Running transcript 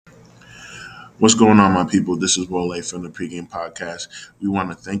What's going on, my people? This is Wole from the Pregame Podcast. We want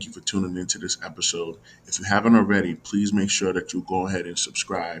to thank you for tuning into this episode. If you haven't already, please make sure that you go ahead and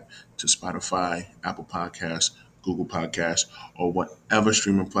subscribe to Spotify, Apple Podcasts, Google Podcasts, or whatever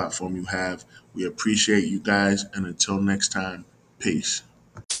streaming platform you have. We appreciate you guys, and until next time, peace.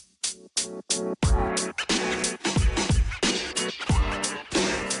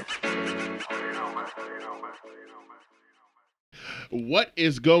 What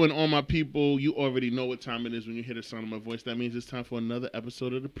is going on, my people? You already know what time it is when you hear the sound of my voice. That means it's time for another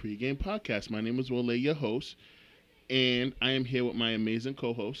episode of the Pregame Podcast. My name is Wole, your host, and I am here with my amazing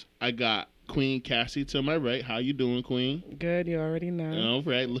co-host. I got Queen Cassie to my right. How you doing, Queen? Good, you already know. All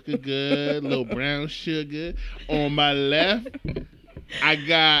right, looking good. Little brown sugar. On my left, I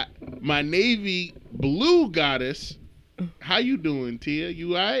got my navy blue goddess. How you doing, Tia?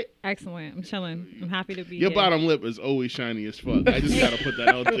 You all right? Excellent. I'm chilling. I'm happy to be Your here. bottom lip is always shiny as fuck. I just gotta put that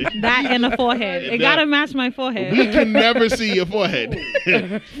out there. That and the forehead. It gotta match my forehead. We can never see your forehead.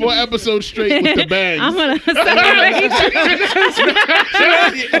 4 episodes straight with the bangs. I'm gonna separate.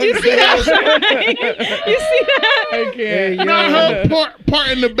 You see that? You see that? I can't. Not her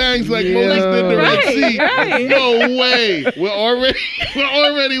parting the bangs like Moses did the Red Sea. Right. No way. We're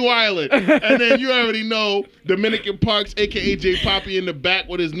already wilding. And then you already know Dominican Parks, aka J Poppy, in the back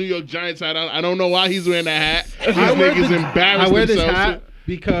with his New York Giants hat on. I don't know why he's wearing that hat. These niggas embarrassed I wear this themselves. hat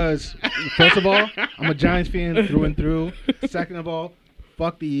because, first of all, I'm a Giants fan through and through. Second of all,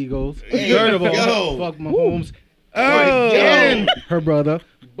 fuck the Eagles. Third of all, fuck Mahomes. And her brother.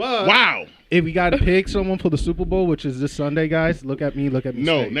 But Wow. if we got to pick someone for the Super Bowl, which is this Sunday, guys, look at me. No,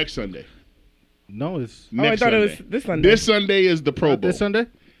 straight. next Sunday. No, it's Oh, I Next thought Sunday. it was this Sunday. This Sunday is the Pro Bowl. this Sunday.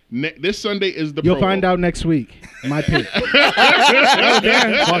 This Sunday is the You'll Pro find Bowl. out next week. My pick. Fuck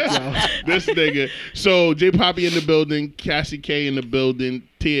y'all. This nigga. So J Poppy in the building, Cassie K in the building,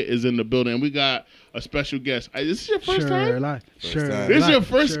 Tia is in the building, and we got a special guest. This is your first time? Lie. Sure time. This is lie. your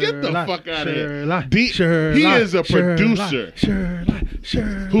first? Sure Get the lie. fuck out of Sure here. lie. He Sure he lie. is a Sure producer lie. Sure lie. Sure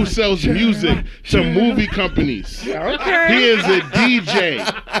who lie. sells Sure music lie. to Sure movie lie. companies. Okay. He is a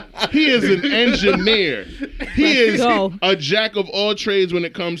DJ. He is an engineer. He is go. a jack of all trades when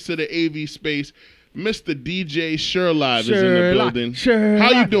it comes to the AV space. Mr. DJ Shure Live is in the Sure lie. building. Sure How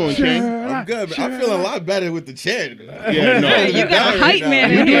you lie. doing, Sure King? lie. I'm good. Sure I'm feeling a lie. lot better with the chin. Yeah, no. You got a hype man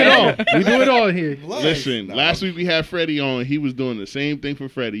We in do it here. all. We do it all here. Listen, last week we had Freddie on. He was doing the same thing for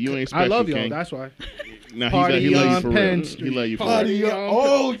Freddie. You ain't special, I love y'all. King. That's why. Nah, Party he love you on for Penn real. Street. He love you for Party real. on.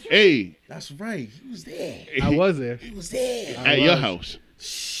 Oh, Hey, that's right. He was there. I was there. He was there. I at your was. house.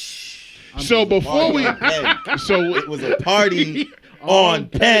 So before we, so It was a party on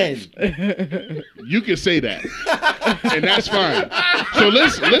Penn. you can say that, and that's fine. So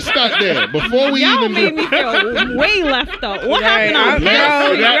let's start there before we Y'all even made me feel way left out. What Right, happened on I'm Penn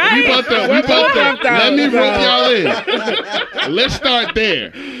Street, We right? about to let me rope out, y'all in. Let's start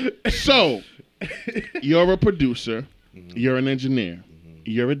there. So you're a producer, you're an engineer,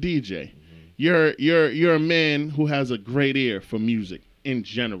 you're a DJ, you're a man who has a great ear for music in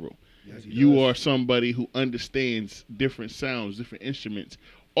general. You are somebody who understands different sounds, different instruments,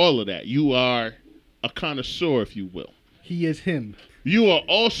 all of that. You are a connoisseur, if you will. He is him. You are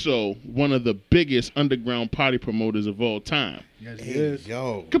also one of the biggest underground party promoters of all time. Yes, he Hey, is.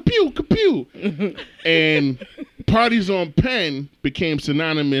 yo. Kapew, kapew. And parties on Penn became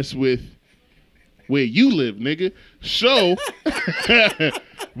synonymous with where you live, nigga. So,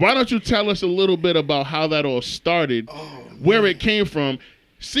 why don't you tell us a little bit about how that all started, where it came from?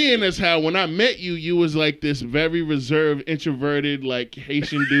 Seeing as how when I met you, you was like this very reserved, introverted, like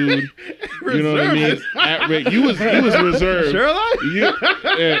Haitian dude. You know what I mean? You was reserved. Sure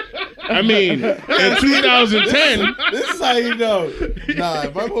lie? I mean, in 2010, This is how you know. Nah,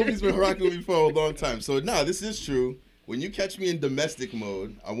 my homie's been rocking with me for a long time. So, this is true. When you catch me in domestic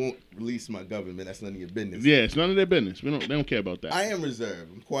mode, I won't release my government. That's none of your business. yeah, it's none of their business. They don't care about that. I am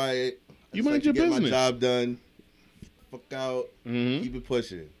reserved. I'm quiet. I You just mind like your to get business. my job done. Fuck out. Mhm. Keep it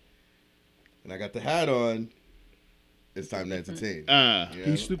pushing. And I got the hat on. It's time to entertain.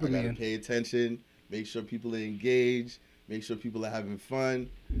 He's Superman. I gotta pay attention. Make sure people are engaged. Make sure people are having fun.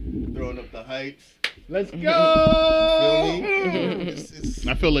 Throwing up the heights. Let's Feel go. me? It's-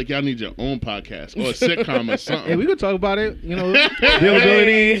 I feel like y'all need your own podcast or a sitcom or something. Hey, we could talk about it. You know,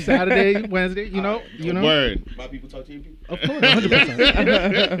 availability Saturday, Wednesday. You know. Word. My people talk to your people. Of course,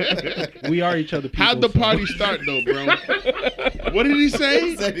 100%. We are each other. People, How'd the so- party start though, bro? What did he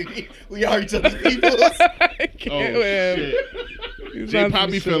say? We are each other's people. I can't Oh win. shit. You J sound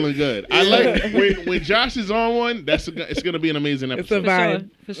Poppy some feeling good. I like when Josh is on one. It's gonna be an amazing It's a episode. vibe.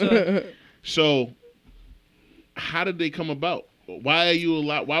 For sure. So, how did they come about? why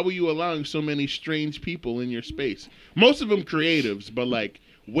were you allowing so many strange people in your space? Most of them creatives, but like,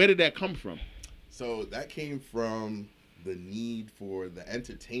 where did that come from? So that came from the need for the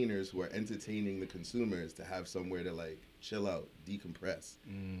entertainers who are entertaining the consumers to have somewhere to like chill out, decompress,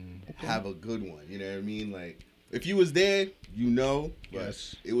 have a good one. You know what I mean? Like, if you was there, but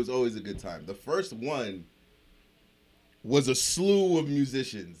Yes. it was always a good time. The first one was a slew of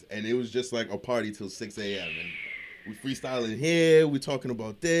musicians, and it was just like a party till 6 a.m. And we freestyling here, we talking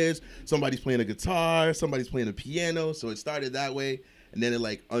about this. Somebody's playing a guitar, somebody's playing a piano. So it started that way, and then it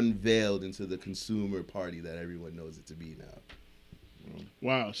like unveiled into the consumer party that everyone knows it to be now.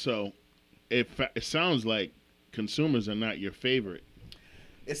 Wow. So it sounds like consumers are not your favorite.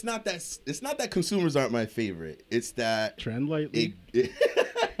 It's not that consumers aren't my favorite. It's that Trend lately.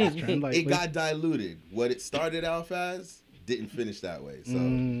 Trend lately. it got diluted. What it started off as didn't finish that way.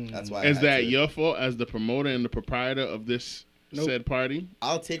 So that's why. Is that your fault as the promoter and the proprietor of this said party?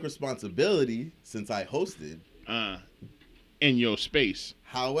 I'll take responsibility since I hosted. In your space.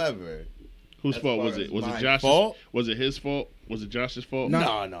 However, Whose as fault far was it? as Was it my Josh's? fault? Was it his fault? Was it Josh's fault?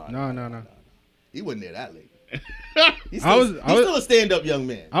 No. He wasn't there that late. He's I was still a stand-up young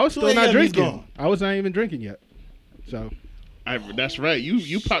man. I was 2 still not a.m. he's drinking. gone. I was not even drinking yet. So That's right.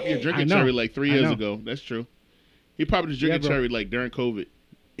 You popped your drinking I know. cherry like 3 I years know. ago. That's true. He popped his drinking bro. cherry like during COVID.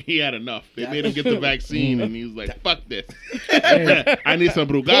 He had enough. They Yeah. made him get the vaccine, and he was like, "Fuck this. hey, I need some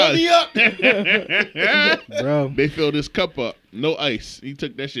Pull Brugal." me up. bro. They filled his cup up. No ice. He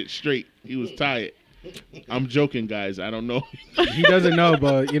took that shit straight. He was tired. I'm joking, guys. I don't know. He doesn't know,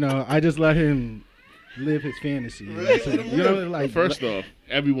 but I just let him live his fantasy. Right. So, like First off,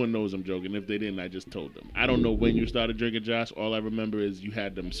 everyone knows I'm joking. If they didn't, I just told them. I don't know when you started drinking, Josh. All I remember is you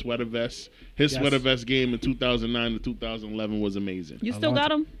had them sweater vests. His Yes. sweater vest game in 2009 to 2011 was amazing. You still got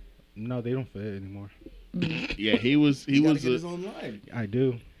them? No, they don't fit anymore. Yeah, he was He gotta a get his own line. I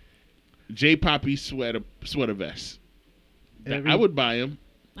do. J Poppy sweater vest. Every- I would buy him.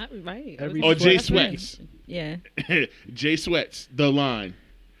 Right. Every Or J That's right. Sweats. Yeah. J Sweats, the line.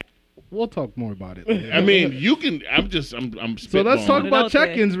 We'll talk more about it later. I mean, you can. I'm so let's spitballing. talk it about out there.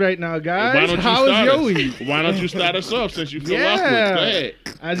 check-ins right now, Why guys. don't you How start is us? Joey? Why don't you start us off since you feel Yeah. awkward? Go ahead.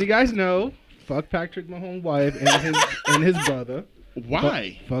 As you guys know, fuck Patrick Mahomes' wife and his brother.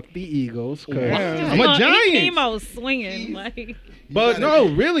 Why? Fuck the Eagles. 'Cause Why? I'm a He Giant. came out swinging. Like, But no,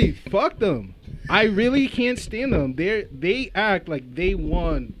 really, fuck them. I really can't stand them. They act like they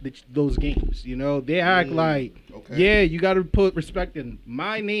won those games. You know, they act like, Okay. yeah, you got to put respect in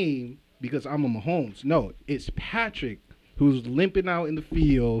my name because I'm a Mahomes. No, it's Patrick who's limping out in the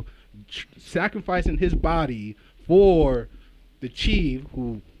field, sacrificing his body for the Chief,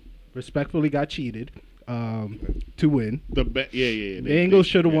 who respectfully got cheated to win. Yeah. The Bengals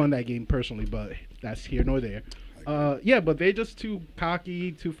should have won that game personally, but that's here nor there. But they're just too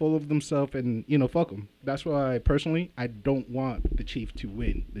cocky, too full of themselves, and fuck them. That's why personally I don't want the Chiefs to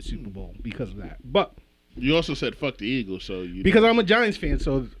win the Super Bowl because of that. But You also said fuck the Eagles, so because I'm a Giants fan,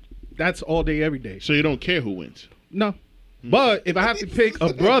 so that's all day, every day. so you don't care who wins. No, but if I have to pick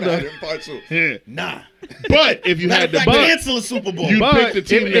a brother, Yeah. Nah. But if you had to Matter of fact, but cancel the Super Bowl. You but pick the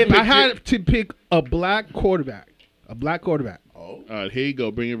team that if I picked had to pick a black quarterback, Oh. here you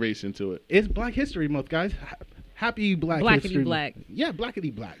go. Bring your race into it. it's Black History Month, guys. Happy Black Blackity History black. Month. Yeah,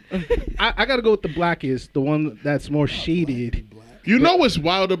 blackity black. I got to go with the blackest, the one that's more shaded. You know what's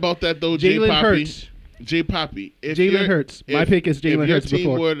wild about that though, J Jalen Poppy? Hurts. J Poppy. If Jalen you're- Hurts. My pick is Jalen Hurts If your team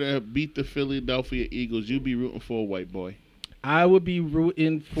before. were to beat the Philadelphia Eagles, you'd be rooting for a white boy. I would be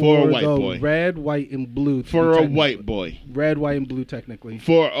rooting For for a white the boy. red, white, and blue. to For be a technical. white boy. Red, white, and blue, technically.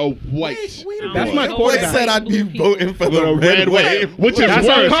 For a white. That's boy. my Boy quarterback. said I'd be voting for For the a red, white, which is That's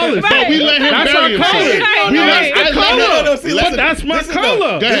our worse. colors. But we let him That's bury our himself. colors. We No, let- it's I the let him- No, see, But that's my color.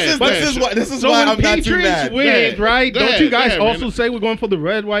 Go ahead, This go is ahead. why when I'm not too Patriots mad. win, Go ahead. right? Go Don't ahead, you guys go ahead, also man. say we're going for the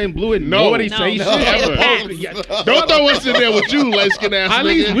red, white, and blue, and No. nobody No. say No. shit? Ever. Oh, yeah. Don't throw us in there with you, light skin ass At nigga.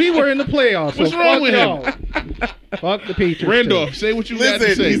 least we were in the playoffs. What's so wrong fuck with y'all. Fuck the Patriots. Randolph, say what you got to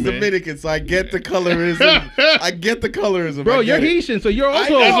Listen, say, he's man. Dominican, so I get the colorism. I get the colorism. Bro, I you're get it. Haitian, so you're I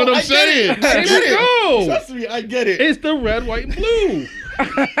also. know, That's what I'm I get saying. it. I There get we it. go. Trust me, I get it. It's the red, white, and blue.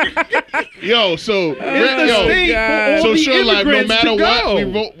 Yo, so It's the yo, state God. for so all the sure, like no immigrants matter to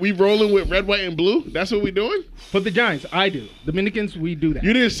what, go. we rolling with red, white, and blue. That's what we doing. For the Giants, I do. Dominicans, we do that.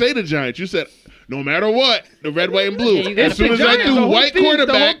 You didn't say the Giants. You said no matter what, the red, white, and blue. Yeah, you gotta As soon pick as I Giants. The threw whole white thing- the whole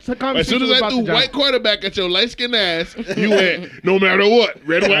quarterback, conversation as soon as was I about threw the white Giants. quarterback at your light skinned ass, you went no matter what,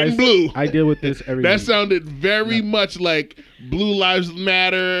 red, white, and blue. I deal with this every That week. sounded very much like Blue Lives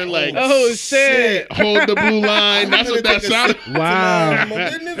Matter, like Oh shit! hold the blue line. That's what that sounded. Wow. That's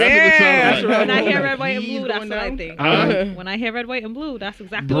what it Yeah. sounded like. When I hear Like red, white, and bees blue, that's going what I down? think. Huh? When I hear red, white, and blue, that's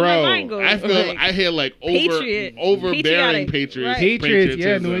exactly where my mind Bro, goes. I feel Like, I hear like Patriot. overbearing Patriotic. Patriots. Right. Patriots, yeah,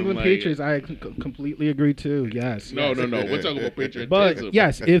 patriotism, New England like- Patriots. I completely agree too. Yes. No, yes. no, no. We're talking about patriotism. But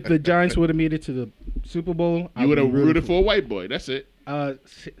yes, if the Giants would have made it to the Super Bowl, I you would have be rooting rooted for a white boy. That's it.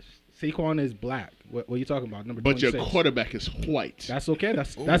 Saquon is black. What are you talking about? Number But 26. your quarterback is white. That's okay.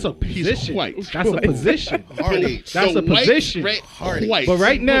 That's a Ooh, he's position. white. That's a White. position. Hard H. That's The a white, position. red, Hard white. But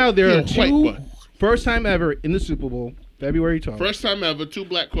right now there are He's a white two boy. first time ever in the Super Bowl, February 12th. First time ever, two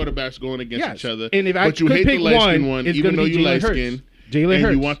black quarterbacks going against Yes. each other. And if I but you could hate pick the light skin one, one, it's even gonna though be you Jalen light Hurts. skin. Jalen And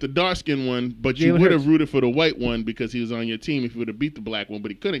Hurts. you want the dark skin one, but you Jalen would have Hurts. rooted for the white one because he was on your team if you would have beat the black one,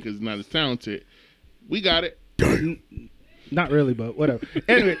 but he couldn't because he's not as talented. We got it. Not really, but whatever.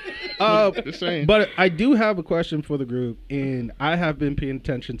 Anyway, Just saying. but I do have a question for the group, and I have been paying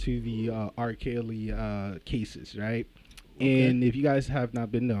attention to the R. Kelly cases, right? And if you guys have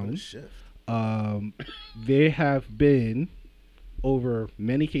not been known, there have been over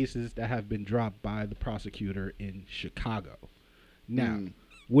many cases that have been dropped by the prosecutor in Chicago. Now,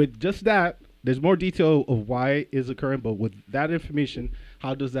 with just that, there's more detail of why it is occurring, but with that information,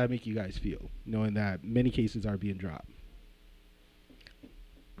 how does that make you guys feel, knowing that many cases are being dropped?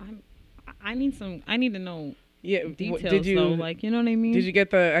 I need to know Yeah. details. Did you though. Like, you know what I mean? Did you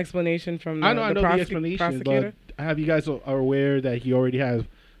get the explanation from the, I know the prosecutor? explanation, but have you guys are aware that he already has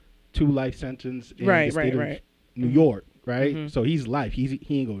 2 life sentences in the state of New York, right? Mhm. So he's life. He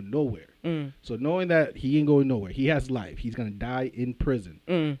ain't going nowhere. Mm. So knowing that he ain't going nowhere, he has life. He's gonna die in prison.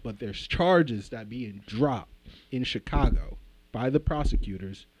 Mm. But there's charges that being dropped in Chicago by the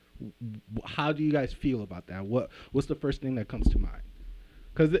prosecutors. How do you guys feel about that? What's the first thing that comes to mind?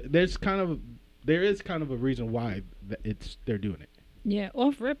 Because there is kind of a reason why they're doing it. Yeah,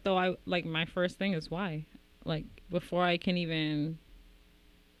 off rip though, my first thing is why. Like, before I can even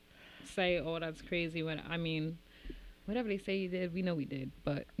say, oh, that's crazy. Whatever they say he did, we know he did.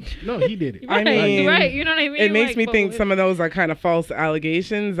 But No, he did it. I mean, right, you know what I mean? It makes Like, me but think some of those are kind of false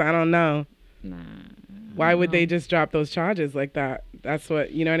allegations. I don't know. Nah. Why would they No. just drop those charges like that? That's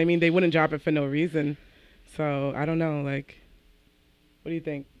what, you know what I mean? They wouldn't drop it for no reason. So I don't know. Like, what do you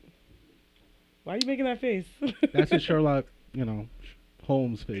think? Why are you making that face? That's a Sherlock,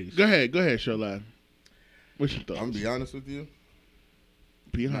 Holmes face. Go ahead, Sherlock. What's your thoughts? I'm gonna be honest with you.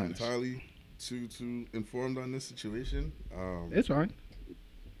 Be Not honest. entirely too informed on this situation. It's fine.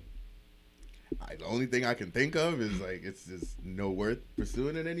 The only thing I can think of is like it's just no worth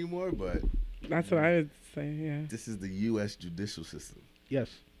pursuing it anymore. But That's what I would say, yeah. this is the U.S. judicial system. Yes.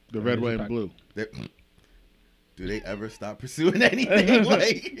 The red, white, and blue. Do they ever stop pursuing anything?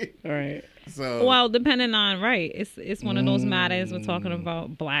 Like, All right. so Well, depending on it's one of those matters we're talking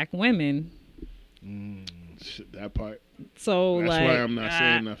about black women. Shit, that part. So That's like, why I'm not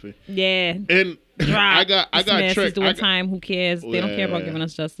saying nothing. Yeah. And I got Dismiss, tricked. doing time. Who cares? They don't care about Yeah. giving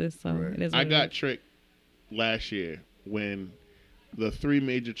us justice. So Right. it is. I what it got is. tricked last year when the 3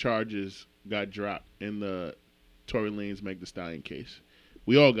 major charges got dropped in the Tory Lanez Meg Thee Stallion case.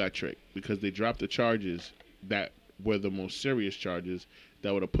 We all got tricked because they dropped the charges that were the most serious charges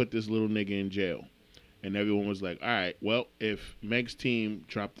that would have put this little nigga in jail. And everyone was like, all right, well, if Meg's team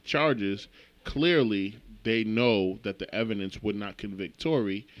dropped the charges, clearly they know that the evidence would not convict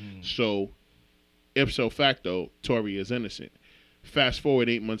Tory. So, ipso facto, Tory is innocent. Fast forward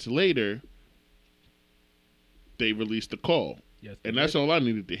 8 months later, they released the call. Yes. And that's all I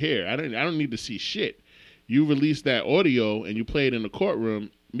needed to hear. I don't need to see shit. You release that audio and you play it in the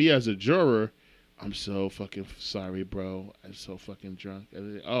courtroom. Me as a juror, I'm so fucking sorry, bro. I'm so fucking drunk.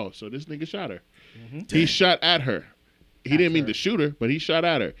 Oh, so this nigga shot her. He shot at her. He didn't mean to shoot her, but he shot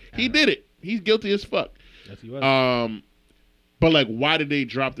at her. He did it. He's guilty as fuck. Yes, he was. But like, why did they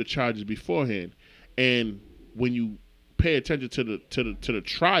drop the charges beforehand? And when you pay attention to the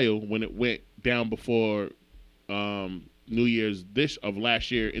trial when it went down before New Year's of last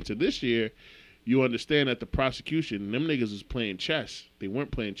year into this year, you understand that the prosecution, them niggas was playing chess. They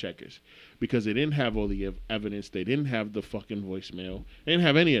weren't playing checkers because they didn't have all the evidence. They didn't have the fucking voicemail. They didn't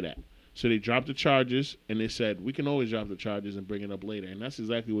have any of that. So they dropped the charges and they said, we can always drop the charges and bring it up later. And that's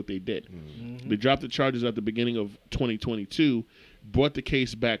exactly what they did. They dropped the charges at the beginning of 2022, brought the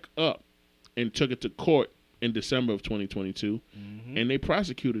case back up and took it to court in December of 2022, and they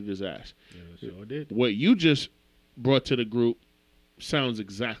prosecuted his ass. Yeah, sure did. What you just brought to the group sounds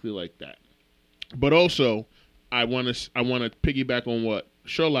exactly like that. But also, I want to piggyback on what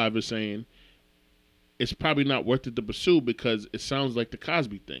Sherlock is saying. It's probably not worth it to pursue because it sounds like the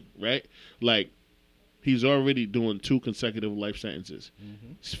Cosby thing, right? Like, He's already doing 2 consecutive life sentences.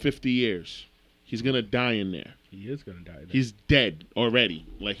 It's 50 years. He's going to die in there. He is gonna die. He's dead already.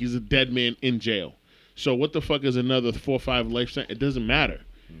 Like, he's a dead man in jail. So what the fuck is another 4 or 5 life sentences? It doesn't matter.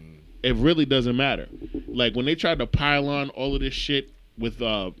 It really doesn't matter. Like, when they tried to pile on all of this shit with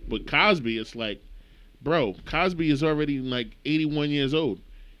Cosby, it's like, bro, Cosby is already like 81 years old.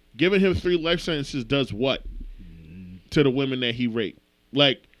 Giving him 3 life sentences does what to the women that he raped?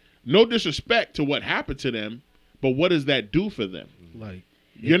 Like, no disrespect to what happened to them, but what does that do for them? Like,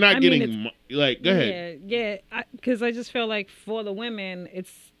 you're not I mean, getting like. Go ahead. Yeah, because I just feel like for the women,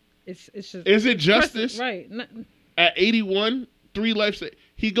 it's just. Is it justice? Right. At 81, 3 life sentences.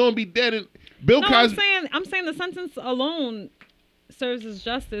 He gonna be dead. And Bill No, Cosby. I'm saying the sentence alone serves as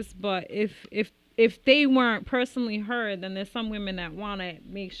justice, but if they weren't personally heard, then there's some women that want to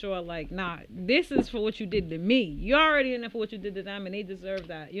make sure, like, nah, this is for what you did to me. You're already in there for what you did to them, and they deserve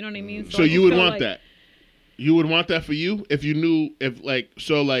that. You know what I mean? So I you just would feel want like, that? You would want that for you if you knew if like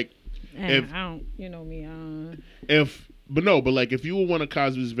so like if I don't, you know me. but like if you were one of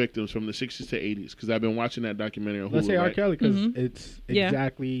Cosby's victims from the 60s to 80s, because I've been watching that documentary on Hulu. let's say R. right? Kelly, because it's Yeah.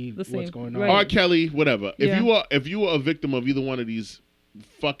 exactly The same. what's going on. Right. R. Kelly, whatever. Yeah. If you were a victim of either one of these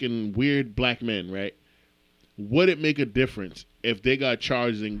fucking weird black men, right? Would it make a difference if they got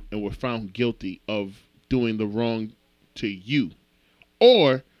charged and were found guilty of doing the wrong to you?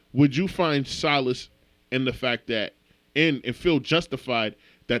 Or would you find solace in the fact that and feel justified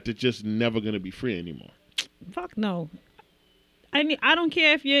that they're just never going to be free anymore? Fuck no. I don't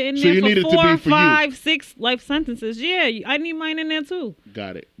care if you're in So there you need it for to be 4, for you. 5, 6 life sentences. Yeah, I need mine in there too.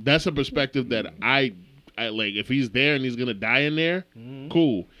 Got it. That's a perspective that I like. If he's there and he's going to die in there,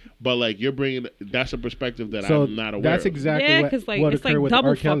 cool. But like you're bringing, that's a perspective that So I'm not aware that's of. exactly Yeah, what, because like what it's occurred like with double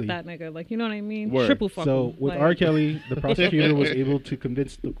R. fuck Kelly. that nigga. Like, you know what I mean? Word. Triple fuck. So him. with Like, R. Kelly, the prosecutor was able to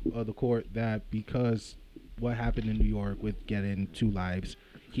convince the court that because what happened in New York with getting 2 lives,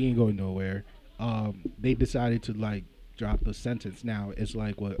 he ain't going nowhere. They decided to like drop the sentence. Now it's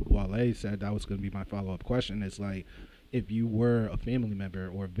like what Wale said. That was going to be my follow-up question. It's like if you were a family member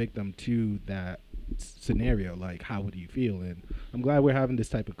or victim to that scenario, like how would you feel? And I'm glad we're having this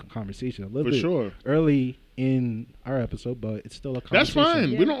type of conversation a little For bit sure. early in our episode, but it's still a That's conversation. fine.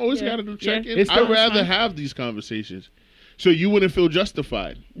 Yeah, we don't always yeah, got to do yeah. check-in. It's I'd still- rather fine. have these conversations. So you wouldn't feel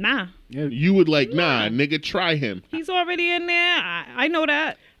justified. Nah, Yeah, You would like, nah, nigga, try him. he's already in there. I know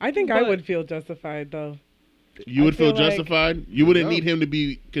that. I think I But- would feel justified though. You I would feel feel like- justified. You wouldn't No. need him to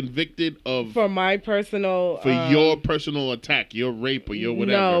be convicted of For my personal for your personal attack, your rape, or your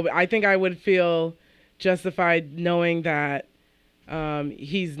whatever. No, I think I would feel justified knowing that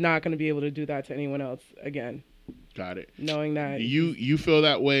he's not going to be able to do that to anyone else again. Got it. Knowing that You feel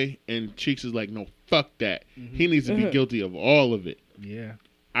that way, and Cheeks is like, no, fuck that. He needs to be guilty of all of it. yeah.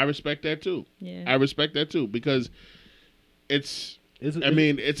 I respect that too. Yeah. I respect that too because it's. It's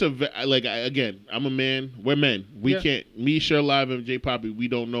again, I'm a man. We're men. We Yeah. can't. Me, Sure Live, and J Poppy. We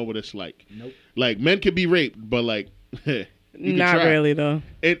don't know what it's like. Nope. Like men can be raped, but like, you can not try. really though.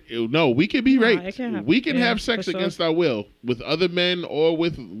 No, we can be Nah, raped. it can happen. We can Yeah, have sex for sure. against our will with other men or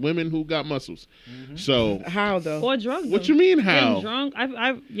with women who got muscles. So, How though? Or drugs. what you mean? Getting How drunk. There's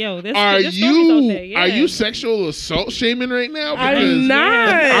are there's stories out there. you? Yeah. Are you sexual assault shaming right now? I'm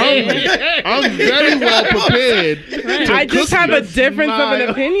not. I'm very well prepared. to I just cook have you. a difference of an Smile.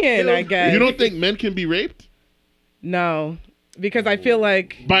 opinion, I guess. You don't think men can be raped No, because I feel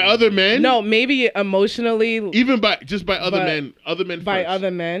like by other men? no, maybe emotionally even by other But- men. Other men by first.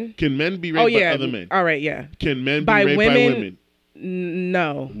 other men. Can men be raped Oh yeah. by other men? All right, yeah. Can men be By raped by women- women?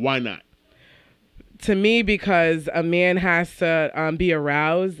 No, Why not? to me, because a man has to be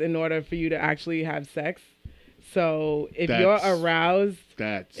aroused in order for you to actually have sex. So if you're That's- aroused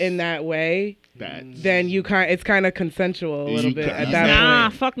That's in that way, that's then it's kind of consensual a little You bit ca- at you that Nah,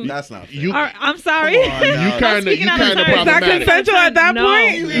 point. fuck. That's not fair. you. All right, I'm sorry. Come on now. You kind of speaking out of turn. Is that problematic. consensual at that No,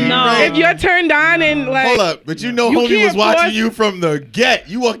 point? no. If you're turned on and like, Hold up, but you know You homie was can't watching force- you from the get.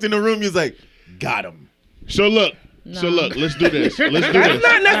 You walked in the room, you was like, got him. So look, No. let's do this. Let's do that's this.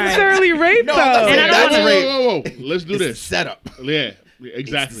 not necessarily rape No, though. that's- And I don't that's wanna- rape. Whoa. Let's do It's this. setup. Yeah,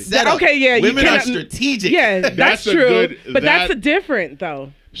 exactly. Setup. Okay, yeah, you Women are cannot- strategic. Yeah, That's that's a true. good- but that's that- a different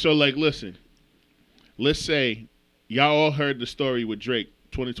though. So like, listen. Let's say y'all all heard the story with Drake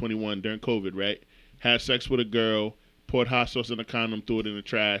 2021 during COVID, right? Had sex with a girl, poured hot sauce in a condom, threw it in the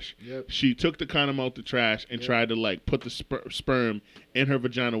trash. Yep. She took the condom out the trash and tried to like put the sperm in her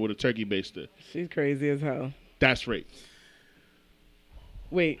vagina with a turkey baster. She's crazy as hell. That's rape.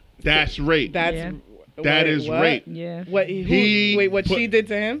 Wait, That's rape. that's Yeah. That wait, is what? rape. Yeah. What what put- she did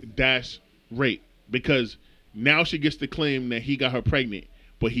to him? That's rape because now she gets to claim that he got her pregnant,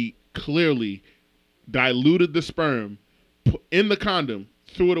 but he clearly diluted the sperm in the condom,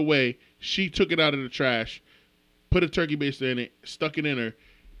 threw it away. She took it out of the trash, put a turkey baster in it, stuck it in her,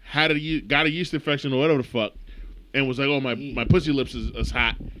 got a yeast infection or whatever the fuck, and was like, "Oh, my pussy lips is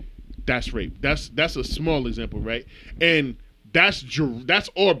hot." That's rape. That's a small example, right? And that's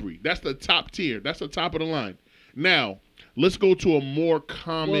Aubrey. That's the top tier. That's the top of the line. Now, let's go to a more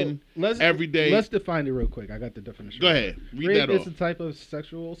common, everyday. Let's define it real quick. I got the definition. Go ahead. Read Rape that off. is a type of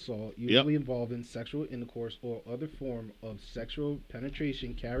sexual assault usually involving sexual intercourse or other form of sexual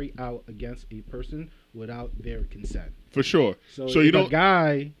penetration carried out against a person without their consent. For sure. So you if don't. a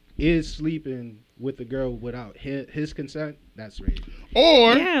guy is sleeping with a girl without his consent, that's rape.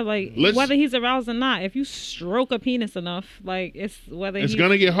 Or whether he's aroused or not, if you stroke a penis enough, like it's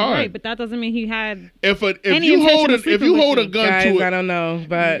gonna get hard. Right, but that doesn't mean he had. If you hold a gun Guys, to it, I don't know,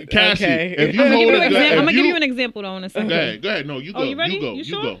 but Cassie, okay. if you hold a gun, I'm gonna give you an example though in a second. Go ahead. No, you go. You ready? You go. You You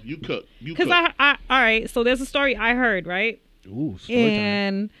sure? go. You cook. Because all right. So there's a story I heard, right? Ooh, story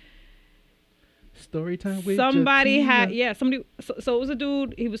time. Story time with Somebody Jatina. had so it was a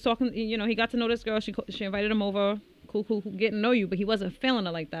dude. He was talking. He got to know this girl. She invited him over. Cool, getting to know you, but he wasn't feeling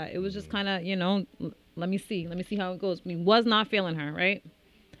her like that. It was just kind of let me see how it goes. He was not feeling her, right?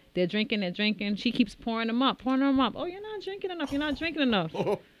 They're drinking. She keeps pouring them up. Oh, you're not drinking enough.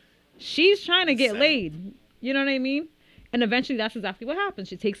 She's trying to get laid. You know what I mean? And eventually, that's exactly what happens.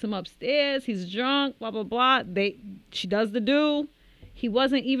 She takes him upstairs. He's drunk. Blah blah blah. She does the do. He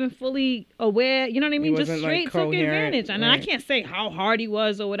wasn't even fully aware. You know what I mean? Just straight took advantage. And I can't say how hard he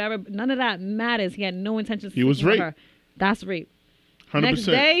was or whatever. But none of that matters. He had no intention. He was raped. Her. That's rape. 100%. Next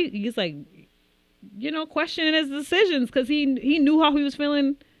day, he's like, questioning his decisions because he knew how he was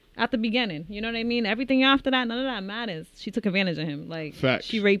feeling at the beginning. You know what I mean? Everything after that, none of that matters. She took advantage of him. Like, Facts.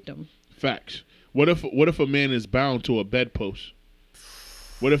 She raped him. Facts. What if a man is bound to a bedpost?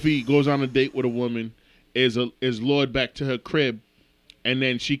 What if he goes on a date with a woman, is lured back to her crib, and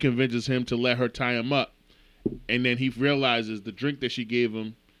then she convinces him to let her tie him up, and then he realizes the drink that she gave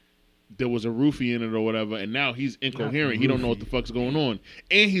him, there was a roofie in it or whatever, and now he's incoherent. He don't know what the fuck's going on,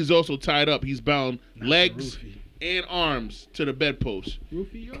 and he's also tied up. He's bound legs and arms to the bedpost.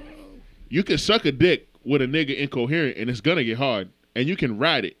 You can suck a dick with a nigga incoherent, and it's gonna get hard, and you can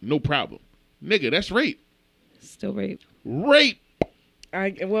ride it, no problem. Nigga, that's rape. Still rape. Rape.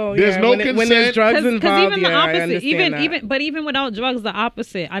 There's no when there's drugs involved, because even the I opposite, understand even without drugs, the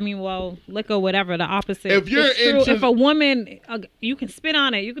opposite. I mean, liquor, whatever, the opposite. If you're into, if a woman, you can spit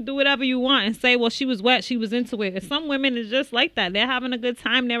on it, you can do whatever you want and say, well, she was wet, she was into it. If some women is just like that, they're having a good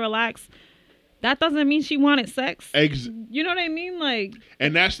time, they're relaxed. That doesn't mean she wanted sex. You know what I mean? Like,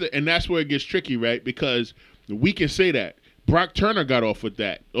 and that's where it gets tricky, right? Because we can say that. Brock Turner got off with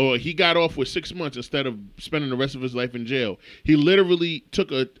that. Or he got off with 6 months instead of spending the rest of his life in jail. He literally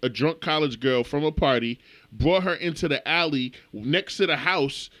took a drunk college girl from a party, brought her into the alley next to the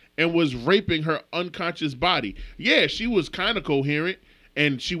house, and was raping her unconscious body. Yeah, she was kind of coherent,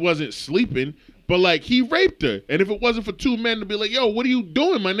 and she wasn't sleeping, but, like, he raped her. And if it wasn't for two men to be like, yo, what are you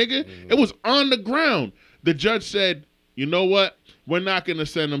doing, my nigga? It was on the ground. The judge said, you know what? We're not going to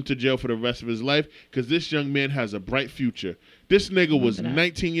send him to jail for the rest of his life because this young man has a bright future. This nigga was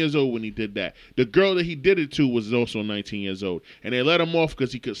 19 years old when he did that. The girl that he did it to was also 19 years old. And they let him off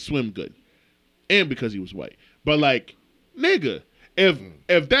because he could swim good. And because he was white. But, like, nigga, if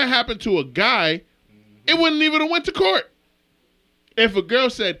that happened to a guy, it wouldn't even have went to court. If a girl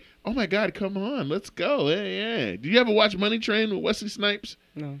said, oh, my God, come on, let's go. Yeah. Do you ever watch Money Train with Wesley Snipes?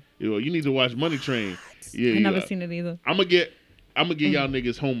 No. You need to watch Money Train. Yeah, I've never seen it either. I'm gonna give y'all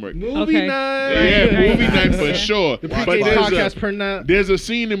niggas homework. Movie night. Yeah, movie night for sure. The But podcast per night. there's a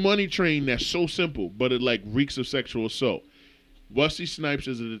scene in Money Train that's so simple, but it like reeks of sexual assault. Wesley Snipes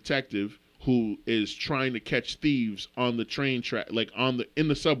is a detective who is trying to catch thieves on the train track, like in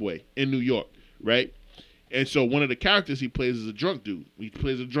the subway in New York, right? And so one of the characters he plays is a drunk dude. He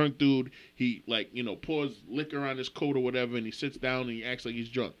plays a drunk dude. He pours liquor on his coat or whatever, and he sits down and he acts like he's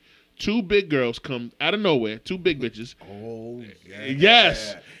drunk. Two big girls come out of nowhere, two big bitches. Oh, yeah.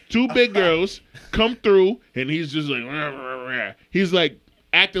 Yes. Two big girls come through, and he's just like, rah, rah, rah. He's like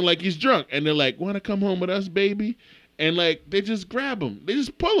acting like he's drunk. And they're like, want to come home with us, baby? And like, they just grab him. They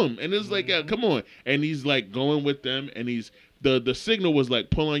just pull him. And it's like, yeah, come on. And he's like going with them. And the signal was like,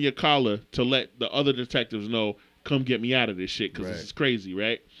 pull on your collar to let the other detectives know, come get me out of this shit because this is crazy,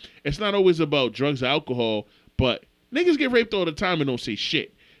 right? It's not always about drugs or alcohol, but niggas get raped all the time and don't say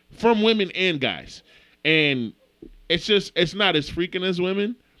shit. From women and guys, and it's not as freaking as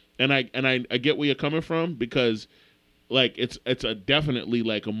women, and I get where you're coming from because, like, it's a definitely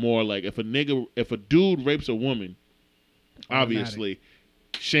like a more like if a dude rapes a woman, obviously,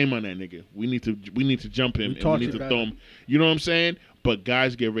 Shame on that nigga. We need to jump him and we need to torture throw him. You know what I'm saying? But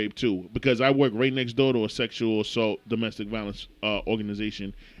guys get raped too, because I work right next door to a sexual assault domestic violence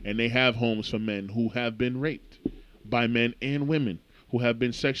organization, and they have homes for men who have been raped by men and women, who have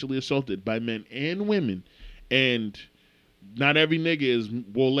been sexually assaulted by men and women, and not every nigga is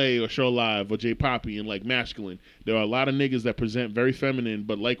Wole or Show Live or J Poppy and like masculine. There are a lot of niggas that present very feminine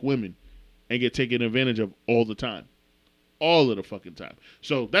but like women and get taken advantage of all the time. All of the fucking time.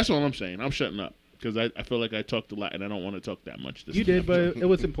 So that's all I'm saying. I'm shutting up because I feel like I talked a lot and I don't want to talk that much. You did, but it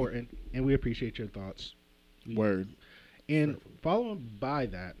was important, and we appreciate your thoughts. Word. And following by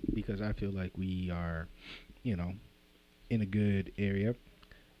that, because I feel like we are, you know, in a good area.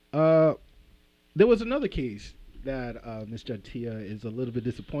 There was another case that Ms. Jantia is a little bit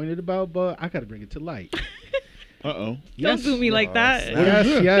disappointed about, but I got to bring it to light. Uh-oh. Don't do me like that. Yes,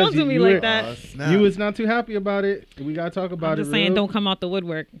 Don't do me you like were- that. You was not too happy about it. We got to talk about I'm it. just saying, don't come out the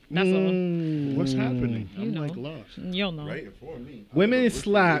woodwork. That's What's happening? You I'm know. like lost. all. You'll know. Right for me. Women What's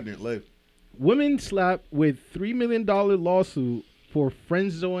slapped. in life? Women slapped with $3 million lawsuit for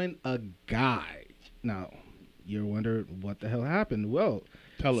friend-zoning a guy. Now, you're wondering what the hell happened. Well,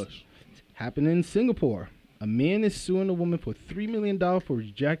 Tell us. happened in Singapore. A man is suing a woman for $3 million for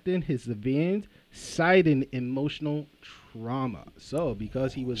rejecting his advance, citing emotional trauma. So,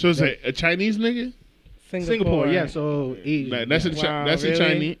 because he was... So it's a Chinese nigga? Singapore, yeah. So, Asia. That's in Wow, that's in really?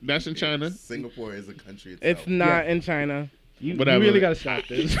 Chinese. That's in China. Singapore is a country itself. It's not in China. You Whatever. really got to stop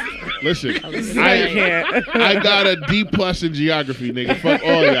this. Listen, I can't. I got a D+ in geography, nigga. Fuck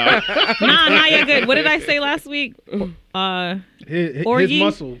all y'all. Nah, you're good. What did I say last week? his Orgy?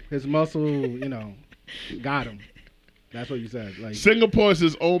 muscle, you know, got him. That's what you said. Like, Singapore is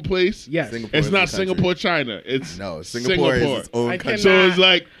his own place. yes. Singapore It's is not a country. Singapore, China. It's No, Singapore is its own I country. So it's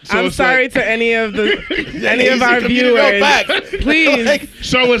like. So I'm it's sorry like, to any of the any of Easy our community viewers. back. Please. Like,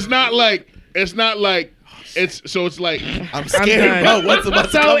 So it's not like. It's not like. It's so it's like. I'm scared done. about what's about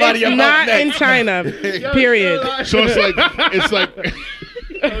to So come out of it's your mouth not next. in China. Period. So it's like. It's like.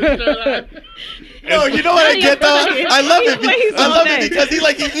 No, you know what I get though? I love it. He's I love okay. it because he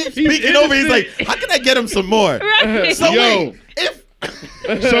keeps speaking over. He's like, how can I get him some more? Right. So Yo. wait, if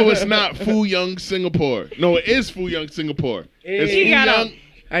So it's not Fu Young Singapore. No, it is Fu Young Singapore. It's You Fu gotta- Young.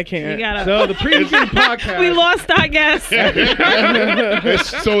 I You can't. gotta. So the previous podcast. We lost our guest.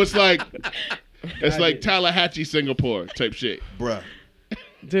 So it's like. It's like Tallahatchie, Singapore type shit. bruh,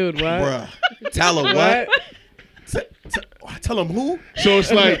 Dude, what? bruh, tell him What? Tell him who? So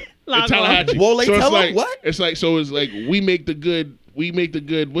it's like Lago. Tallahatchie. Wole, so tell it's him like what? It's like so it's like we make the good.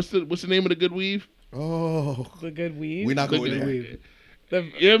 What's the name of the good weave? Oh, The good weed. we're not The going good there. weave. The,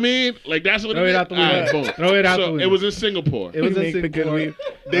 You know what I mean? Like that's what Throw it out the window. Alright, boom. Throw it out So the window. it was in Singapore. It was We in make the good Singapore. weed.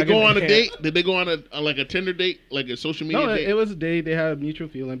 They go on a can't. date. Did they go on a like a Tinder date, like a social media No, date? it was a date. They had a mutual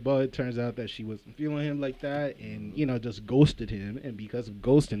feeling, but it turns out that she wasn't feeling him like that, and just ghosted him. And because of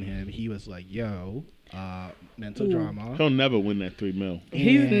ghosting him, he was like, "Yo, mental drama." He'll never win that $3 million.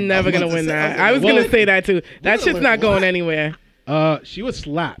 He's And- never I was gonna about win to say- that. I I was was like, gonna what? say that too. That shit's like, not going what? anywhere. She was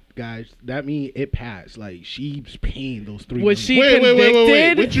slapped, guys. That means it passed. Like she's paying those $3 Was million. she Wait.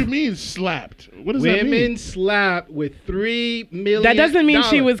 convicted? What you mean slapped? What does that Women mean? slapped with $3 million. That doesn't mean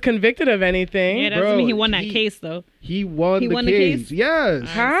she was convicted of anything. Yeah, that doesn't Bro, mean he won that he- case though. He won He the won the case. case? Yes.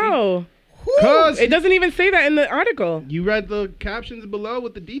 How? Because It doesn't even say that in the article. you read the captions below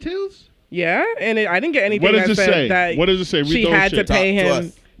with the details. Yeah, and I didn't get anything What does that it said say? that What does it say? Read she the whole had to shit. pay Talk to him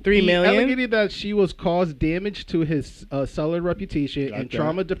us. $3 He million. alleged that she was caused damage to his solid reputation and that.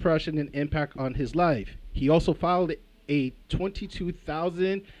 trauma, depression, and impact on his life. He also filed a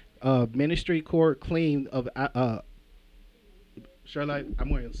 $22,000 magistrate court claim of. Charlotte, I'm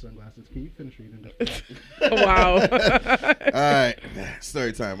wearing sunglasses. Can you finish reading that? Wow. All right,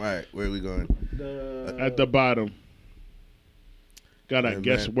 story time. All right, where are we going? At the bottom. God, I And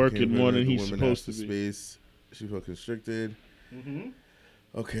guess man working became more violent, than the he's woman supposed to asked be. for space. She felt constricted.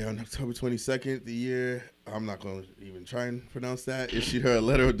 Okay, on October 22nd, the year, I'm not going to even try and pronounce that, issued her a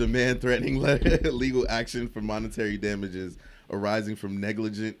letter of demand threatening legal action for monetary damages arising from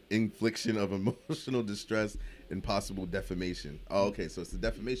negligent infliction of emotional distress and possible defamation. Oh, okay, so it's the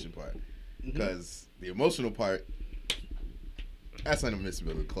defamation part. Because the emotional part, that's not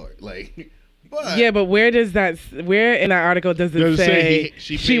admissible in court. Like, but Yeah, but where in that article does it Does it say say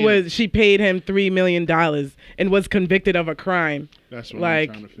she she paid him $3 million and was convicted of a crime? That's what Like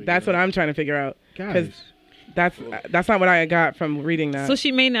I'm trying to figure that's out. what I'm trying to figure out. Guys, That's not what I got from reading that. So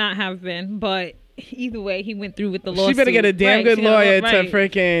she may not have been, but either way, he went through with the lawsuit. she better get a damn Right, good she gotta- lawyer right. to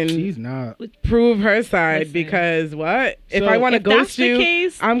freaking she's not. prove her side Listen. because what? If So I want to if that's ghost the you,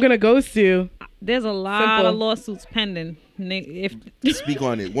 case- I'm gonna ghost you. There's a lot Simple. of lawsuits pending If Speak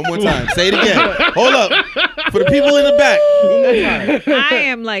on it one more time. Say it again. Hold up. For the people in the back. One more time. I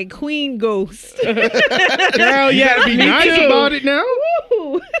am like Queen Ghost. Girl, yeah, Be nice about it now.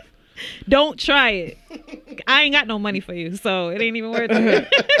 Woo. Don't try it. I ain't got no money for you, so it ain't even worth it.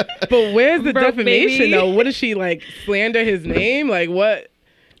 But where's the Broke, defamation baby. though? What did she like slander his name? Like what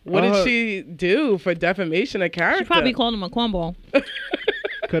did she do for defamation of character? She probably called him a cornball.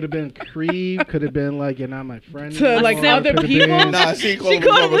 Could have been creep. Could have been like, you're not my friend. To, like, anymore. other Could've people? been- Nah, she called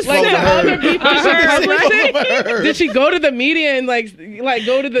him like to other people she published it? it. Did she go to the media and like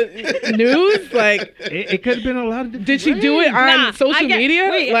go to the news? Like It could have been a lot of different did she do it on Nah, social media?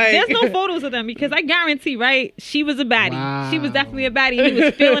 Wait, like there's no photos of them because I guarantee, right? She was a baddie. Wow. She was definitely a baddie. He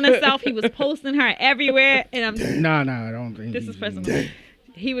was feeling himself. He was posting her everywhere, and I'm. No, I don't think. This is personal.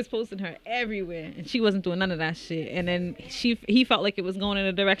 He was posting her everywhere, and she wasn't doing none of that shit. And then he felt like it was going in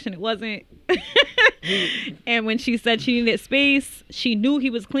a direction it wasn't. And when she said she needed space, she knew he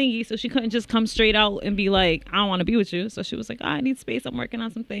was clingy, so she couldn't just come straight out and be like, "I don't want to be with you." So she was like, "I need space. I'm working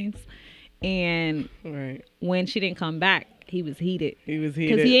on some things." And right. when she didn't come back, he was heated. He was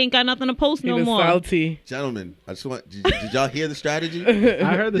Because heated. he ain't got nothing to post He no was more. salty. Gentlemen, I just want. Did y'all hear the strategy? I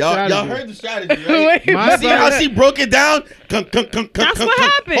heard the Y'all strategy. heard the strategy, right? Wait, My See how she broke it down? That's what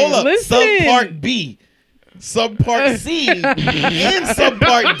happened. Hold up. Listen. Subpart B, subpart C, and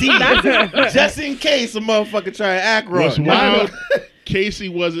subpart D. Just in case a motherfucker try to act wrong. What's wild? Casey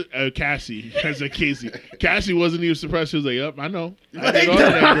wasn't Cassie. I said Casey. Cassie wasn't even surprised. She was like, "Yep, I know." I did all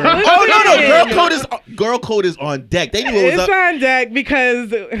that, girl. Oh no! Girl code is on deck. They knew what was It's up. on deck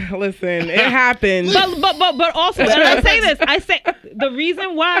because listen, it happens. But also, and I say this, I say the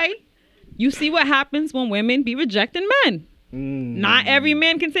reason why you see what happens when women be rejecting men. Not every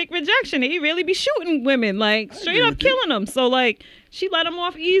man can take rejection. They really be shooting women, like straight up killing them. So like she let him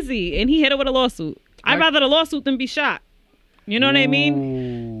off easy, and he hit her with a lawsuit. I'd rather the lawsuit than be shot. You know what I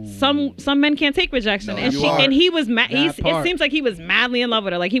mean? Some men can't take rejection, No, and you are. he was mad. That It part. seems like he was madly in love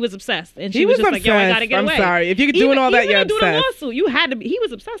with her, like he was obsessed, and she He was was just like, "Yo, I gotta obsessed. get I'm away." sorry. If you're doing all that, you're even to do the obsessed. lawsuit, you had to be. He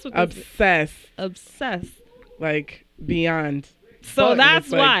was obsessed with this. Obsessed, Obsessed. like beyond. So But that's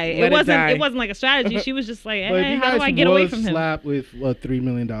it's like, why let die. it wasn't like a strategy. She was just like, But if hey, you how do guys I get away was from him? slapped with a $3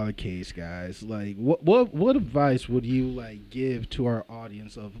 million case, guys, like what advice would you like give to our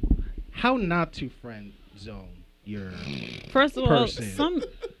audience of how not to friend zone your First of all, person? some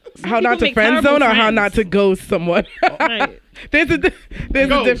How people not to make friend terrible zone or how friends. not to ghost someone. Right. there's a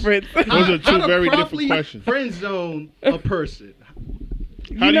Ghost. difference. Those are two to very different properly questions. Friend zone a person.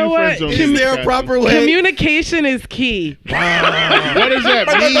 How You do know you what? friend zone Is people, there a Cassie? proper way? Communication is key. What does that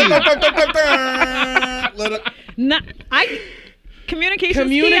mean?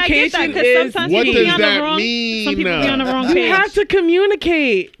 Communication is key. I get that Communication because is sometimes What people be does on the that wrong. mean? Some people be on the wrong You page. have to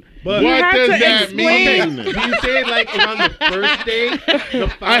communicate. But You What have does to that explain. mean? do you say it like around the first date?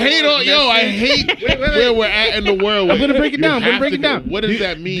 I hate I hate where we're at in the world. I'm gonna break it You down. I'm gonna have break to it go. down. What does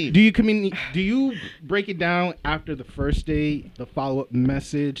that mean? Do you break it down after the first date, the follow-up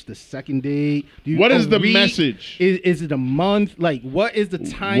message, the second date? Do you What is the read- message? Is it a month? Like, what is the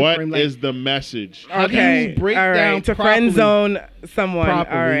time What frame? Like, is the message? how do Okay. you break all right. down To friend properly? zone someone.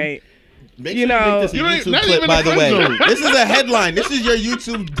 properly? All right. Make You sure know- make this a You don't- YouTube not clip, even by a the friend way. zone. This is a headline. This is your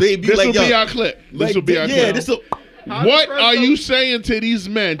YouTube debut. This like, will yo, be our clip. This will be our yeah, clip. this will. What are you saying to these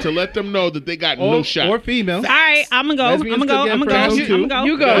men to let them know that they got no shot? Or female? All right, I'm gonna go. Lesbians I'm gonna could go. get I'm gonna friends go. too. I'm gonna go.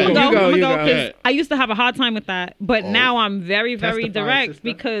 You go, I'm you gonna go, I'm you gonna go. go. 'Cause I used to have a hard time with that, but now I'm very, very Testify, direct sister.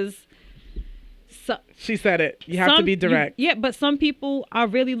 because. She said it. You have to be direct. Yeah, but some people are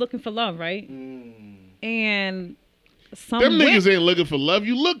really looking for love, right? And some Them women- niggas ain't looking for love.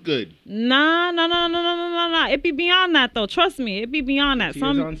 You look good. Nah. It be beyond that though. Trust me, it be beyond that. Tears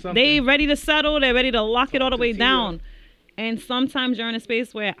on Some something. they ready to settle. They're ready to lock it all the way down. And sometimes you're in a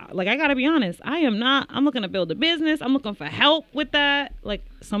space where, like, I gotta be honest, I am not. I'm looking to build a business. I'm looking for help with that. Like,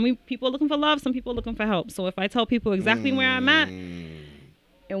 some people are looking for love. Some people are looking for help. So if I tell people exactly where I'm at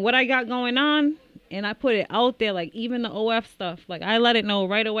and what I got going on, and I put it out there, like even the OF stuff, like I let it know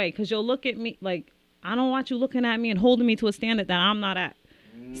right away, because you'll look at me like, I don't want you looking at me and holding me to a standard that I'm not at.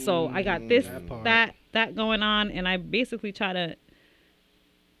 So I got this, that going on, and I basically try to,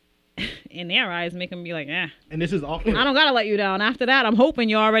 in their eyes, make them be like, eh. And this is off. I don't gotta let you down. After that, I'm hoping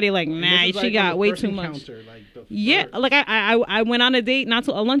you're already like, nah, she got way too much. Yeah, like I went on a date, a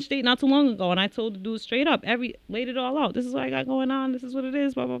lunch date not too long ago, and I told the dude straight up, laid it all out. This is what I got going on. This is what it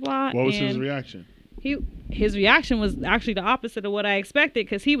is. Blah blah blah. What was his And reaction? his reaction was actually the opposite of what I expected,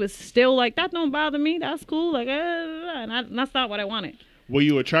 because he was still like, that don't bother me. That's cool. Like, and that's not what I wanted. Were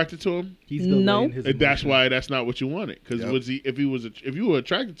you attracted to him? He's still No. laying his And that's emotions. why that's not what you wanted. Because Yep. if you were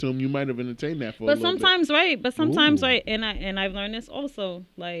attracted to him, you might have entertained that for a But little sometimes, right? But sometimes, Ooh. right? And I've learned this also.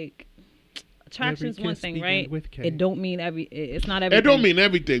 Like, attraction is Every one kiss thing, begins right? with K. It don't mean it's not bit. everything. It don't mean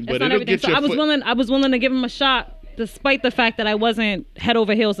everything, but It's not it'll everything. get So your I was foot. willing to give him a shot, despite the fact that I wasn't head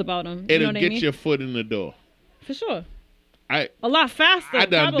over heels about him. You know It'll what I get mean? your foot in the door. For sure. I A lot faster. I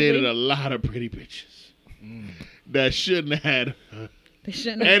done probably. dated a lot of pretty bitches that shouldn't have had They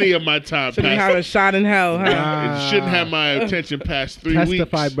shouldn't have. any of my time Shouldn't have a past. shot in hell, huh? It shouldn't have my attention past 3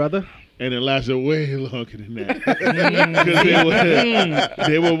 Testify, weeks. brother. And it lasted way longer than that. Because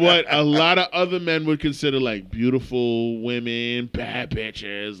they were what a lot of other men would consider like beautiful women, bad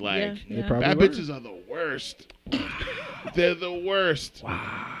bitches. Like, Yeah. Probably bad were. bitches are the worst. They're the worst.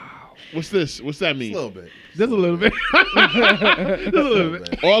 Wow. What's this? What's that Just mean? a little bit. Just a little bit. Just a little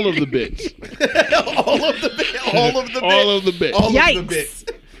bit. All of the bits. all of the bits. All of the bits. All of the bits. All of the Yikes. bits.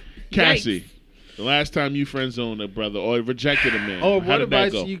 Cassie, the last time you friend zoned a brother or rejected a man, Oh, how what did that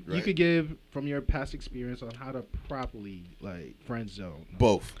advice go? you Right. could give from your past experience on how to properly friend zone?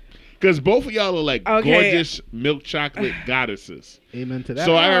 Both. Because both of y'all are like Okay. gorgeous milk chocolate goddesses. Amen to that.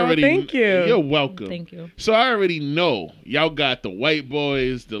 So I Oh, already thank you. You're welcome. Thank you. So I already know y'all got the white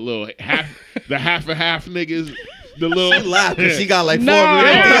boys, the little the half and half niggas, the little. She laughed because she got like 4 No, million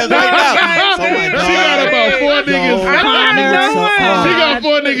I fans don't. right now. No, Oh my no, God. She got about 4 niggas. I don't have no one. She got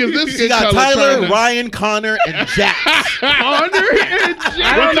 4 niggas. This She skin got color Tyler, trying to- Ryan, Connor, and Jack.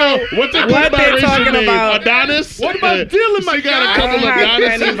 What's the what they're biracial talking name? about. Adonis? What about Dylan, my She got guy? a couple I don't have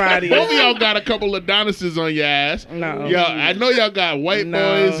Adonises. anybody. Both of y'all got a couple Adonises on your ass. No. Yo, I know y'all got white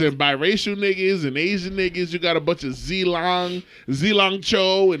No. boys and biracial niggas and Asian niggas. You got a bunch of Zilong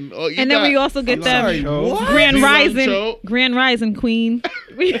Cho, and And then we also get them Sorry, what? Grand Zilong Rising, Cho. Grand Rising Queen.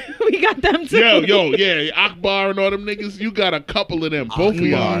 we got them too. yeah, Akbar and all them niggas. You got a couple of them, both of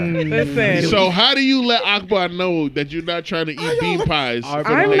y'all. Listen, So how do you let Akbar know that you're not trying to eat bean pies for the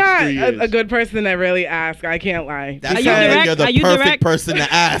I'm next not 3 years? a good person to really ask. I can't lie. That's Are you how direct? you're the Are you perfect direct? person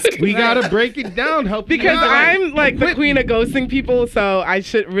to ask. We gotta break it down. Help you Because out. I'm like the queen of ghosting people, so I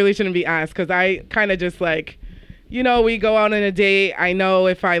really shouldn't be asked. Because I kind of just like, we go out on a date. I know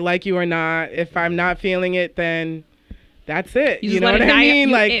if I like you or not. If I'm not feeling it, then that's it. You You, just know let what it I die- mean?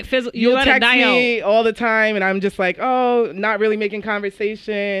 you- Like it fizzle- you you'll let it text die me all the time, and I'm just like, oh, not really making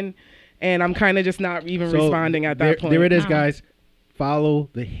conversation, and I'm kind of just not even So responding at that point. There it is, Wow. guys. Follow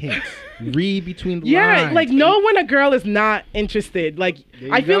the hints. Read between the Yeah, lines. like know when a girl is not interested. Like There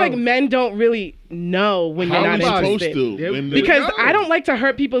you I feel go. like men don't really know when How you're are not we supposed interested. to? Yeah, When Because No. I don't like to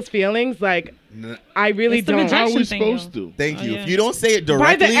hurt people's feelings. Like I really It's the don't. How are we rejection thing, supposed though. to? Thank Oh, you. yeah. If you don't say it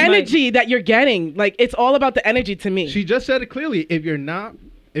By the directly, energy that you're getting, like it's all about the energy to me. She just said it clearly.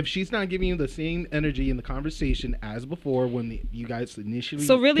 If she's not giving you the same energy in the conversation as before when you guys initially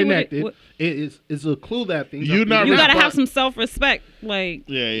So really what it- connected, what- it's a clue that things You're are not You gotta respond- have some self-respect, like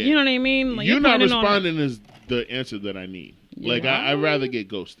Yeah. you know what I mean. Like, You're not planning on it. responding is the answer that I need. Like I'd rather get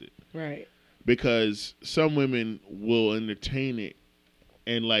ghosted right. because some women will entertain it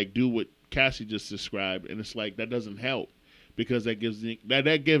and like do what Cassie just described, and it's like that doesn't help because that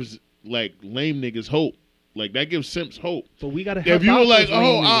gives like lame niggas hope. Like that gives simps hope. But we gotta help If you out were like, those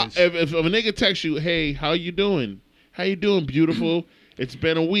lame oh, niggas. if a nigga texts you, hey, how you doing? How you doing, beautiful? It's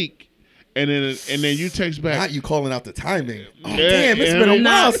been a week, and then you text back. not you calling out the timing. Oh, Yeah, damn, it's yeah. been a Nah.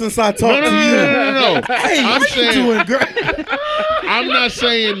 while since I talked No. to you. No. Hey, I'm how saying- you doing, girl? I'm not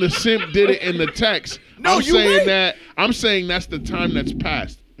saying the simp did it in the text. No, I'm you saying right. that I'm saying that's the time that's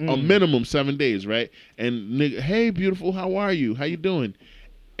passed. A minimum 7 days, right? And nigga, hey, beautiful, how are you? How you doing?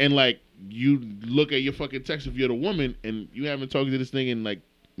 And like you look at your fucking text if you're the woman and you haven't talked to this nigga in like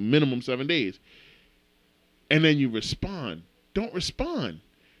minimum 7 days. And then you respond. Don't respond.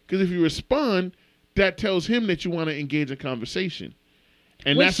 Because if you respond, that tells him that you want to engage in conversation.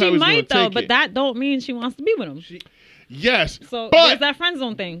 And Which that's how she he's going to might though, take but it. that don't mean she wants to be with him. Yes. So but there's that friend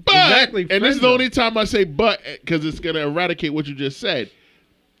zone thing. But, Exactly, and this is the friend only time I say but, because it's going to eradicate what you just said.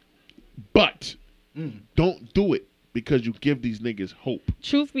 But don't do it because you give these niggas hope.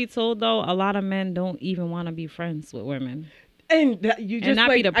 Truth be told, though, a lot of men don't even want to be friends with women, And you just and that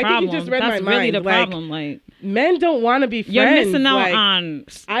like be the I problem. think you just read That's my really mind. the Like, problem. Like men don't want to be friends. you're missing out Like, on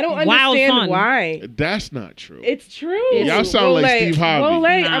I don't wild understand fun. why. That's not true. It's true. Y'all sound like Steve Harvey. Wole, Nah.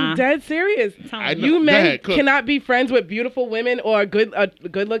 I'm dead serious. I know. You Go men ahead, cook. cannot be friends with beautiful women or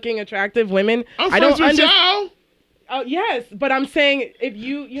good-looking, attractive women. I'm I friends don't with understand. y'all. Oh yes, but I'm saying if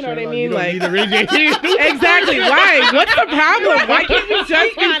you know what I mean, like exactly. exactly. Why? What's the problem? Why can't you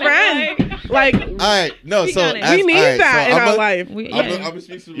just be got it, friends? Like All right, no, We so got it. as- we need all right, that so in I'm our a- life. We, I'm yeah. gonna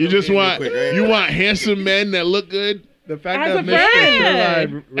speak some You real just game real want quick, right? you want handsome men that look good. The fact As that a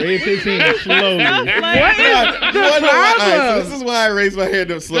Mr. friend. raised his hand slowly. What is You the wanna know why? All right, so problem? this is why I raised my hand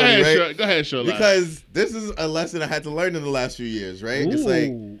up slowly, right? Go ahead, Shola. Because this is a lesson I had to learn in the last few years, right? It's like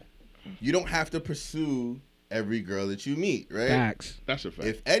Ooh, you don't have to pursue every girl that you meet, right? facts. That's a fact.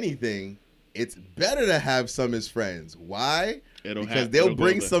 If anything, it's better to have some as friends. Why? It'll Because happen. they'll It'll go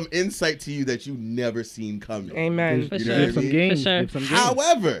bring there. some insight to you that you never seen coming. Amen. For You sure. know what I Give some mean? games. For sure. Give some games.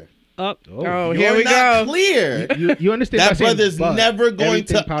 However, Oh, Oh, you're here we not go. clear you understand that what I'm saying, brother's but never going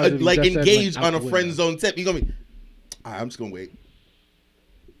everything to positive you like just said engage went on out a the friend window. zone tip. You're gonna be, all right, I'm just gonna wait.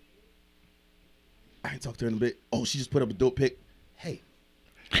 I ain't talked to her in a bit. Oh, she just put up a dope pic. Hey.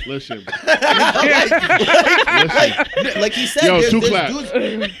 Listen. Like he said, Yo, there's two claps.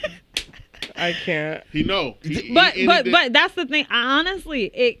 dudes. I can't. He know. but that's the thing.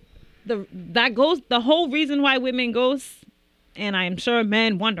 Honestly, the whole reason why women ghost, and I'm sure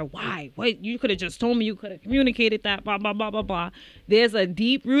men wonder why. Wait, you could have just told me. You could have communicated that. Blah blah blah blah blah. There's a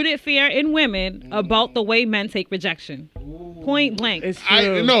deep rooted fear in women about the way men take rejection. Point blank. It's true.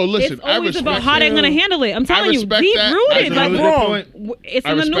 Listen. It's always I respect about how they're gonna handle it. I'm telling you, respect deep that. rooted. I Like respect it's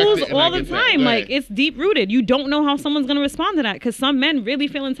I in the respect news it, and all I the get that. time. Go Like ahead. it's deep rooted. You don't know how someone's gonna respond to that because some men really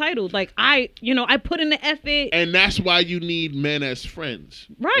feel entitled. Like I put in the effort. And that's why you need men as friends.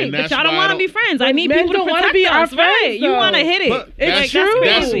 Right, And but that's y'all don't why want to be friends. I But need men people to don't wanna protect be our us. Right, friends, you though. want to hit it. But it's Like, true.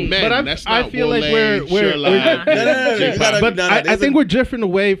 That's crazy. men. But That's I not feel like Wole, we're Sherlock, No, you gotta- But no, I there's think a- we're drifting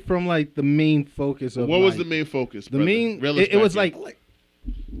away from like the main focus of What was like, the main focus? the brother? main Real it was respect. like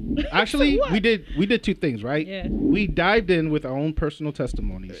actually we did two things, right? Yeah. We dived in with our own personal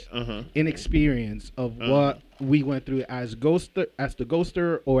testimonies and experience of what we went through as the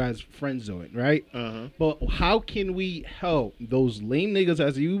ghoster or as friend zone, right? But how can we help those lame niggas,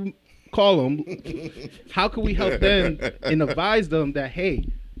 as you call them? How can we help them and advise them that, hey,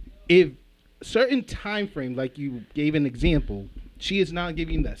 if certain time frame, like you gave an example, she is not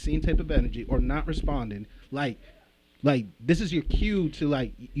giving that same type of energy or not responding, like this is your cue to,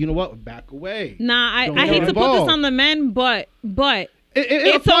 like, you know what, back away. Nah, Don't I hate get to put this involved. on the men, but It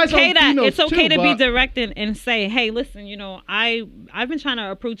it's applies okay on that females it's okay too, to be but- direct and say, hey, listen, I've been trying to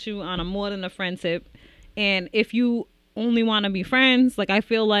approach you on a more than a friendship, and if you only want to be friends, like I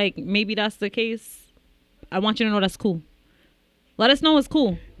feel like maybe that's the case. I want you to know that's cool. Let us know it's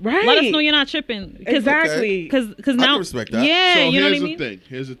cool. Right. Let us know you're not tripping. Exactly. Because I now, can respect that. yeah, So you know what I here's mean. the thing.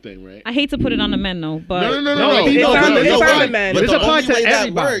 Here's the thing, right? I hate to put it on the men though, but No. It's on the but men. But This the applies only to way that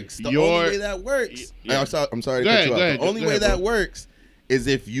everybody. works, the only way that works. Yeah. I'm sorry to Go cut ahead, you go off. ahead, The only go way ahead, that bro. works is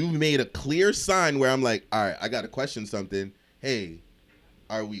if you made a clear sign where I'm like, all right, I got to question something. Hey,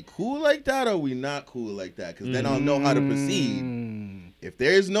 are we cool like that or are we not cool like that? Because then I'll know how to proceed. If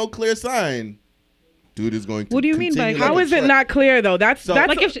there is no clear sign, dude is going to. What do you mean by- continue How like is a it truck. not clear though? That's So-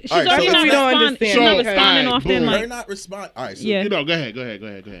 like if she's All right, already so not we don't responding, understand. she's not Okay. responding All right, often. boom. Her Like not respond. All right, so Yeah. Go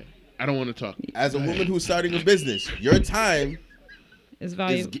ahead. I don't want to talk. as a woman who's starting a business, your time it's is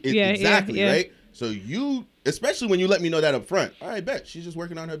valuable. exactly yeah. right. So you, especially when you let me know that up front. All right, bet she's just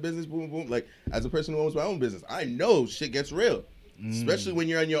working on her business. Boom, boom. Like as a person who owns my own business, I know shit gets real, especially when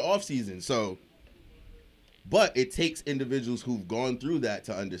you're in your off season. So, but it takes individuals who've gone through that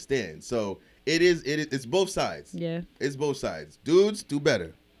to understand. So it's both sides. Yeah. It's both sides. Dudes, do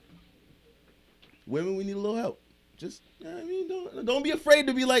better. Women, we need a little help. Just, I mean, don't be afraid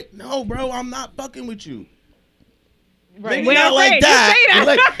to be like, no, bro, I'm not fucking with you. right. Maybe We're not not like afraid. that. Just say that.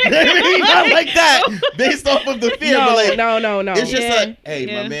 Like, maybe not like that. Based off of the fear, but like, No. it's just Yeah. like, hey,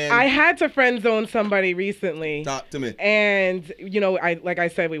 Yeah. my man, I had to friend zone somebody recently, talk to me. and like I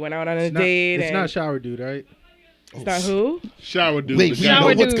said, we went out on a It's not, date. it's and not shower dude, right? Is that who? Shower dude. Wait, the we guy- know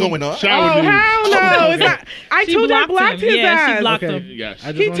Shower what's dude. going on? Shower Oh dude. hell no! okay. It's not. I She told her blocked blocked him. his Yeah, she ass. blocked Okay. him. Yes.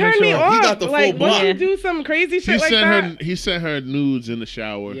 I just He wanna make turned me sure. off. He got the full like, block. would you do some crazy He shit like sent that? her. He sent her nudes in the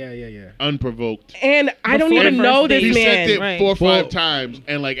shower. Yeah. Unprovoked. And I don't Before even the know first this date. He man. sent it Right. 4 or 5 Well- times,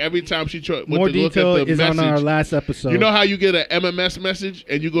 and like every time she went More to look detail at the is on our message. last episode. You know how you get an MMS message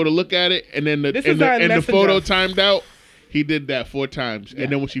and you go to look at it, and then This is on the Messenger. photo timed out. He did that 4 times, and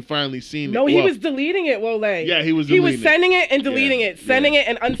then when she finally seen it, No, he well, was deleting it, Wole. Yeah, he was He was deleting it. sending it and deleting Yeah, it, sending yeah. it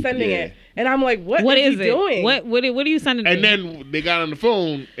and unsending Yeah. it. And I'm like, what Is he it? doing? What are you sending? And to? then they got on the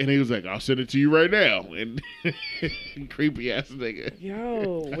phone, and he was like, "I'll send it to you right now." And creepy ass nigga.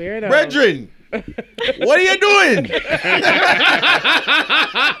 Yo, weirdo. Brethren, what are you doing?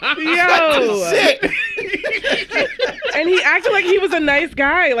 Yo. Shit. And he acted like he was a nice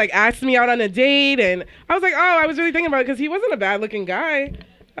guy, like asked me out on a date. And I was like, oh, I was really thinking about it because he wasn't a bad looking guy.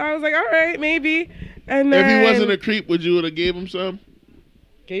 I was like, all right, maybe. And then If he wasn't a creep, would you have gave him some?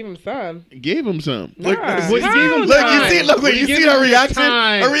 Gave him some. Gave him some. Look, Nah. look, Hell you see her reaction?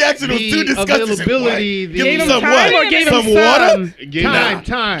 Her reaction was too disgusting. Availability, Give Gave him him some time what? or gave him Some some? water? Gave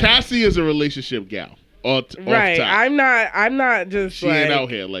Time. Cassie is a relationship gal. Right. I'm not just She like. ain't out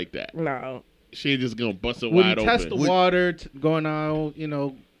here like that. No. She ain't just gonna bust it Would wide you test open. the water, going out,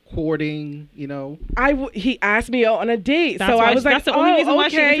 courting, He asked me out on a date, That's so why, I was like, that's the only reason why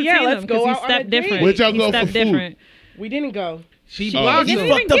she okay, yeah, entertained let's him, go 'cause out he on a stepped date. different. Where'd y'all He go for stepped food? different. We didn't go. she Oh. blocked He him.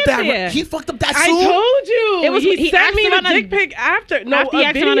 didn't even get there. He fucked up that I soup? told you. It was- he he sent asked me him the on a- dick pic after. No, after he a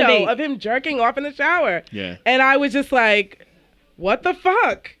asked him on a video date. of him jerking off in the shower. Yeah. And I was just like, what the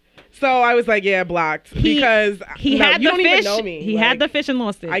fuck? So I was like, yeah, blocked. Because He no, had you the don't fish. even know me. He Like, had the fish and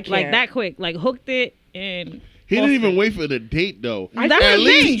lost it. I Like can't. that quick. Like hooked it and He lost didn't even it. wait for the date though. That's at the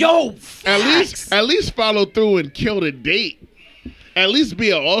least, thing. Yo, at least follow through and kill the date. At least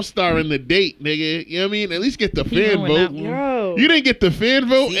be an all-star in the date, nigga. You know what I mean? At least get the He fan ruined that vote. one. Yo. You didn't get the fan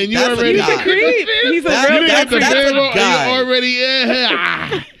vote, See, and you that's a already. He's guy. a creep. He's a That- You real didn't get the That's fan a vote, and guy. you already.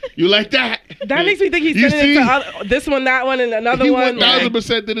 Yeah. You like that? That makes me think he's You sending it see? to this one, that one, and another He one.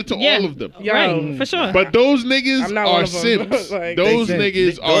 1,000% did it to Yeah. all of them. Yo. Right, for sure. But those niggas I'm not one are of them. simps. Like- those They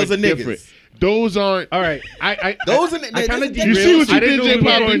niggas simps. are Those are niggas. different. Those aren't. All right, I Those are I kind of you You see what you I didn't did, know J. we were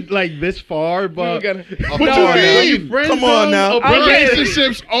Poppy? going like this far, We were but gonna- What No, you no. mean? friend Come on zone now. of Okay.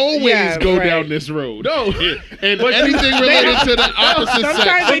 Relationships always Yeah, go right. down this road. No. And anything related to the opposite Sometimes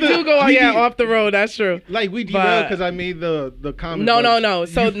sex. they do go off the road. That's true. Like we But- derailed because I made the comment. No, but no.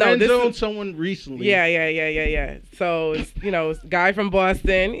 So, you no, friend this zoned is- someone recently. Yeah. So, guy from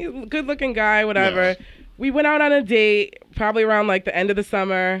Boston, he's a good-looking guy, whatever. Yes. We went out on a date probably around like the end of the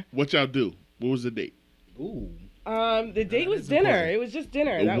summer. What y'all do? What was the date? Ooh, The date was dinner. It was just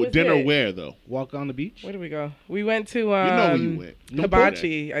dinner. That was Dinner it. where though? walk on the beach. Where did we go? We went to You know where you went.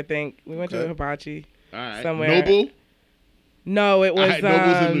 Hibachi, I think. We went to Okay. Hibachi. All right. Somewhere. Noble. No, it was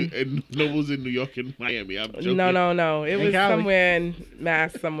Noble's in New York and Miami. I'm joking. No. It In was Cali. somewhere in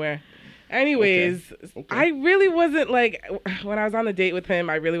Mass somewhere. Anyways, Okay. I really wasn't like when I was on the date with him.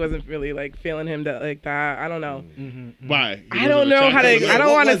 I really wasn't really like feeling him like that. I don't know. Why? He I don't know how to. attractive? I don't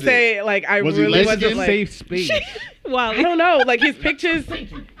What want to was it? say like I Was he really lesbian? wasn't like. Safe space. Wow. I don't know. Like his pictures,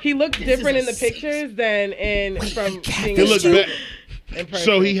 he looked different in the pictures than from seeing He him looked in back. person.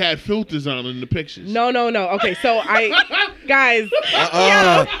 So he had filters on in the pictures. No. Okay, so guys. All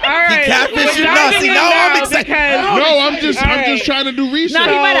right. He catfishing? We're No, diving see, in now now I'm excited. because- No, I'm just All I'm right. just trying to do research.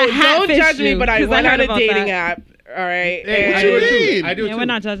 No, he might have don't catfished judge me, you, but I 'cause went I on heard a about dating that. app. All right. Hey, and- I do it mean? too. I do it Yeah, too. we're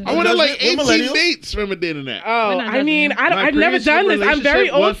not judging. I went on like We're 18 millennials. dates from a dating app. Oh, We're not I mean, judging My I've never previous done this. I'm very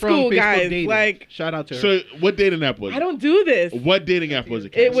relationship was old from school, Facebook guys. dating. Like, shout out to her. So what dating app was it? I don't do this. What dating app was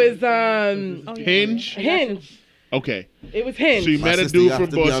it? It Cassie? was Oh, yeah. Hinge. Hinge. Okay. It was So Hinge. you My met a sister, dude you from have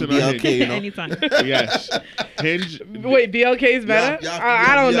to be on Boston on BLK, Hinge. you know? Anytime. Yes. Hinge. Wait, BLK is better? Yeah,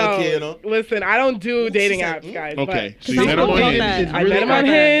 I don't BLK, you know. know? Listen, I don't do Ooh, dating she said, apps, guys. Okay. but So you met him Some on people Hinge. that- It's I really met him on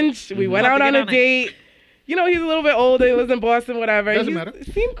about that. Hinge. We went About out to on get a on it. date. He's a little bit older. He lives in Boston, whatever. Doesn't matter. He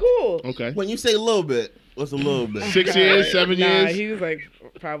seemed cool. Okay. When you say a little bit, what's a little bit? 6 years, 7 Nah, years. he was like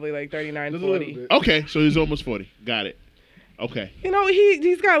probably like 39, Just a little 40. bit. Okay, so he's almost 40. Got it. Okay. You know,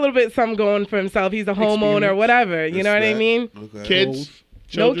 he's got a little bit something going for himself. He's a homeowner, Experience. whatever. You know what I Respect. mean? Okay. Kids.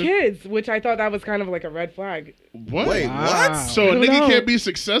 No Children? kids, which I thought that was kind of like a red flag. What? Wait, Wow. what? So a I don't nigga know. can't be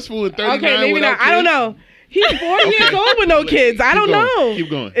successful at 39 Okay, maybe without not. I don't kids? know. He's 40 years old with no kids. I don't Keep going. know. Keep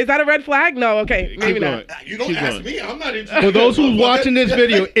going. Is that a red flag? No. Okay, maybe Keep not. going. You don't Keep ask going. me. I'm not interested. For those who's watching this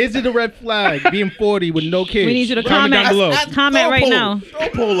video, is it a red flag being 40 with no kids? We need you to Comment comment. down below. Comment right now. Throw a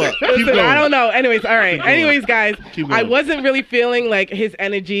poll up. Keep Listen, going. I don't know. Anyways, all right. Anyways, guys, Keep I going. wasn't really feeling like his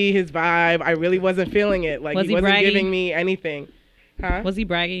energy, his vibe. I really wasn't feeling it. Like Was he he wasn't braggy? giving me anything. Huh? Was he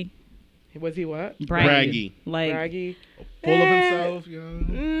braggy? Was he what? Braggy. Like, Braggy. Full of Eh, himself, you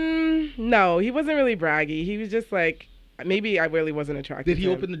know? No, he wasn't really braggy. He was just like, maybe I really wasn't attracted Did to he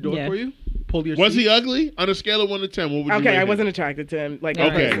him. open the door Yeah. for you? Pull your Was seat? he ugly? On a scale of 1 to 10, what would you rate Okay, I him? wasn't attracted to him. Like, Okay,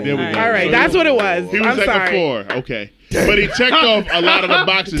 person. there we go. All right, So that's what it was. He was I'm like sorry. a 4. Okay. But he checked off a lot of the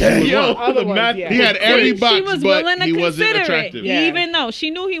boxes. He was Yo, wrong. Other the ones, math- yeah. He had every box, she was but willing to he wasn't consider attractive. it, Yeah. even though she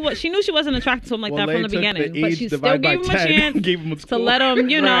knew she wasn't attracted to him like Well, that from they the took beginning. the But age she still divided gave by him a 10, chance gave him a to score. let him,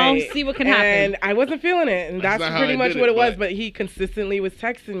 Right. see what can And happen. I wasn't feeling it, and That's that's not how pretty I much did what it, it was. but- But he consistently was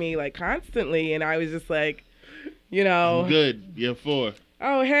texting me like constantly, and I was just like, you know, Good. You're 4.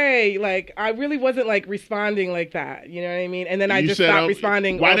 oh hey, like I really wasn't like responding like that. You know what I mean? And then I You just said, stopped I'm-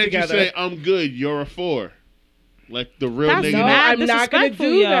 responding Why altogether. didn't you say, I'm good, you're a 4? Like the real That's nigga. no, mad I'm not gonna disrespectful,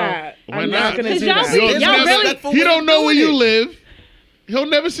 do yo. that. Why I'm not? not gonna 'Cause do y'all that. be- Y'all y'all never- really- He don't know where you doing it. live. He'll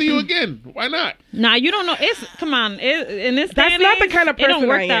never see you again. Why not? Nah, you don't know. It's come on. In this day That's and not the age, kind of it don't person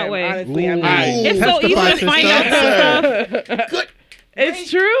work I that am. way. Honestly, I'm Ooh. not. Aight. It's so easy Testify, to find out sister. that stuff. Good. It's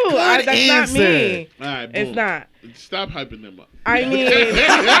true. That's answer. not me. All right, It's boom. not. Stop hyping them up. I mean, I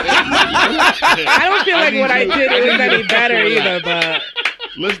don't feel like what I did was any better either, but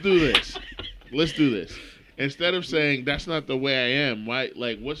Let's do this. Instead of saying that's not the way I am, why?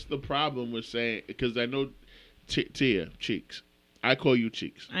 Like, what's the problem with saying? Because I know Tia Cheeks. I call you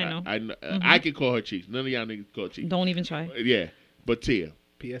Cheeks. I know. I can call her Cheeks. None of y'all niggas call Cheeks. Don't even try. Yeah, but Tia.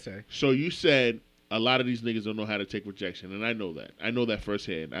 PSA. So you said a lot of these niggas don't know how to take rejection, and I know that. I know that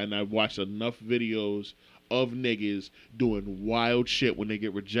firsthand, and I've watched enough videos of niggas doing wild shit when they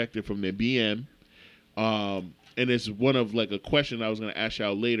get rejected from their BM. And it's one of like a question I was gonna ask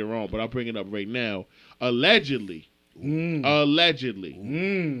y'all later on, but I'll bring it up right now. Allegedly,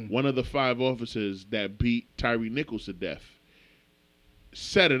 one of the 5 officers that beat Tyree Nichols to death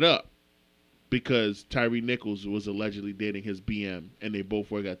set it up because Tyree Nichols was allegedly dating his BM, and they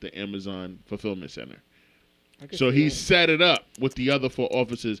both work at the Amazon fulfillment center. So he set it up with the other 4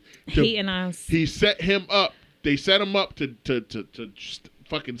 officers. Hating us. He set him up. They set him up to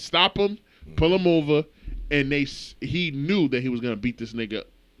fucking stop him, pull him over, and he knew that he was gonna beat this nigga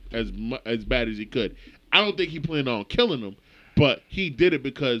as bad as he could. I don't think he planned on killing him, but he did it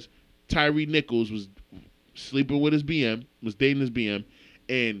because Tyree Nichols was sleeping with his BM, was dating his BM,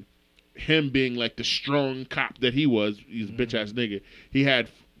 and him being like the strong cop that he was, he's a bitch ass nigga. He had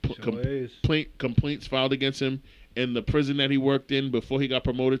complaints filed against him in the prison that he worked in before he got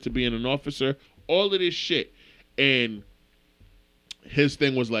promoted to being an officer. All of this shit, and his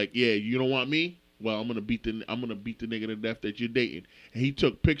thing was like, yeah, you don't want me? Well, I'm gonna beat the nigga to death that you're dating. And he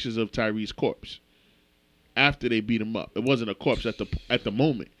took pictures of Tyree's corpse after they beat him up. It wasn't a corpse at the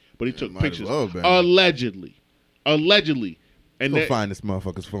moment, but he took pictures. Allegedly. And Go find this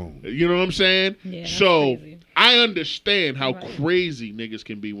motherfucker's phone. You know what I'm saying? Yeah, so crazy. I understand how crazy niggas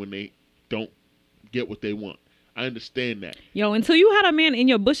can be when they don't get what they want. I understand that. Yo, until you had a man in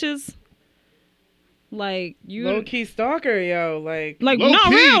your bushes, like you low key stalker, yo, like low not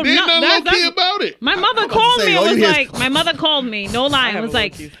key, real. there's No, nothing that's- low key about it. My mother about to called say, me. all It you was hear is- like my mother called me. No I lie. have It was a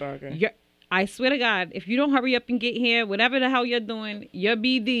like, low-key stalker. I swear to God, if you don't hurry up and get here, whatever the hell you're doing, your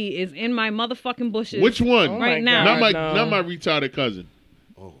BD is in my motherfucking bushes. Which one? Oh right my now. God, Not my retarded cousin.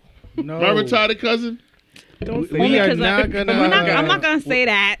 No. My retarded cousin? Don't say We that. are not gonna. I'm not gonna say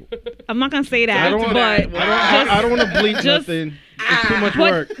that. I'm not gonna say that. I don't want. but I don't want to bleep just- nothing. It's too much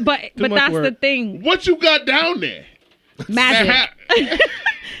work. But much that's the work. thing. What you got down there? Magic.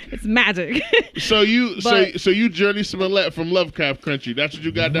 It's magic. So you Journey Smollett from Lovecraft Country. That's what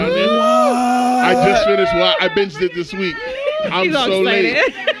you got down there? I just finished. I binged it this week. I'm He's all so late.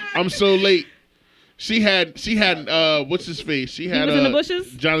 excited. I'm so late. She had what's his face? She had was in the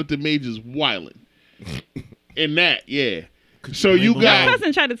bushes? Jonathan Majors wilding. In that, yeah. So you My got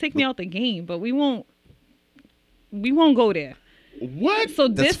cousin tried to take me out the game, but we won't go there. what? So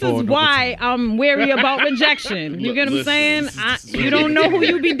this is why I'm wary about rejection. You get what I'm saying? You don't know who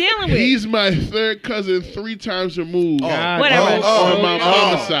you be dealing with. He's my third cousin 3 times removed Whatever. on my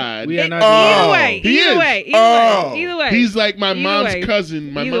mama's side. We are not. Either way, He either is. way, either way. He's like my Either mom's way.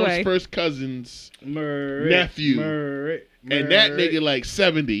 cousin, my Either mom's way. first cousin's Murray, nephew. Murray, and that Murray. nigga like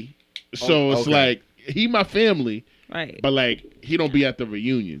 70. So it's okay. like he my family, Right. but like he don't be at the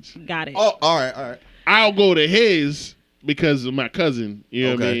reunions. Got it. Oh, all right. I'll go to his because of my cousin. You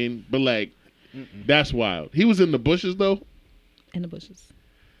know what I Okay. mean? But like that's wild. He was in the bushes though. In the bushes.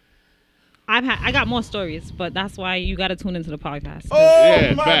 I got more stories, but that's why you got to tune into the podcast.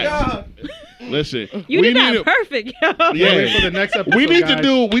 Yeah, my facts. God. Listen, You we did that need to- perfect, yo. Yeah. Wait for the next episode. we need guys.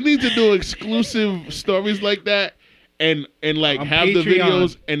 to do exclusive stories like that and like On have the Patreon.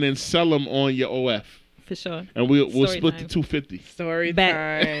 videos and then sell them on your OF. For sure. And we'll Story split time. the 250. Story Bet.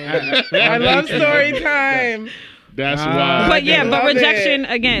 time. I love story time. That's Ah. why. But yeah, but love rejection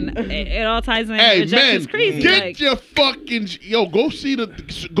again. It all ties in. Hey Rejection's man, crazy. get like, your fucking go see the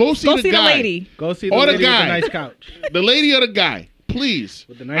go see the guy. lady. Go see the Or the lady with guy. the nice couch. The lady or the guy, please.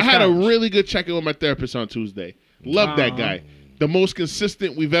 With the nice I had a couch. really good check-in with my therapist on Tuesday. Love that guy. The most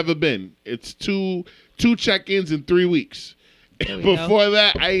consistent we've ever been. It's two check-ins in 3 weeks. There we go. Before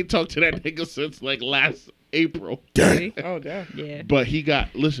that, I ain't talked to that nigga since like last April. See? Oh, damn. Yeah. But he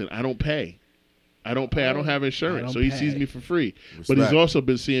got listen. I don't pay. I don't have insurance, I don't so he sees pay. me for free. But he's Respect. also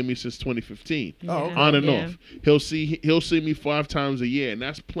been seeing me since 2015, Yeah, on and yeah. off. He'll see me 5 times a year, and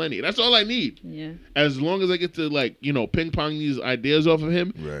that's plenty. That's all I need. Yeah. As long as I get to like ping pong these ideas off of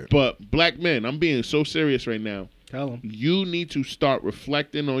him. Right. But black men, I'm being so serious right now. Tell him. You need to start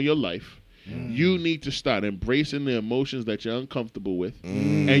reflecting on your life. You need to start embracing the emotions that you're uncomfortable with,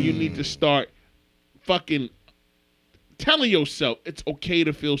 and you need to start fucking telling yourself it's okay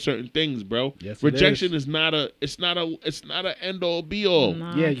to feel certain things, bro. Yes, Rejection is not a end all be all.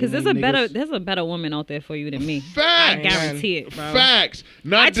 Nah, Yeah, because you there's a better woman out there for you than me. Facts. I guarantee it, bro. Facts.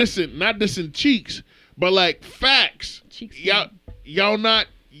 Not dissing cheeks, but like facts. Cheeks. Y'all not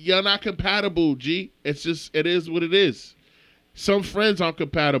compatible, G. It is what it is. Some friends aren't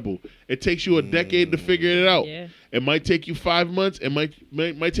compatible. It takes you a decade to figure it out. Yeah. It might take you 5 months. It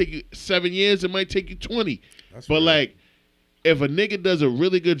might take you 7 years. It might take you 20. That's But real. like, if a nigga does a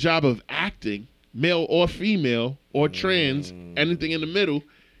really good job of acting, male or female or trans, anything in the middle,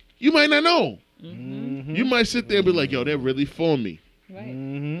 you might not know. You might sit there and be like, yo, they're really for me.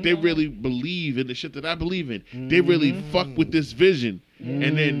 Right. They really believe in the shit that I believe in. They really fuck with this vision.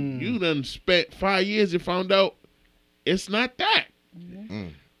 And then you done spent 5 years and found out it's not that.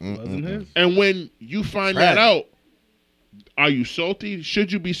 Wasn't his. And when you find that out, are you salty?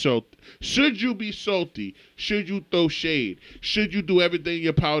 Should you be salty? Should you be salty? Should you throw shade? Should you do everything in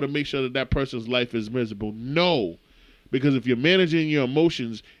your power to make sure that that person's life is miserable? No. Because if you're managing your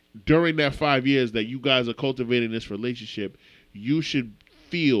emotions during that 5 years that you guys are cultivating this relationship, you should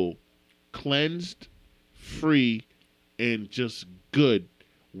feel cleansed, free, and just good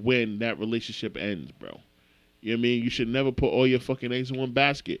when that relationship ends, bro. You know what I mean? You should never put all your fucking eggs in one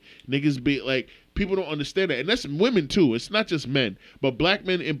basket. Niggas be like, people don't understand that. And that's women too. It's not just men. But black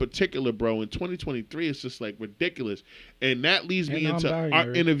men in particular, bro, in 2023, it's just like ridiculous. And that leads me into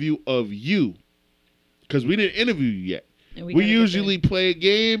our interview of you. Because we didn't interview you yet. And We usually play a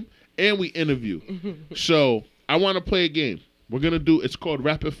game and we interview. So I want to play a game. We're going to do, it's called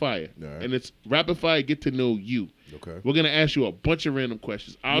Rapid Fire. Right. And it's Rapid Fire, get to know you. Okay. We're going to ask you a bunch of random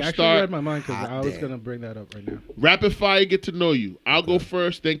questions. You I'll actually start. read my mind because I was damn. going to bring that up right now. Rapid Fire, get to know you. I'll go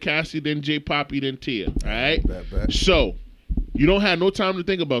first, then Cassie, then J Poppy, then Tia. All right? Bet. So, you don't have no time to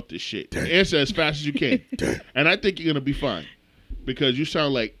think about this shit. Answer as fast as you can. And I think you're going to be fine. Because you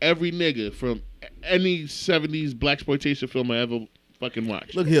sound like every nigga from any 70s blaxploitation film I ever fucking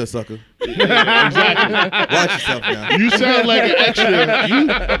watched. Look here, sucker. Exactly. Watch yourself now. You sound like an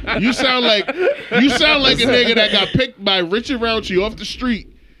extra. You sound like a nigga that got picked by Richard Roundtree off the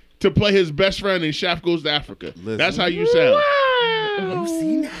street to play his best friend in Shaft Goes to Africa. Listen. That's how you sound. You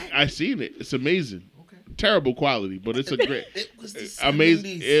seen that? I seen it. It's amazing. Okay. Terrible quality, but it's a great, It was the 70s.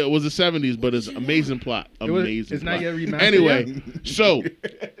 amazing. It was the 70s, but it's amazing plot. Amazing. It's not plot. yet remastered Anyway, yet? so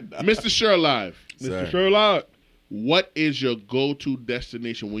Mr. Shure Live, Sir. Sherlock. what is your go-to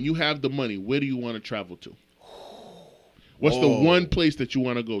destination when you have the money? Where do you want to travel to? What's the one place that you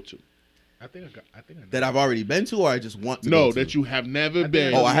want to go to? I think I That I've already been to, or I just want to No, go to? that you have never think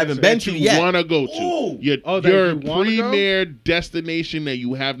been. I Oh, I haven't been to you yet. want to go to. Ooh. Your, that your you wanna go? premier destination that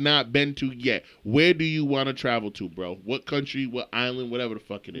you have not been to yet. Where do you want to travel to, bro? What country, what island, whatever the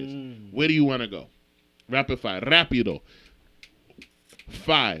fuck it is. Where do you want to go? Rapid fire. Rapido.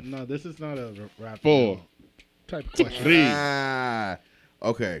 5, No, this is not a rap 4, type of question. 3.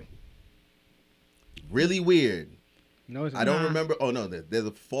 Okay. Really weird. No, it's I don't Nah. remember. Oh no, they're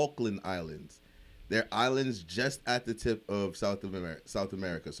the Falkland Islands. They're islands just at the tip of South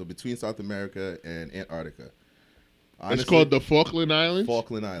America. So between South America and Antarctica. Honestly, It's called the Falkland Islands?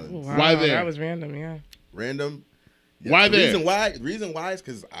 Falkland Islands. Wow, Why there? That was random, yeah. Random. Why the there? Reason why is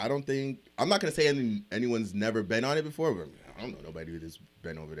because I don't think I'm not gonna say anyone's never been on it before, but I don't know nobody that's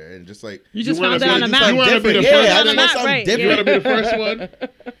been over there. And just like You just wanna found it on be- the you map. wanna be the yeah, first- I On the just want map, something right, You want to different. be the first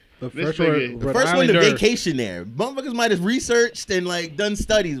one? The This first nigga- one, The Rhode first one to Islander. vacation there. Motherfuckers might have researched and like done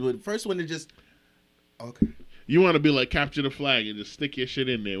studies, but the first one to just okay. You want to be like capture the flag and just stick your shit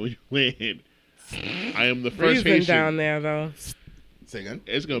in there when you land. I am the first Freezing Haitian. down there, though. Say again.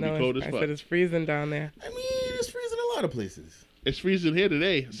 It's going to No, be cold as I fuck. said it's freezing down there. I mean, it's freezing a lot of places. It's freezing here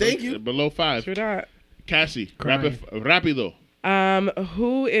today. So Thank it's you. Below 5. True that. Cassie, Crying. rapido.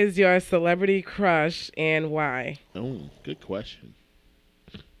 Who is your celebrity crush and why? Oh, good question.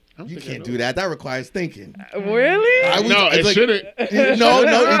 I don't You think I can't know. do that. That requires thinking. Really? I was- No, it's it like- shouldn't. No,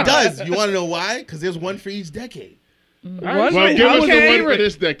 it does. You want to know why? Because there's one for each decade. One Well, for- give us the okay. one for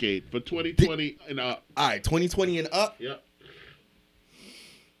this decade, for 2020 and up. All right, 2020 and up. Yep.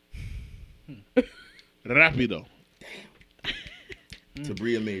 Rapido.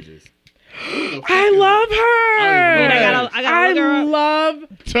 Tabria Majors. I love her. I gotta look her up. love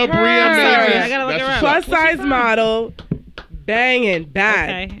Tabria her. Majors. I gotta look That's her up. what's plus size model. Banging.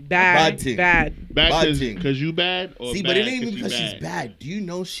 Bad. Okay. Bad. Bad ting. Bad. Bad Bad thing. because you bad? Or See, bad but it ain't 'cause even you because she's bad. Do you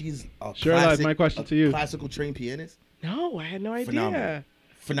know she's a Sure, Live, classic, my question a to you. classical trained pianist? No, I had no idea. Phenomenal. I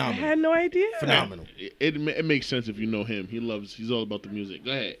Phenomenal. had no idea. Phenomenal. It makes sense if you know him. He's all about the music.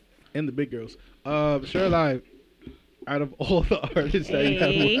 Go ahead. And the big girls. Sure Live. Out of all the artists that you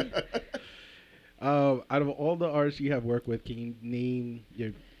Hey. have, Out of all the artists you have worked with, can you name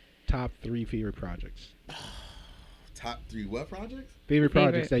your top 3 favorite projects? Top 3 what projects? Favorite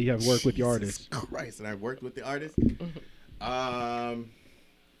projects that you have worked with your artists. Jesus Christ, and I've worked with the artists.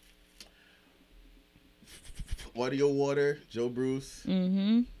 Audio Water, Joe Bruce.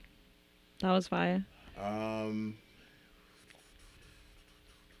 Mm-hmm. That was fire.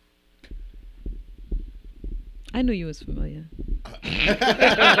 I knew you was familiar.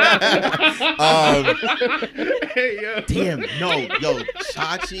 Damn, no, yo,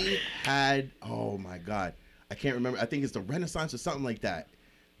 Chachi had, oh my God, I can't remember. I think it's the Renaissance or something like that.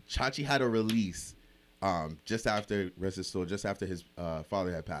 Chachi had a release just after just after his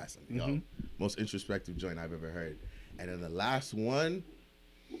father had passed. Yo, most introspective joint I've ever heard. And then the last one,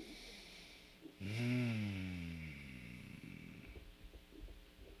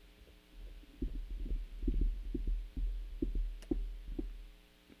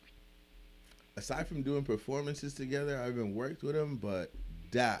 aside from doing performances together, I haven't worked with him, but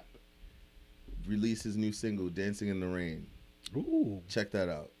Dap released his new single, Dancing in the Rain. Ooh. Check that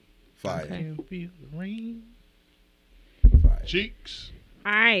out. Fire. Okay. Feel the rain. Fire. Cheeks.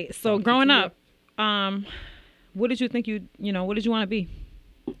 All right. So growing up, what did you think what did you want to be?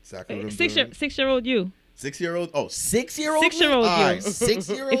 Six-year-old you. 6-year-old? Oh, 6-year-old? 6-year-old you. All right,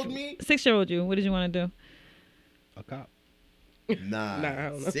 6-year-old me? 6-year-old you. What did you want to do? A cop. Nah. Nah, I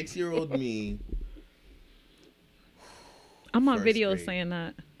don't know. 6-year-old me. I'm on First video grade. saying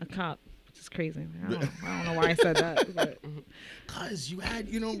that. A cop. Which is crazy. I don't know why I said that. But. Cause you had,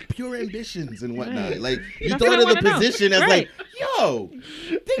 pure ambitions and whatnot. Right. Like you That's what thought I of the wanna know. position as Right. like, yo,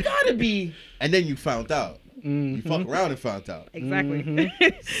 they gotta be. And then you found out. You fuck around and found out. Exactly.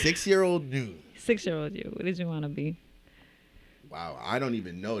 6-year-old new. 6-year-old you. What did you want to be? Wow, I don't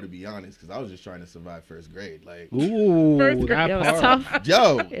even know, to be honest, because I was just trying to survive first grade. Like, Ooh, First grade. that It was part. tough.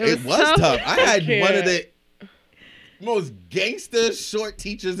 yo, It it was was tough. tough. I had can't. one of the most gangster short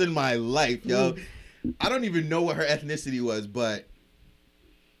teachers in my life, yo. I don't even know what her ethnicity was, but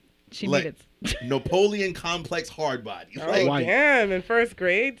She like, made it. Napoleon complex hard body. Oh, Like, White. damn. In first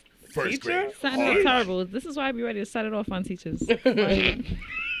grade? First teacher? grade. Sounded terrible. This is why I be ready to set it off on teachers. Like,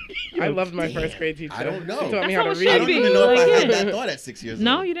 I loved my first grade teacher. I don't know. She taught me That's how to how it read. I should don't be. even know if I Like, had yeah. that thought at 6 years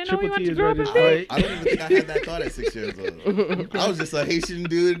no, old. you didn't know Triple you wanted T to is grow up ready and to be. fight. I don't even think I had that thought at 6 years old. I was just a Haitian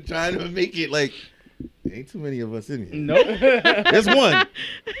dude trying to make it like, there ain't too many of us in here. Nope. There's one.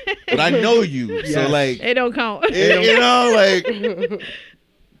 But I know you. So, Yes. like, It don't count. like,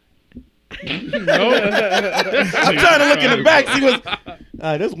 I'm trying to look in the back, see what's.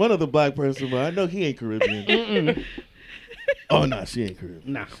 There's one other black person, but I know he ain't Caribbean. Oh, no, she ain't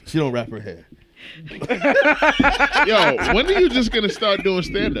Caribbean. Nah. She don't wrap her hair. Yo, when are you just gonna start doing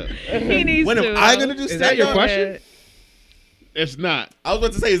stand up? He needs When to. am I gonna do Is stand that your up? question? It's not. I was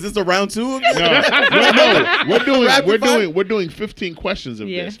about to say, is this a round 2 again? No, Rapid fire? we're doing 15 questions of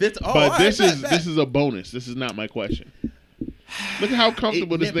Yeah. this. But But this is a bonus. This is not my question. Look at how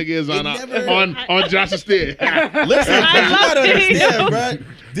comfortable this nigga is on Josh's stairs. Listen, you love gotta it. understand, bro.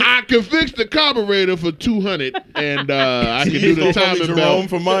 I can fix the carburetor for $200, and I can do the timing Jerome belt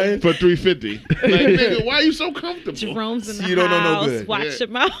for mine. for $350. Like, nigga, why are you so comfortable? Jerome's in the You don't know no house. good. Watch Yeah. your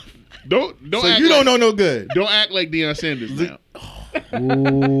mouth. Don't So act you don't like, know no good. Don't act like Deion Sanders now.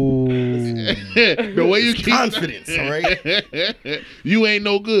 Ooh. The way you keep Confidence, all right? You ain't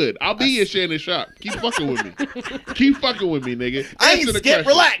no good. I'll be your Shannon Sharp. Keep fucking with me. Keep fucking with me, nigga. I ain't Answer the skip. question.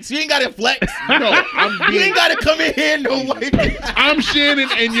 Relax. You ain't gotta flex. No, You ain't gotta come in here no way. I'm Shannon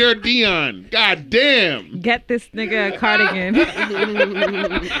and you're Dion. God damn. Get this nigga a cardigan.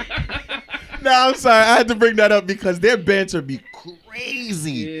 No, I'm sorry. I had to bring that up because their banter be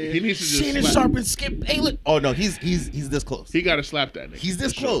crazy. He needs to just Shannon slap. Sharp and Skip Bayless. Oh no, he's this close. He gotta slap that nigga. He's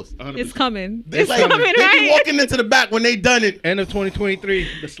this For sure. close. 100%. It's coming. They It's like, coming, they be right? walking into the back when they done it. End of 2023,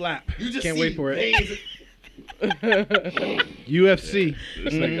 the slap. You just Can't see wait for it. veins. UFC.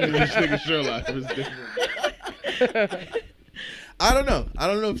 This nigga Sherlock is different. I don't know. I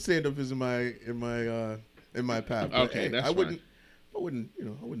don't know if stand up is in my path. But, Okay, hey, that's I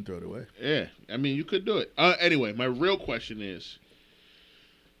wouldn't throw it away. Yeah, I mean, you could do it. Anyway, my real question is,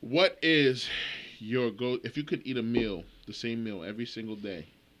 what is your go? If you could eat a meal, the same meal every single day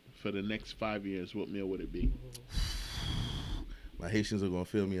for the next 5 years, what meal would it be? My Haitians are gonna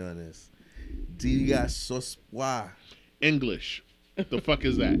feel me on this. Diga sos pois. English. The fuck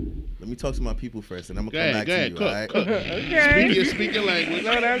is that? Let me talk to my people first, and I'm Go gonna come ahead, back go to ahead, you. cook, All right? cook. Okay. Speak your language.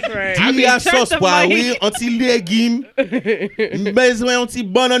 No, that's right. Diga check sos the pois, mic. oui, anti légumes, besoin anti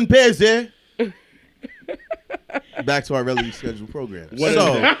bonne pèse. Back to our regularly scheduled program. What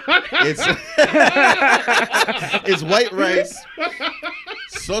So is it's it's white rice.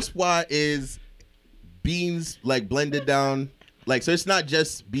 Sauce pois is beans like blended down. Like, so it's not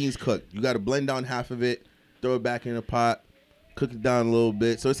just beans cooked. You got to blend down half of it, throw it back in a pot, cook it down a little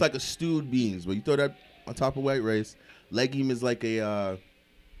bit. So it's like a stewed beans, but you throw that on top of white rice. Legume is like a,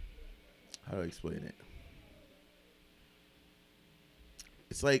 how do I explain it?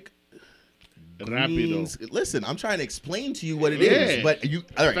 It's like greens. Listen, I'm trying to explain to you what it is, but you.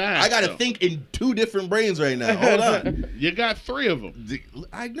 All right, I got to think in 2 different brains right now. Hold on. You got 3 of them.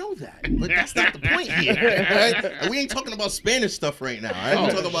 I know that, but that's not the point here. Right? We ain't talking about Spanish stuff right now. Right?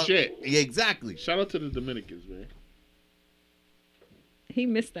 We're talking about shit. Yeah, exactly. Shout out to the Dominicans, man. He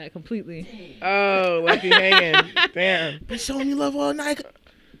missed that completely. Oh, left you hanging. Damn. Been showing you love all night.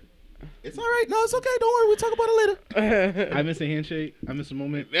 It's all right. No, it's okay. Don't worry. We'll talk about it later. I missed a handshake. I missed a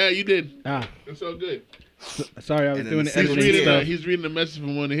moment. Yeah, you did. Ah, It's all good. sorry, I was doing the He's editing stuff. he's reading a message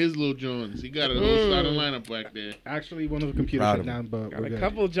from one of his little Johns. He got a whole starting lineup back there. Actually, one of the computers Proud shut of down, but Got we're a good.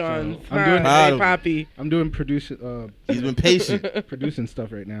 couple Johns. So, I'm doing Proud of him. Poppy. I'm doing producing He's been patient. producing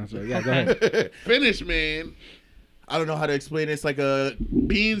stuff right now. So yeah, go ahead. Finish, man. I don't know how to explain it. It's like a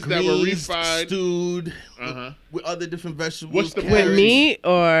Beans that were refried. stewed Uh-huh. with other different vegetables. What's the With carrots, meat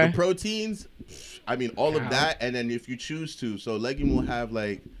or the proteins? I mean, all of Cow. that, and then if you choose to. So legume will have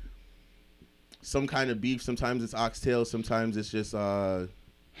like some kind of beef. Sometimes it's oxtail. Sometimes it's just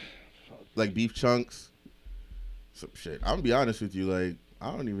like beef chunks. So shit. I'm gonna be honest with you. Like,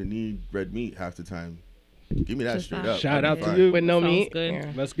 I don't even need red meat half the time. Give me that Just straight that. up. Shout I'll out be to fine. you. with no Sounds meat? good.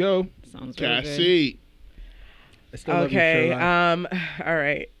 Yeah. Let's go. Sounds really good. Cassie. I still love you, Okay. Sherlock. All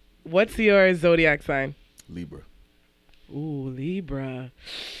right. What's your zodiac sign? Libra. Ooh, Libra.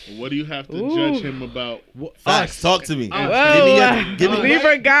 What do you have to Ooh. judge him about? Facts. Talk to me. Whoa, Give me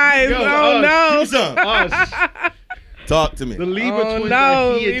Libra guys. Yo, Oh Give me no. some. Us. Talk to me. The Libra Oh twins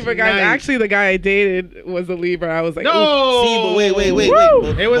no, are here Libra guys. tonight. Actually, the guy I dated was a Libra. I was like, ooh. No. See, but wait. Woo!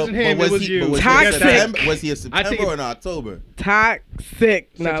 But- It wasn't but him, was it was he- you. but was he a Toxic. September- Was he a I September think or an October?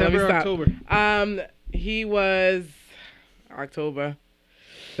 Toxic. No, let me September, stop. October. He was October.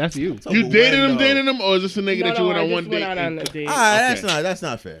 That's you. You dated him, or is this a nigga that you went I on just one went date? out on a date. That's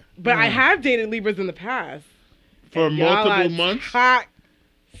not fair. But I have dated Libras in the past. For Y'all multiple are months?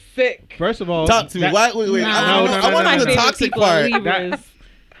 Toxic. First of all, Talk to me. Wait. No, I want no, the no. toxic People are part. Libras.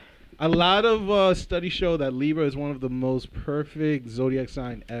 A lot of studies show that Libra is one of the most perfect zodiac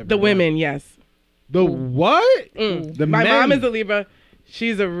sign ever. The women, yes. The what? Mm. The My men. mom is a Libra.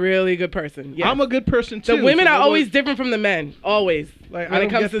 She's a really good person. Yes. I'm a good person too. The women so are what always was- different from the men. Always. Like, I when it don't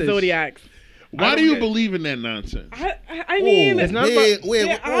comes get to this. zodiacs. Why I do you don't get- believe in that nonsense? I mean, It's not Wait,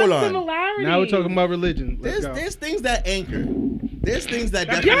 there hold are on. similarities. Now we're talking about religion. Let's go. There's things that anchor. There's things that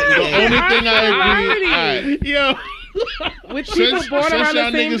Yeah, definitely The there only are thing I agree, similarities. yo, With people born around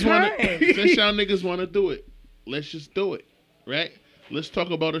the same time. since y'all niggas want to do it, let's just do it, right? Let's talk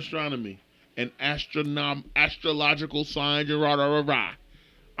about astronomy and astrological signs.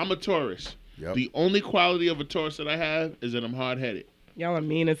 I'm a Taurus. Yep. The only quality of a Taurus that I have is that I'm hard-headed. Y'all are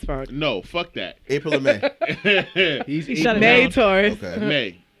mean as fuck. No, fuck that. April or May. He's He shut it May down. Taurus. Okay.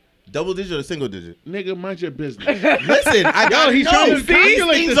 May. Double digit or single digit? Nigga, mind your business. Listen, I got he's know. trying to These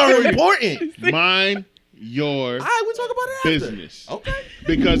calculate things this are thing. important. Mind your All right, we'll talk about it after. business. Okay.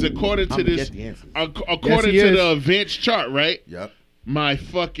 Because according to I'm gonna this, get the answers. according Yes, he to is. the advanced chart, right? Yep. My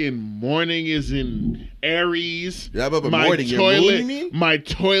fucking morning is in Aries. Yeah, but my morning, your moon, toilet, you mean? my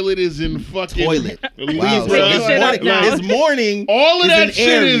toilet is in fucking Toilet. Libra. Wow. So Making his shit up morning, now. his morning All of is that in shit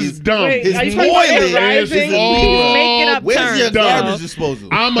Aries. is dumb. Wait, His are you talking about toilet your rising? is in all- Libra. Making up Where's terms. your dumb. garbage disposal?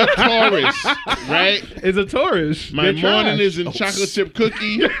 I'm a Taurus, right? Is a Taurus. My They're morning trash. is in chocolate chip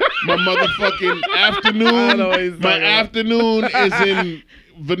cookie. My motherfucking I afternoon. know what he's My talking about. afternoon is in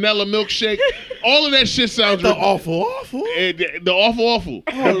vanilla milkshake. All of that shit sounds The awful. the awful.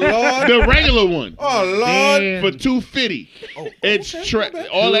 Oh, Lord. The regular one. Oh, Lord. Damn. For $2.50. Oh, It's okay, tra- my bad.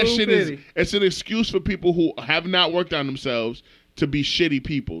 all that shit is. $2.50. It's an excuse for people who have not worked on themselves to be shitty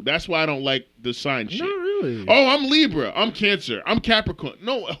people. That's why I don't like the sign shit. Not really. Oh, I'm Libra. I'm Cancer. I'm Capricorn.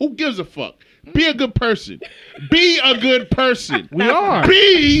 No, who gives a fuck? Be a good person. Be a good person. We are.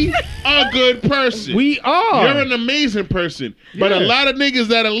 Be a good person. We are. You're an amazing person. But a Yeah. lot of niggas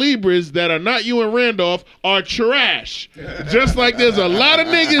that are Libras that are not you and Randolph are trash. Just like there's a lot of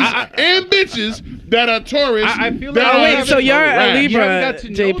niggas and bitches that are Taurus. I feel that like- Oh are wait, so you're a trash. You Libra, haven't got to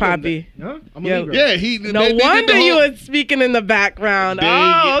J know them Poppy. then. Huh? I'm a Yeah. Libra. Yeah, he. No they did wonder the you whole- were speaking in the background. There you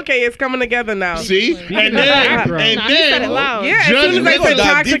Oh, go. okay, it's coming together now. See, in and the then background. Nah, he said it loud. Yeah, as Judge- soon as I we gonna said dive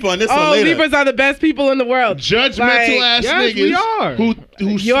toxic, deeper on this one oh, later. Libras are the best people in the world. judgmental Like, ass yes, we niggas are. who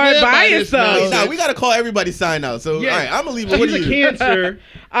You're swear by biased, this though. nonsense. Nah, we got to call everybody sign out. So, Yeah. all right, I'm going to leave it. What He's are a you? Cancer.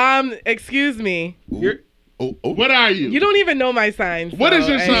 Excuse me. Ooh. Oh. What are you? You don't even know my sign. What is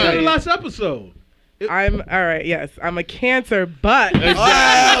your so- sign? You said it last episode. I'm all right. Yes, I'm a Cancer, but Hold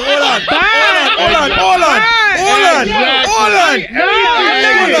on.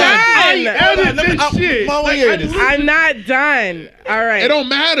 I'm not done. All right. It don't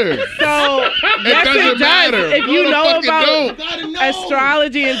matter. So It doesn't matter. If No, you the know fuck it about don't.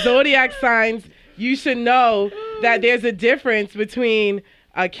 astrology and zodiac signs, you should know that there's a difference between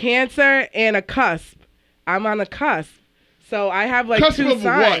a Cancer and a cusp. I'm on a cusp, so I have like Cusp two of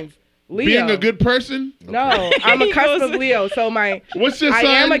signs. what? Leo. Being a good person? No, I'm a cusp of Leo. So What's your I sign?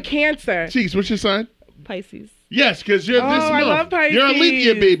 am a Cancer. Cheeks, what's your sign? Pisces. Yes, because you're this month. I love Pisces. You're a leap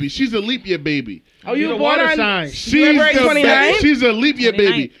year baby. She's a leap year baby. Oh, you the were born water on sign. February 29th? She's a leap year 29th.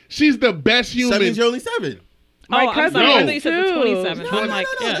 baby. She's the best human. That means you're only 7. My I'm cousin sorry. No. I thought you said the too. 27th. No, I'm like,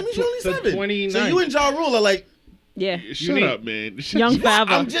 yeah. that means you're only So 7. 29. So you and Ja Rule are like, Yeah. Shut up, man. Young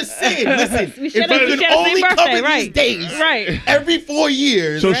forever. I'm just saying, listen, We if share you the can same only birthday, cover right. these days Right. every 4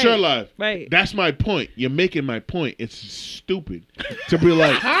 years. So, Right. Sherlock, Right. that's my point. You're making my point. It's stupid to be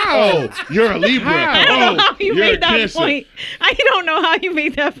like, oh, you're a Libra. I don't know how you you're a made that Cancer. point. I don't know how you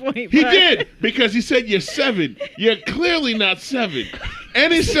made that point. He but- did, because he said you're 7. You're clearly not 7.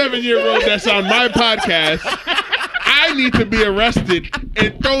 Any 7-year-old that's on my podcast, I need to be arrested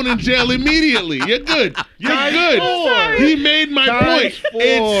and thrown in jail immediately. You're good. You're good. He made my point.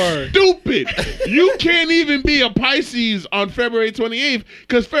 It's stupid. You can't even be a Pisces on February 28th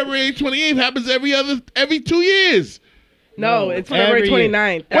because February 28th happens every 2 years. No, it's February every year.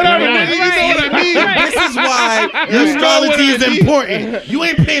 29th. Whatever, Right. nigga, you know what I mean? This is why your You know what astrology I is mean? important. You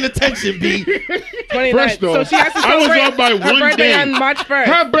ain't paying attention, B. 29th. First off, so she has to I was celebrate off by her one birthday day. on March 1st.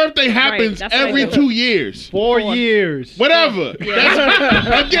 Her birthday happens that's what I every do. 2 years. 4 years. Whatever.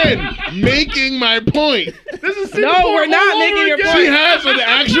 That's, again, making my point. This is No, we're not making your She point. has an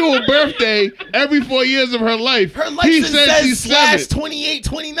actual birthday every 4 years of her life. Her He license says says she's slash 7. 28,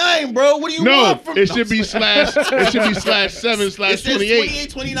 29, bro. What do you No, want from it should be slash. It should be slash 7 It slash says 28. 28,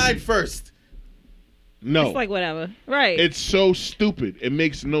 29 first. No, It's like whatever. Right. it's so stupid. It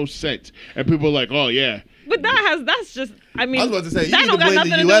makes no sense. And people are like, oh yeah. But that's just, I mean, I was about to say, you that need don't to got blame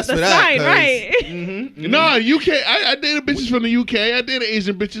nothing the to do US with for the that, sign, 'cause- right? No, UK. I dated bitches from the UK. I dated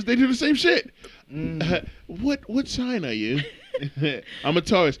Asian bitches. They do the same shit. What sign are you? I'm a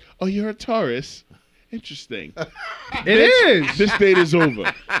Taurus. Oh, you're a Taurus. Interesting. It is. This date is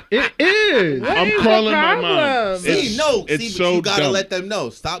over. It is. What I'm is the calling my mom. problem? See, no. It's See, but so you gotta dumb. let them know.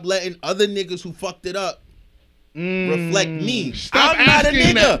 Stop letting other niggas who fucked it up reflect me. Stop I'm not a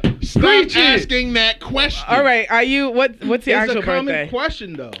asking nigga. that. Stop Preach it. asking that question. All right, are you? What's your It's actual a common birthday?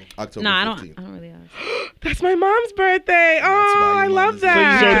 question, though. October No, I 15th. don't really ask. That's my mom's birthday. Oh, why I your mom love is- So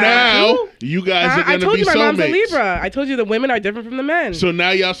that. now you guys are I gonna told be you my mom's a soulmates. Libra. I told you the women are different from the men. So now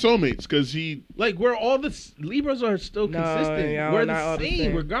y'all soulmates because he. Like, we're all the Libras are still No, consistent. y'all We're are not all the the same,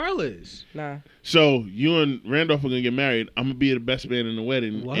 same. regardless. Nah. So you and Randolph are gonna get married. I'm gonna be the best man in the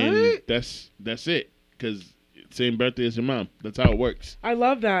wedding, What? and that's it. Because same birthday as your mom. That's how it works. I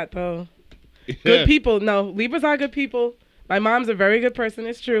love that though. Good people. No, Libras are good people. My mom's a very good person.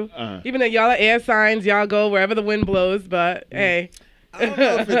 It's true. Even though y'all are air signs, y'all go wherever the wind blows. But hey, I don't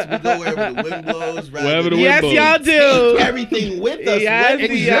know if it's we go wherever the wind blows. Wherever the wind yes, blows. y'all do. Take everything with us. Yes,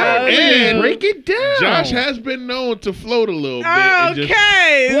 with we y'all go. And do. Break it down. Josh has been known to float a little bit. And just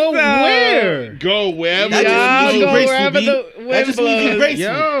Okay. Well, so where? go wherever That the just Y'all means wind you go blows. graceful, wherever B. the That wind just means you blows.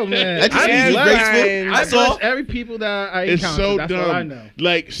 graceful. Yo, man. That just I means you am graceful. fine. I That's all. bless every people that I It's encounter. so That's dumb. all I know.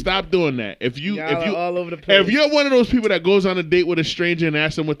 Like, stop doing that. If you Y'all are all over the place. if you're one of those people that goes on a date with a stranger and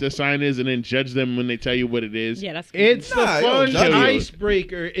asks them what their sign is and then judge them when they tell you what it is, Yeah, that's It's Nah, the yo, fun judge you.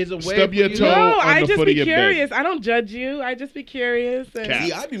 icebreaker. Is a way Stub for your you toe. to- no, on I the just foot be of your bed. curious. I don't judge you. I just be curious. And Cap.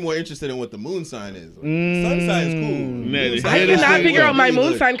 See, I'd be more interested in what the moon sign is. Sun sign is cool. Nah, Moon the sign I head is is cannot like, figure yo, out my really moon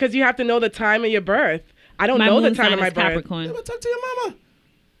good. sign because you have to know the time of your birth. I don't my know the moon time sign of my is birth. Capricorn. Never talk to your mama.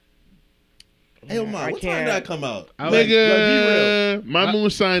 Hey, yo, mom, I what time can't. did I come out? I Like, be real. Nigga, my moon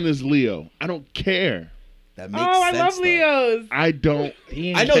sign is Leo. I don't care. That Oh, makes I sense, love though. Leos. I don't.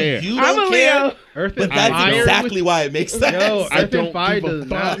 I know care. you I'm don't a care, Leo. Earth but and that's fire. exactly why it makes sense. Yo, I Earth don't and fire give a does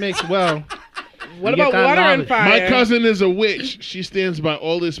not fuck. mix well. What You get about that water and knowledge. fire? My cousin is a witch. She stands by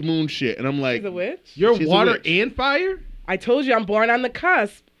all this moon shit, and I'm like, She's a witch. You're She's a water witch. and fire? I told you I'm born on the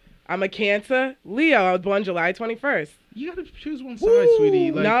cusp. I'm a Cancer, Leo. I was born July 21st. You gotta choose one side,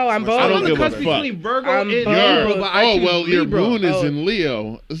 sweetie. Like, No, I'm I both. I I'm don't on the give a cusp fuck. between Virgo I'm and both. Libra, but I choose well, your Libra. moon is Oh. in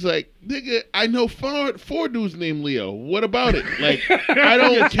Leo. It's like, nigga, I know four dudes named Leo. What about it? Like, I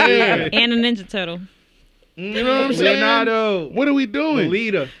don't care. And a Ninja Turtle. You know what I'm saying? Leonardo. What are we doing?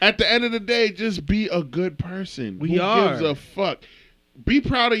 Leader. At the end of the day, just be a good person. We Who are. gives a fuck? Be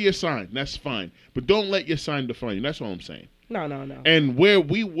proud of your sign. That's fine. But don't let your sign define you. That's all I'm saying. No. And we're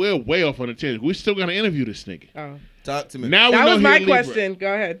way off on a tangent. We still gotta interview this nigga. Oh. Talk to me. Now That we know was he a my Libra. question.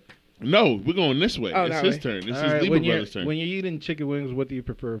 Go ahead. No, we're going this way. Oh, It's that his way. turn. This All is right, Libra brother's turn. when you're eating chicken wings, what do you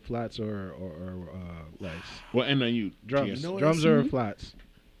prefer, flats or legs? Well, and then you. Drums. Yes. You know what? Drums or flats?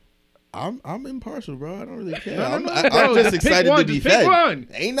 I'm impartial, bro. I don't really care. No, I'm bro, just pick excited one, to be just pick fed. one.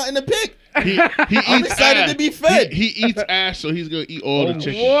 Ain't nothing to pick. He eats I'm excited ass. to be fed. He eats ass, so he's gonna eat all the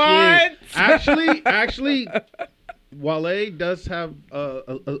chicken. What? Actually, Wale does have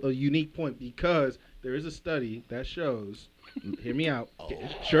a unique point because there is a study that shows. Hear me out.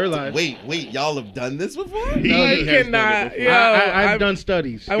 Sure, live. Wait, y'all have done this before? He I has done it cannot. before. Yo, I've done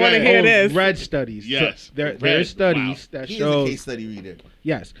studies. I want to Yeah. hear this. Read studies. Yes. So there Read. are studies that He is a case show study reader.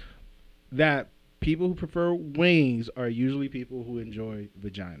 yes that people who prefer wings are usually people who enjoy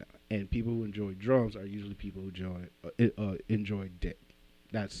vagina, and people who enjoy drums are usually people who enjoy dick.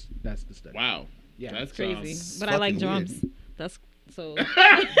 That's the study. Wow. Yeah. That's Crazy. But I like fucking weird. drums. That's so.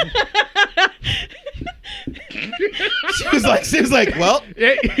 She was like, well,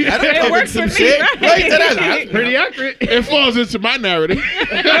 that'll cover works some for me, shit. right? Right? That's Pretty accurate. It falls into my narrative.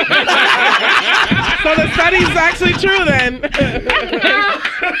 So the study's actually true then.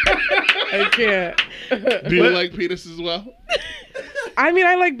 I can't. Do you like penis as well? I mean,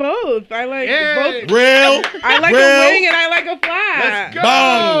 I like both. I like Yay. both. real. I like real. a wing and I like a flat.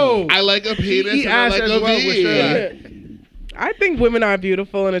 Go. I like a penis eat and I ass like as a well with V. sure. I think women are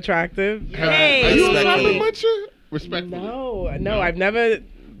beautiful and attractive. Hey. Are you a Respectfully. Robin Muncher? Respectfully. No, I've never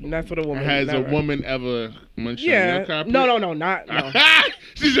messed with a woman. Has never. a woman ever munched on Yeah. your carpet? No, not. No.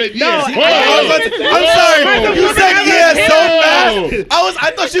 She said No, yes. I'm sorry. You said yeah so fast. I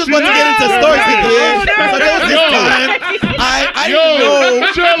thought she was about to get into stories again. So that was this time. I didn't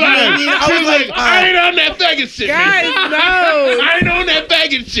know. Chill out. You know what I mean? I She was like, I ain't on that faggot shit. Guys, no. I ain't on that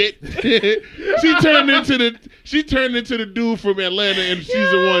faggot shit. She turned into the dude from Atlanta in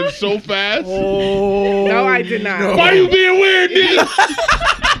season 1 so fast. No, I did not. Why you being weird, nigga?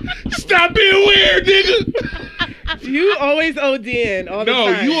 Stop being weird, nigga. You always ODing all the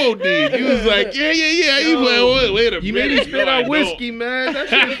No, time. you OD'd. You was like, yeah. You like, wait a minute. You made me spit No, I out whiskey, man. That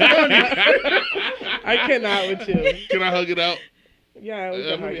shit was funny. I cannot with you. Can I hug it out? Yeah, we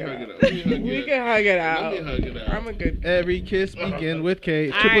Let can hug me it hug out. it out. Let me hug We it can out. hug it out. Let me hug it out. I'm a good. Every kiss begin with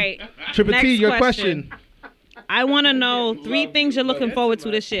K. All right. Triple T, Next your question. question. I want to know 3 things you're looking forward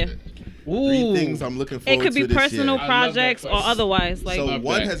to this year. Three things I'm looking It forward could be to this personal year. projects or otherwise. Like, So Love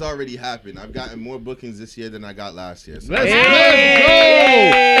one that. has already happened. I've gotten more bookings this year than I got last year. So Let's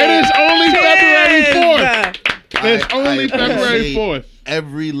Hey. It is only February 4th. Cheers. It's only February appreciate 4th.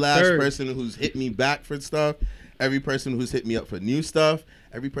 Every last Third. person who's hit me back for stuff, every person who's hit me up for new stuff,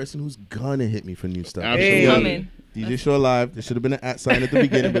 every person who's gonna hit me for new stuff. Absolutely. Hey. coming. DJ Show Live. There should have been an @ sign at the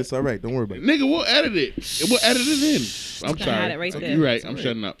beginning, but it's all right. Don't worry about it. Nigga, we'll edit it. We'll edit it in. I'm I sorry. had it right there. You're right. It's I'm all right.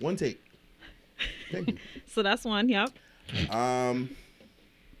 shutting up. One take. Thank you. So that's one. Yep.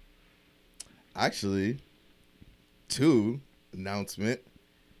 Actually, 2 announcement.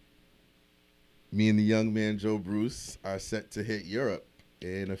 Me and the young man Joe Bruce are set to hit Europe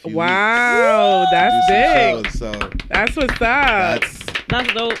in a few Wow, that's weeks. big. Do some shows, so That's what's up.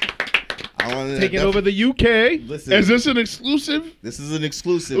 That's dope. I want to Taking over the UK. Listen, Is this an exclusive? this is an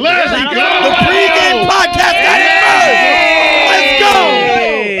exclusive. Let's Shout go! out The pregame podcast got it first.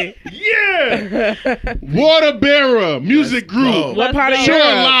 Let's go. Yeah! Water Bearer Music Let's go. Group. What part of Sure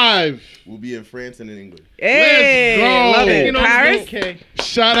Europe? Live. We'll be in France and in England. Hey, Let's go. love it. Taking over Paris? Okay.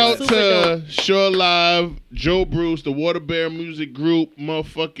 Shout out Super to Sure Live, Joe Bruce, the Water Bear Music Group,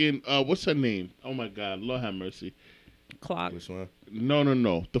 motherfucking, what's her name? Oh my God, Lord have mercy. Clock. Which one?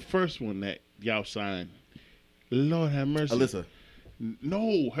 No. The first one that y'all signed. Lord have mercy. Alyssa.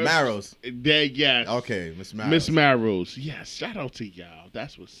 No. Her, Marrows. Yes. Okay, Miss Marrows. Miss Marrows. Yes. Shout out to y'all.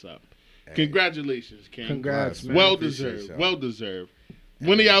 That's what's up. Congratulations, King. Congrats, man. Well Appreciate deserved. y'all. Well deserved.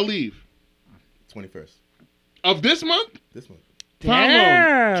 When do y'all leave? 21st. Of this month? This one. How long?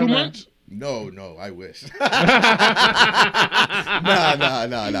 Damn. 2 months? No, I wish. Nah.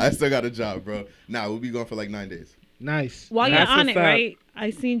 I still got a job, bro. Nah, we'll be going for like 9 days. Nice. While That's you're on what's it, up. right?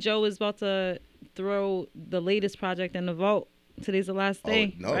 I seen Joe is about to throw the latest project in the vault. Today's the last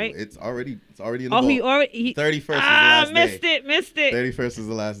day, oh, no, right? it's already in the Oh, vault. he already. 31st is the last missed day. Missed it. 31st is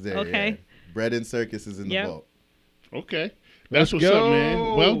the last day. Okay. Yeah. Bread and Circus is in the Yep. vault. Okay. That's what's go. up,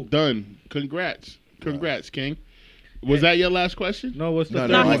 man. Well done. Congrats, King. Was that your last question? No, what's the No,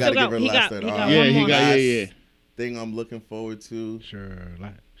 third no, he I one? gotta still give her got- he last got- third. he got Uh, one Yeah, he more. got, yeah. Thing I'm looking forward to. Sure,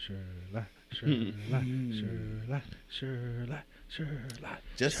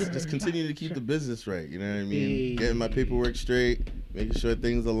 Just continue to keep the business right. You know what I mean? Hey. Getting my paperwork straight, making sure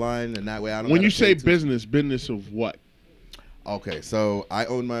things align, and that way I don't. When gotta you say pay too- business of what? Okay, so I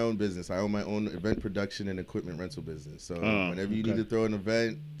own my own business. I own my own event production and equipment rental business. So whenever you need to throw an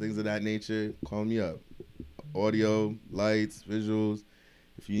event, things of that nature, call me up. Audio, lights, visuals.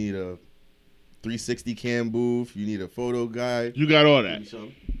 If you need a 360 cam booth, you need a photo guy. You got all that.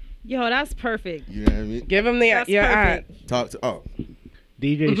 Yo, that's perfect. You know what I mean? Give him your ad. Talk to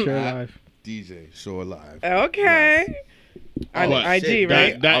DJ Shure Live. DJ Shure Live. Okay. On What? IG, Shit,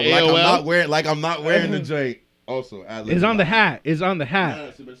 right? That I'm not wearing the joint. Also, It's on the hat. It's on the hat.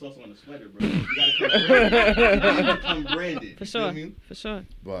 No, but it's also on the sweater, bro. You gotta come branded. For You know what sure. I mean? For sure.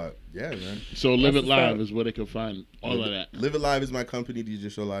 But yeah, man. So Live It That's what's Live up. is where they can find all of that. Live It Live is my company. DJ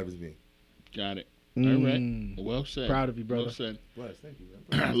Shure Live is me. Got it. Mm. All right. Well said. Proud of you, brother. Well said. Bless, thank you,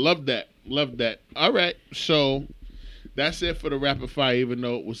 man. Love that. Love that. All right. So that's it for the rapid fire, even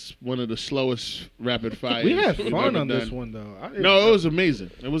though it was one of the slowest rapid fires. We had we've fun ever on this done. one though. No, it was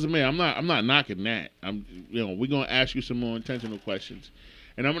amazing. It was amazing. I'm not knocking that. We're gonna ask you some more intentional questions,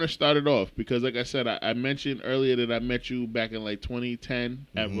 and I'm gonna start it off because, like I said, I mentioned earlier that I met you back in like 2010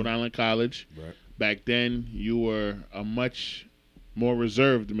 at Rhode Island College. Right. Back then, you were a much more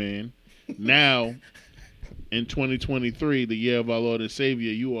reserved man. Now, in 2023, the year of our Lord and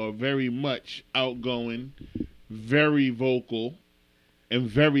Savior, you are very much outgoing, very vocal, and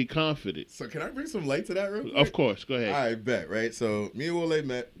very confident. So can I bring some light to that real quick? Of course, go ahead. I bet, right? So me and Wole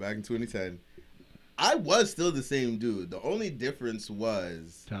met back in 2010. I was still the same dude. The only difference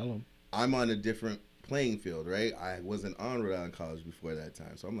was Tell him. I'm on a different playing field, right? I wasn't on Rhode Island College before that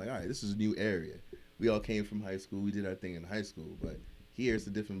time. So I'm like, all right, this is a new area. We all came from high school. We did our thing in high school. But here it's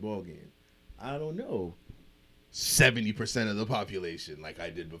a different ball game. I don't know 70% of the population like I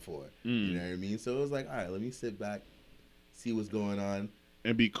did before. You know what I mean? So it was like, all right, let me sit back, see what's going on.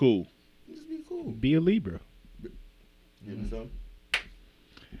 And be cool. Just be cool. Be a Libra. Give me some.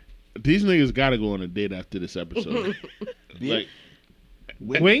 These niggas gotta go on a date after this episode. Like,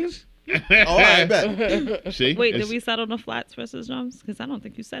 Wings? Oh, I bet. see? Wait, It's- did we settle on the flats versus drums? Because I don't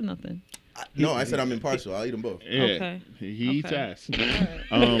think you said nothing. No, I said I'm impartial. I'll eat them both. Yeah, Okay. he eats Okay. ass.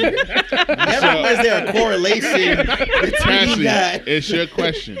 Never was there a correlation between Cassie, that. it's your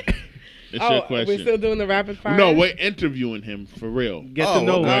question. It's your Oh, question. we're still doing the rapid fire? No, we're interviewing him for real. Get Oh, to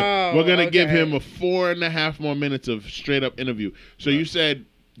know okay. him. Oh, We're gonna give okay. him a 4.5 more minutes of straight up interview. So you said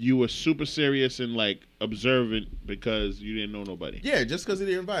you were super serious and like observant because you didn't know nobody. Yeah, just because of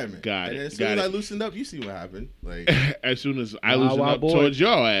the environment. Got and it, as soon got as I it. loosened up, you see what happened. Like, As soon as I Wow, loosened wow, up boy. towards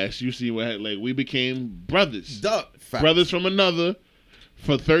your ass, you see what like we became brothers, facts. brothers from another,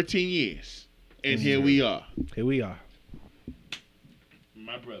 for 13 years, and here we are. Here we are.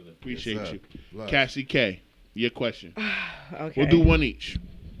 My brother, appreciate Yes, sir. you, Love. Cassie K. Your question. Okay. We'll do one each.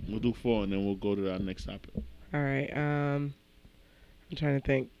 We'll do 4, and then we'll go to our next topic. All right. I'm trying to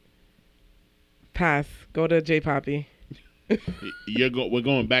think. Pass. Go to J Poppy. We're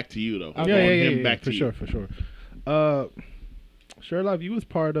going back to you though. Okay. We're going Yeah, him back for to sure, you. for sure. Sure Live, you was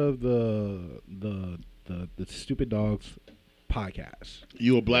part of the Stupid Dogs podcast.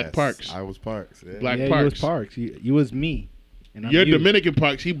 You were Black Yes, Parks. I was Parks. Yeah. Black yeah, Parks. you was Parks. You was me. And I'm You're you. Dominican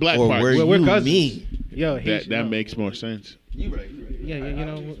Parks. He Black Or Parks. were We're you cousins. me? Yo, That makes more sense. You right. Yeah, you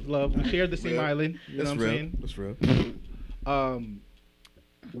know, love. We shared the same Real. island. You know That's what I'm real. saying? That's real.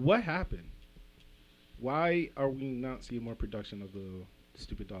 What happened? Why are we not seeing more production of the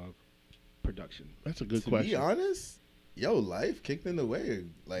Stupid Dog production? That's a good To question. be honest, life kicked in the way.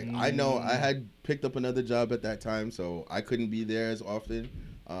 Like, I know I had picked up another job at that time, so I couldn't be there as often.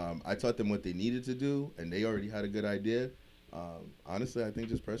 I taught them what they needed to do, and they already had a good idea. Honestly, I think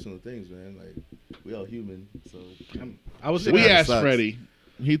just personal things, man. Like, we all human, so. I was Shit We kinda asked sucks. Freddie.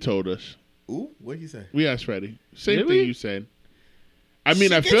 He told us. Ooh, what'd he say? We asked Freddie. Same Did thing we? you said. I mean,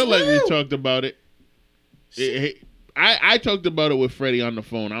 Shit I feel gets like we real. talked about it. I talked about it with Freddie on the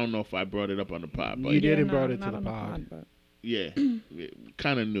phone. I don't know if I brought it up on the pod, but You didn't no, brought it to not the on pod. but yeah,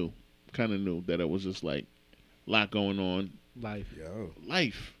 kind of knew that it was just like a lot going on. Life. Yo,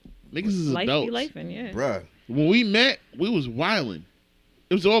 Life, niggas is life adults. be lifing, yeah. bruh. When we met, we was wilding.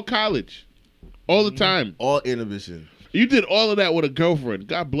 It was all college, all the time. All inhibition. You did all of that with a girlfriend.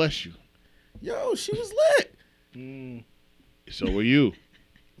 God bless you. Yo, she was lit. So were you.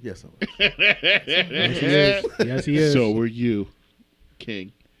 Yes, I was. Yes, he is. Yes, he is. So were you,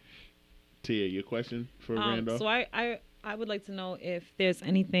 King. Tia, your question for Randolph? So I would like to know if there's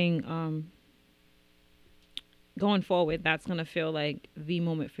anything going forward that's gonna feel like the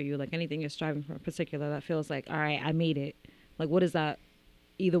moment for you, like anything you're striving for in particular that feels like, all right, I made it. Like, what is that?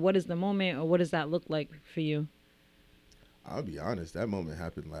 Either what is the moment or what does that look like for you? I'll be honest, that moment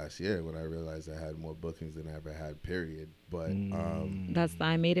happened last year when I realized I had more bookings than I ever had, period. But That's the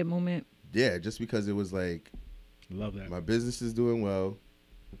I made it moment. yeah, just because it was like Love that. My business is doing well.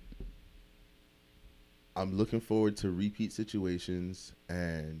 I'm looking forward to repeat situations,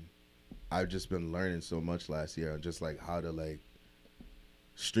 and I've just been learning so much last year on just like how to like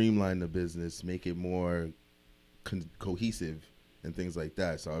streamline the business, make it more cohesive and things like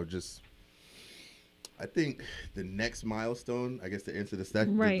that. So I think the next milestone, I guess to answer the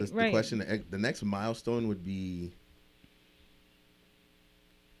question, the next milestone would be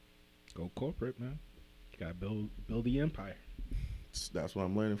go corporate, man. You gotta build the empire. That's what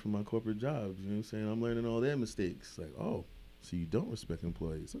I'm learning from my corporate jobs. You know what I'm saying? I'm learning all their mistakes. Like, oh, so you don't respect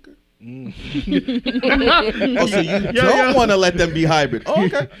employees. Okay. Oh, so you don't want to let them be hybrid. Oh,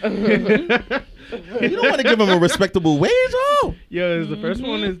 okay. You don't want to give them a respectable wage? Oh. Yo, the first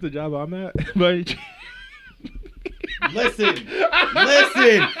one is the job I'm at. But Listen,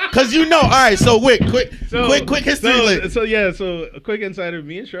 because you know. All right, so quick history. So a quick insider.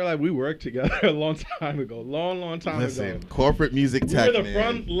 Me and Sherlock, we worked together a long time ago. Long time ago. Corporate music tech. We were the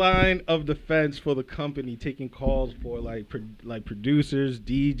front line of defense for the company, taking calls for like producers,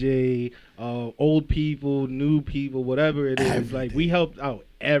 DJ, old people, new people, whatever it is. Everything. Like we helped out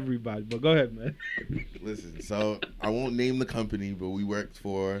everybody. But go ahead, man. Listen, so I won't name the company, but we worked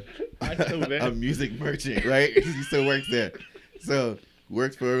for a music merchant, right? He still works there. So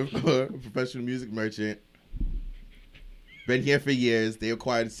works for a professional music merchant. Been here for years. They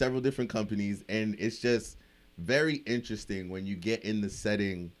acquired several different companies, and it's just very interesting when you get in the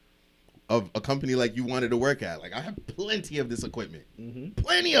setting of a company like you wanted to work at. Like I have plenty of this equipment,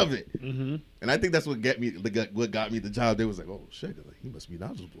 plenty of it, and I think that's what got me the job. They was like, oh shit, like, he must be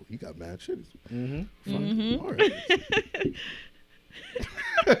knowledgeable. He got mad shit. All right.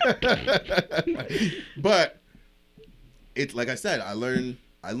 But it's like I said, I learned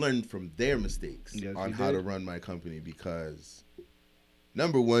from their mistakes on how to run my company, because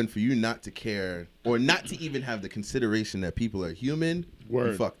number one, for you not to care or not to even have the consideration that people are human,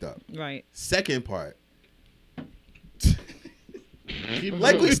 you fucked up. Right. Second part,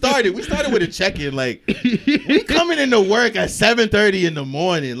 like we started with a check-in. Like we coming into work at 7:30 in the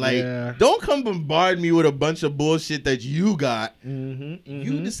morning. Like don't come bombard me with a bunch of bullshit that you got.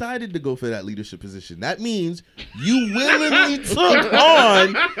 You decided to go for that leadership position. That means you willingly took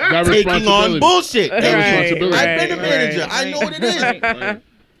on taking on bullshit. I've been a manager. I know what it is.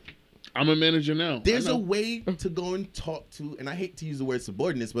 I'm a manager now. There's a way to go and talk to, and I hate to use the word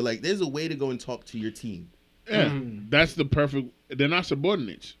subordinates, but like there's a way to go and talk to your team. Yeah, that's the perfect. They're not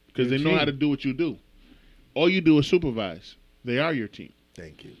subordinates because they know how to do what you do. All you do is supervise. They are your team.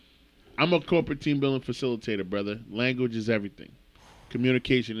 Thank you. I'm a corporate team building facilitator, brother. Language is everything.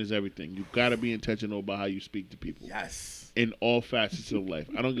 Communication is everything. You've got to be intentional about how you speak to people. Yes. In all facets of life.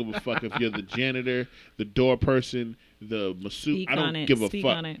 I don't give a fuck if you're the janitor, the door person, the masseuse. I don't give a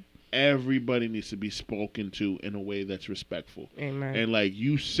fuck. Everybody needs to be spoken to in a way that's respectful. Amen. And like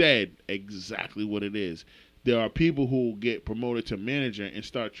you said, exactly what it is. There are people who get promoted to manager and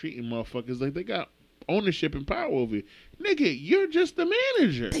start treating motherfuckers like they got ownership and power over you. Nigga, you're just the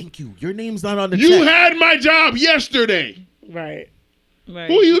manager. Thank you. Your name's not on the check. You had my job yesterday. Right. Who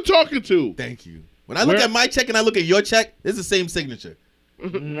are you talking to? Thank you. When I look at my check and I look at your check, it's the same signature.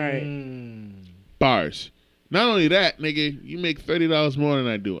 Right. Bars. Not only that, nigga, you make $30 more than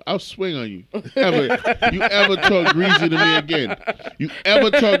I do. I'll swing on you. You ever talk greasy to me again? You ever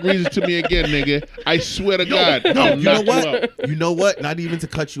talk greasy to me again, nigga? I swear to God. No, you know what? You know what? Not even to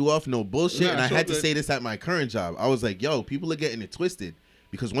cut you off, no bullshit. And I had to say this at my current job. I was like, yo, people are getting it twisted.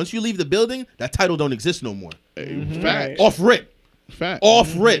 Because once you leave the building, that title don't exist no more. Fact. Off rip. Fact.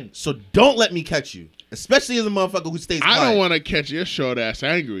 Off rip. So don't let me catch you. Especially as a motherfucker who stays quiet. I don't want to catch your short ass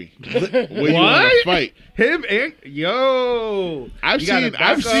angry. Where you want to fight. Him and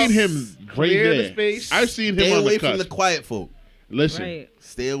I've seen him clear there. the space. I've seen him Stay on away the cusp. from the quiet folk. Listen. Right.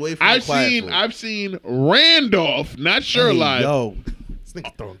 Stay away from the quiet folk. I've seen Randolph, not Sherlock. Hey, yo. This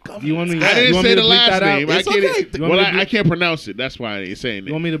nigga throwing cover. You want me? I didn't say the last name. It's okay. I can't pronounce it. That's why I ain't saying it.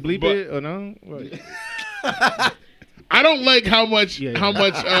 You want me to bleep it or no? I don't like how much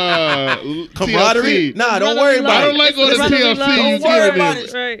camaraderie. TLC. Nah, don't worry about it. I don't like all the TLC you giving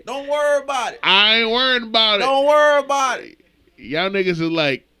him. Right. Don't worry about it. I ain't worried about it. Don't worry about it. Y'all niggas are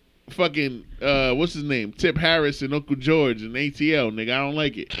like fucking what's his name? Tip Harris and Uncle George and ATL, nigga. I don't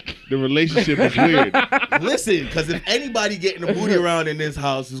like it. The relationship is weird. Listen, because if anybody getting a booty around in this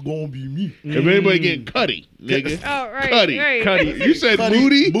house, it's gonna be me. If anybody getting Cuddy, nigga. Oh, right. Cuddy. Right. Cuddy. You said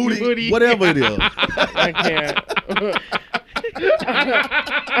Cuddy, booty? whatever it is. I can't.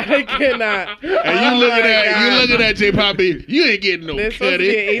 I cannot. And you looking at J Poppy, you ain't getting no Cuddy.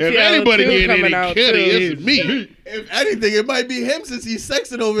 If anybody getting any Cuddy, it's me. If anything, it might be him since he's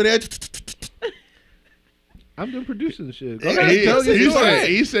sexing over there. I'm done producing the shit. Yeah,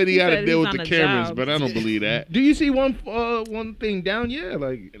 He said he had to said deal he's with on the the cameras, job. but I don't believe that. Do you see one thing down? Yeah,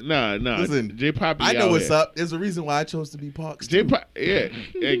 like Nah. Listen, J Poppy, I know out what's here. up. There's a reason why I chose to be Parks. J too. Pop, yeah,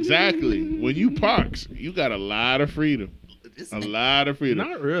 exactly. When you Parks, you got a lot of freedom. A lot of freedom.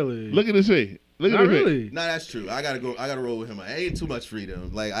 not really. Look at this face. Look not at this face. really. No, that's true. I gotta roll with him. I ain't too much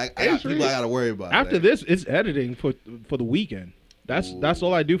freedom. Like I It's got people freedom. I gotta worry about. After like, this, it's editing for the weekend. That's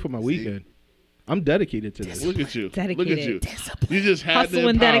all I do for my See? weekend. I'm dedicated to this. Look at you. Look at Dedicated. you. You just had Hustle the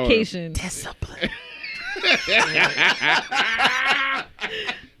and power. dedication.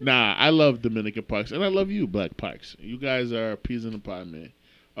 Nah, I love Dominican Parks, and I love you, Black Parks. You guys are peas in the pod, man.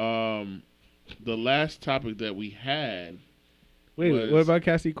 The last topic that we had. Wait, was- what about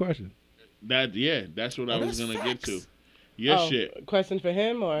Cassie question? That's what I was that's gonna get to. facts. Your Oh, shit. question for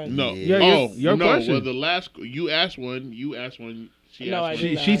him or No. Yeah, your no. question. Well, the last you asked one. She no? I asked did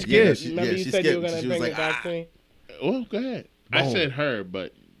one. not. she's scared. Remember you she said you were skipped. gonna She was bring like, it back to me. Well, go ahead. I Boom. said her,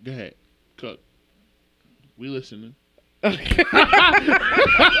 but go ahead. Cook. We listening. I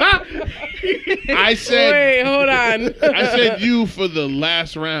said. Wait, hold on. I said you for the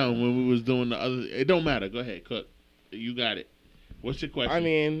last round when we was doing the other. It don't matter. Go ahead, Cook. You got it. What's your question? I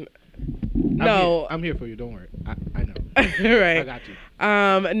mean, I'm no. I'm here for you. Don't worry. I know. Right. I got you.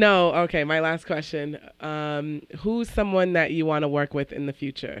 No. Okay. My last question. Who's someone that you want to work with in the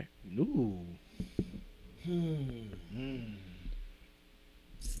future? Ooh.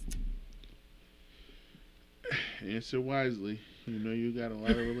 Answer wisely. You know you got a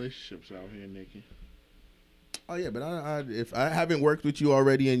lot of relationships out here, Nikki. Oh yeah, but if I haven't worked with you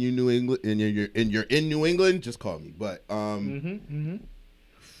already and you New England and you're in New England, just call me. But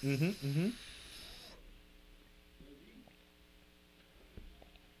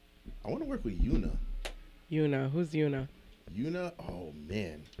I want to work with Yuna. Yuna. Who's Yuna? Yuna, oh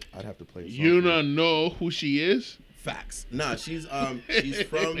man, I'd have to play. a song You for don't know who she is? Facts. Nah, she's from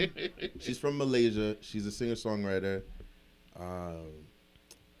Malaysia. She's a singer songwriter. A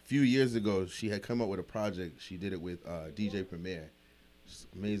few years ago, she had come up with a project. She did it with DJ Premier. Just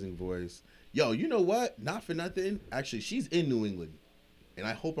amazing voice. Yo, you know what? Not for nothing. Actually, she's in New England, and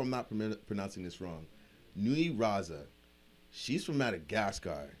I hope I'm not pronouncing this wrong. Nui Raza. She's from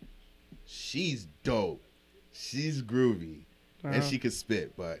Madagascar. She's dope. She's groovy, and she can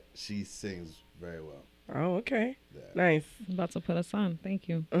spit, but she sings very well. Oh, okay. Yeah. Nice. I'm about to put us on. Thank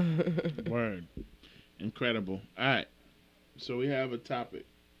you. Word. Incredible. All right. So we have a topic.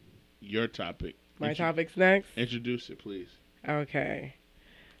 Your topic. My topic's next. Introduce it, please. Okay.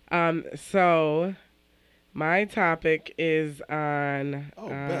 So my topic is on. Oh,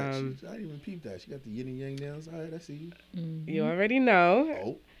 bet. I didn't even peep that. She got the yin and yang nails. All right, I see you. You already know.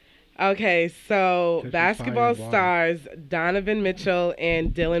 Oh. Okay, so Catch basketball fire, stars Donovan Mitchell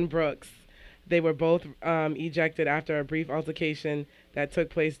and Dylan Brooks, they were both ejected after a brief altercation that took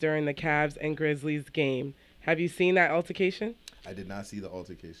place during the Cavs and Grizzlies game. Have you seen that altercation? I did not see the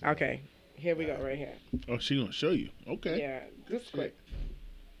altercation. Okay, here we go, right here. Oh, she gonna show you. Okay. Yeah, just quick.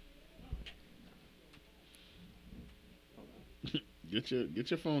 Get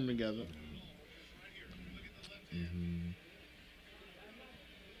your phone together.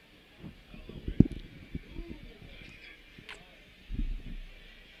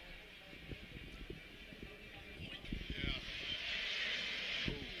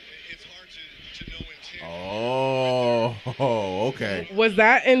 Oh, okay. Was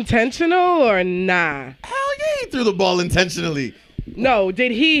that intentional or nah? Hell yeah, he threw the ball intentionally. No,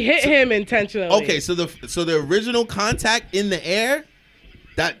 did he hit him intentionally? Okay, so the original contact in the air,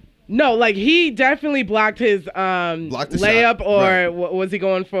 that No, like he definitely blocked his the layup, shot, or right. was he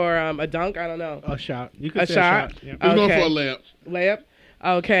going for a dunk? I don't know. A shot. You could A say shot? a shot. Yeah. He's going Okay. for a layup. Layup?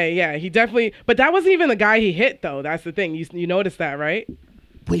 Okay, yeah, he definitely. But that wasn't even the guy he hit, though. That's the thing. You noticed that, right?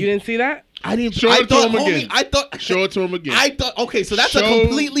 Wait. You didn't see that? I didn't. Show I it to thought, him homie, again. I thought. Show it to him again. I thought. Okay, so that's a Show-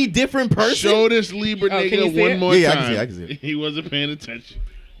 completely different person. Show this Libra Oh, can you nigga see one it? more Yeah, time. I can see it. He wasn't paying attention.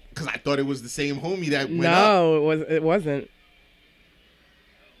 Because I thought it was the same homie that went up. No, it wasn't.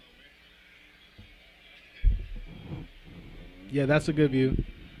 Yeah, that's a good view.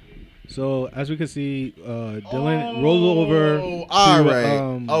 So as we can see, Dylan rolled over. Oh, all to,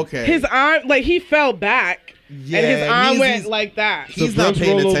 right. Okay. His arm, like he fell back, yeah, and his arm went he's- like that. He's so not Brooks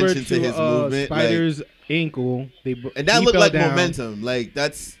paying rolled over attention to his movement, like- Spider's ankle. and that he looked fell like down. momentum. Like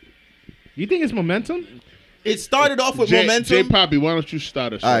that's. You think it's momentum? It started off with J momentum. Poppy, why don't you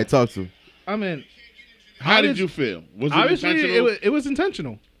start us? All right, off? talk to him. I mean, How did did- you feel? Was it obviously intentional? it was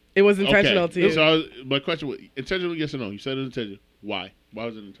intentional. It was intentional okay. to you. So my question was intentional, yes or no? You said it was intentional. Why? Why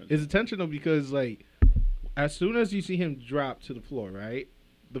was it intentional? It's intentional because like, as soon as you see him drop to the floor, right?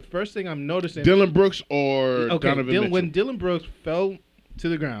 the first thing I'm noticing. Dylan Brooks or Okay, Donovan Mitchell? when Dylan Brooks fell to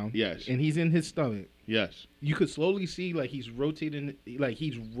the ground, Yes. and he's in his stomach, Yes. you could slowly see like he's rotating, like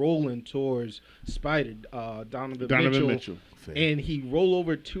he's rolling towards Spider Donovan Mitchell. and he roll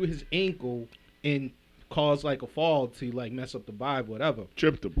over to his ankle and cause like a fall to like mess up the vibe, whatever.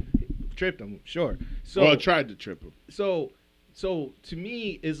 Tripped him. Sure. So Well, tried to trip him. So to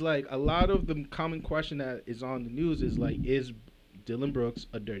me, is like a lot of the common question that is on the news is like, is Dylan Brooks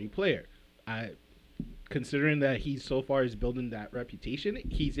a dirty player? Considering that he so far is building that reputation,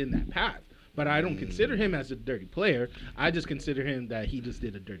 he's in that path. But I don't consider him as a dirty player. I just consider him that he just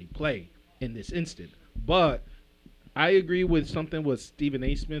did a dirty play in this instant. But I agree with something what Stephen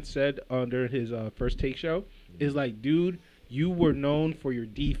A. Smith said under his First Take show. Is like, dude, you were known for your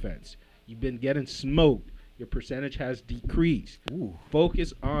defense. You've been getting smoked. Your percentage has decreased. Ooh.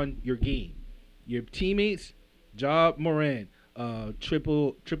 Focus on your game. Your teammates, Ja Moran,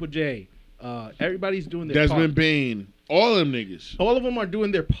 Triple J, everybody's doing their Desmond part. Bain. All them niggas. All of them are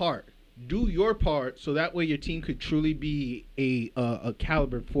doing their part. Do your part so that way your team could truly be a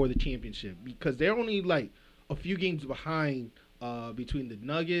caliber for the championship, because they're only like a few games behind between the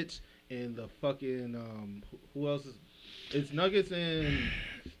Nuggets and the fucking who else is? It's Nuggets and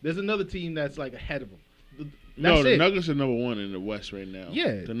there's another team that's like ahead of them. No, the Nuggets are number 1 in the West right now.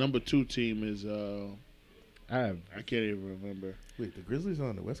 Yeah. The number 2 team is I can't even remember. Wait, the Grizzlies are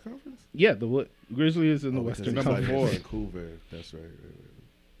on the West Conference? Yeah, the Grizzlies in the Western because number it's Conference. like Vancouver. That's right.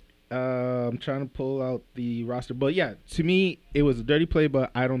 I'm trying to pull out the roster, but yeah, to me it was a dirty play,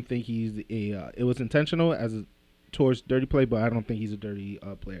 but I don't think he's a. It was intentional towards dirty play, but I don't think he's a dirty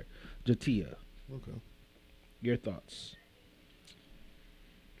player. Jatia, Okay. your thoughts?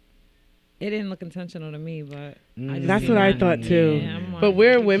 It didn't look intentional to me, but That's what I thought too. Yeah, I'm But like-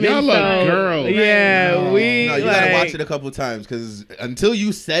 we're women, Y'all so are girls. yeah, No, we. no, you like, gotta watch it a couple times because until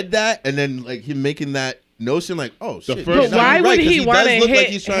you said that, and then like him making that notion, like, oh shit. first- But why you're would right, 'cause he want to does look hit like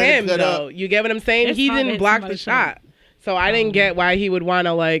he's trying him to cut though? up. You get what I'm saying? It's He hard to didn't hit block the somebody's shot, so I didn't get why he would want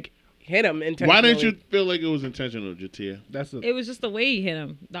to like hit him intentionally. Why didn't you feel like it was intentional, Jatia? It was just the way he hit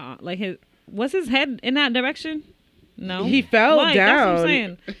him. Was his head in that direction? No, He fell That's what down. I'm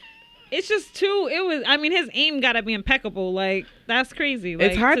saying. It's just too. It was. I mean, his aim gotta be impeccable. Like that's crazy.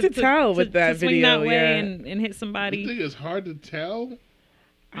 Like, It's hard to tell with that to swing video, that way yeah. and hit You somebody. think it's hard to tell?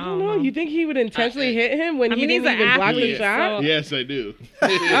 I don't know. You think he would intentionally hit him when I he mean, didn't he's even an block the athlete, shot? so- Yes, I do. Oh,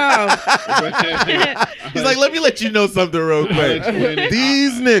 He's like, let me let you know something real quick. explain it.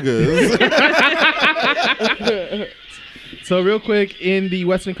 These niggas. So real quick, in the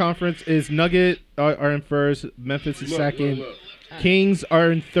Western Conference, is Nugget are in first, Memphis is second, Look. Kings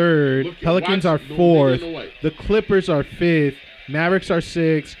are in third, Look, Pelicans watch, are don't fourth, dig in the white. the Clippers are fifth, Mavericks are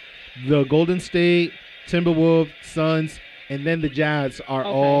sixth, the Golden State, Timberwolves, Suns, and then the Jazz are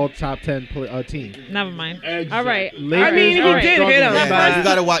all top 10 teams. Never mind. Exactly. All right. I mean, he Alright. did hit him, Yeah, but you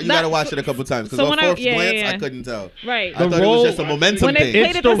gotta watch it a couple times because So on when I- first yeah, glance, yeah. I couldn't tell. Right. I thought it was just a momentum When they thing. played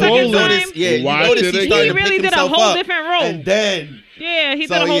It's it the the second roller. time, Yeah, you Watch notice it he again. started he to really pick did a himself whole up, different roll. and then Yeah, he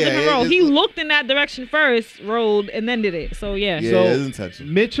So, did a whole yeah, different it roll. just- He looked in that direction first, rolled, and then did it. So yeah. yeah, So- it's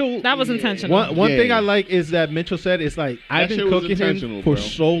intentional. Mitchell. That was intentional. One Yeah. thing I like is that Mitchell said it's like I've been shit was cooking him intentional, for bro.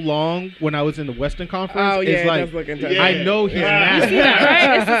 so long when I was in the Western Conference. oh yeah, it's it like does look intentional. I know he's You see mad. that,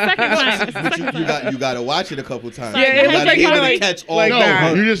 right? It's the second time. It's the But second time. you gotta watch it a couple times. Yeah, it you looks gotta like be he able to like- catch all like No,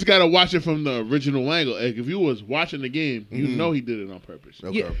 that. you just gotta watch it from the original angle. Like if you was watching the game, you know he did it on purpose.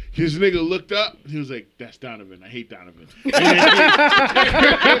 Okay. Yeah. His nigga looked up. He was like, "That's Donovan. I hate Donovan."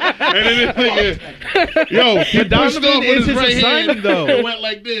 And then this nigga, yo, he pushed Donovan off with is his his right hand, assignment, though. and went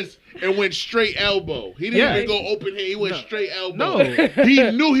like this and went straight elbow. He didn't Yeah. even go open hand. He went straight elbow. No.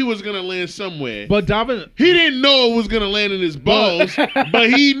 He knew he was gonna land somewhere. But Donovan, He didn't know it was gonna land in his balls, but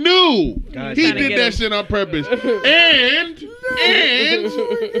he knew. God He damn it. did that shit on purpose. And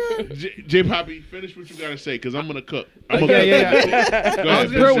J Poppy, finish what you gotta say, cause I'm gonna cook. I'm gonna cook. yeah. Go I ahead,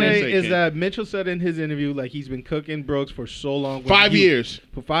 was finish gonna what you say is King. that Mitchell said in his interview like he's been cooking Brooks for so long. 5 years.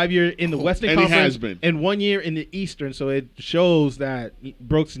 For 5 years in the Western And he Conference has been. and 1 year in the Eastern, so it shows that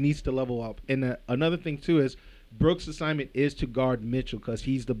Brooks needs to level up. And another thing too is Brooks' assignment is to guard Mitchell because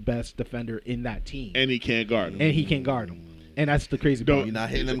he's the best defender in that team, And he can't guard him. and he can guard him. And that's the crazy Don't- part. You're not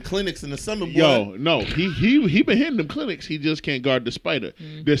hitting them clinics in the summer, boy. Yo, no, he been hitting them clinics. He just can't guard the Spider.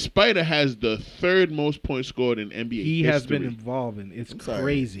 The Spider has the third most points scored in NBA He history. has been involved in. It's I'm sorry.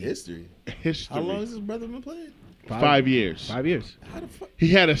 crazy. History. history. How long has his brother been playing? 5 years. 5 years. How the fuck? He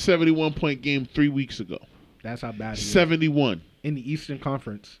had a 71-point game 3 weeks ago. That's how bad he is. 71. In the Eastern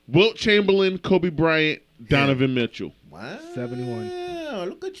Conference. Wilt Chamberlain, Kobe Bryant, Donovan Mitchell. Wow. 71.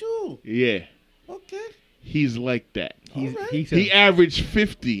 Look at you. Yeah. Okay. He's like that. He Averaged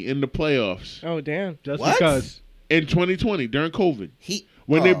 50 in the playoffs Oh damn. just What? because. in 2020 during COVID. He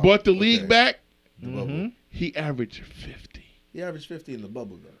When they brought the league okay. back, The bubble. he averaged 50. He averaged 50 in the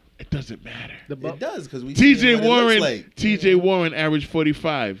bubble though. It doesn't matter. It does because we TJ what it Warren, looks like. TJ Warren averaged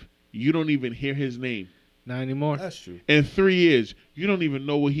 45. You don't even hear his name. Not anymore. That's true. In 3 years, you don't even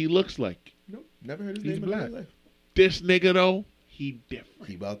know what he looks like. Nope. Never heard his He's name black. in my life. This nigga though, he different.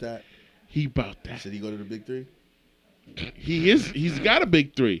 He about that. He about that. Should he go to the big three? He's got a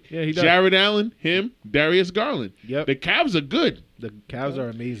big three. Yeah, he does. Jared Allen, him, Darius Garland. Yep. The Cavs are good. The Cavs are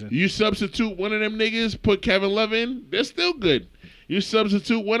amazing. You substitute one of them niggas, put Kevin Love in, they're still good. You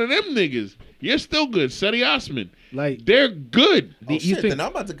substitute one of them niggas, you're still good. Seti Osman. Like They're good. the Shit, Eastern. then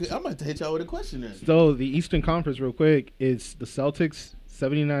I'm about to hit y'all with a question then. So the Eastern Conference, real quick, is the Celtics,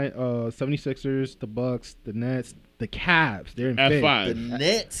 76ers, the Bucks, the Nets, the Cavs. They're in At fifth. five. The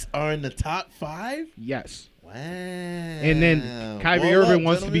Nets are in the top 5? Yes. Wow. And then Kyrie Ball Irving up,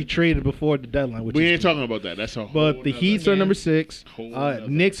 wants to be gentlemen. traded before the deadline. Which We is ain't talking about that. That's a whole But the nother Heats are game. number 6. Whole nother-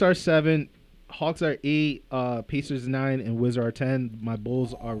 Knicks are 7. Hawks are 8. Pacers 9, and Wizards are 10. My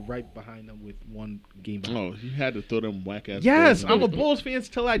Bulls are right behind them with 1 game back. Oh, you had to throw them whack ass. Yes, balls I'm a in. Bulls fan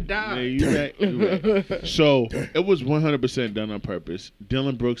till I die. Yeah, you right. You right. So it was 100% done on purpose.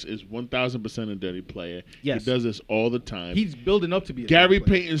 Dylan Brooks is 1,000% a dirty player. Yes. He does this all the time. He's building up to be a Gary good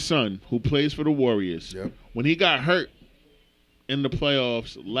player. Payton's son, who plays for the Warriors, Yep. when he got hurt in the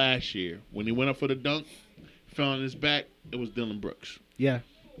playoffs last year, when he went up for the dunk, fell on his back, it was Dylan Brooks. Yeah,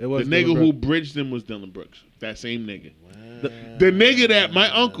 it The was nigga Dylan who Brooks. bridged him was Dylan Brooks. That same nigga. The nigga that my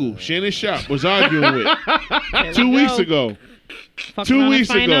uncle, Shannon Sharp, was arguing with 2 weeks ago. Fuck 2 around and weeks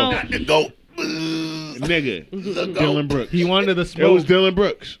find ago. out. Go. Nigga. Dylan Brooks. He wanted the It smoke. was Dylan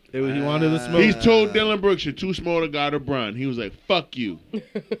Brooks. He wanted the smoke. He told Dylan Brooks, you're too small to guard LeBron. He was like, fuck you.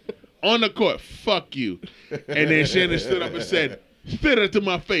 On the court, fuck you. And then Shannon stood up and said, say that to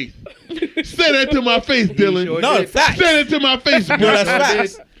my face. Say that to my face, Dylan. sure No, did. facts. Say that to my face, No, bro. that's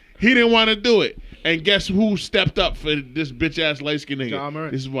facts. He didn't want to do it. And guess who stepped up for this bitch ass light skinned nigga? John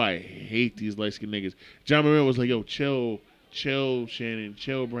Morant. This is why I hate these light skinned niggas. John Morant was like, yo, chill, Shannon,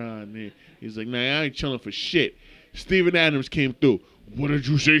 chill, Brian. He's like, nah, I ain't chilling for shit. Steven Adams came through. What did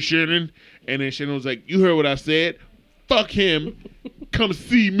you say, Shannon? And then Shannon was like, you heard what I said. Fuck him. Come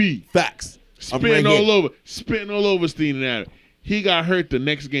see me. Facts. I'm Spitting right all here. spitting all over Steven Adams. He got hurt the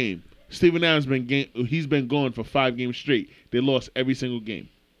next game. Steven Adams he's been going for 5 games straight. They lost every single game,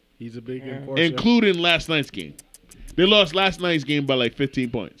 He's a big enforcer. including last night's game. They lost last night's game by like 15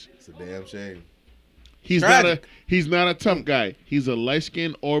 points. It's a damn shame. He's Tragic. not a tough guy. He's a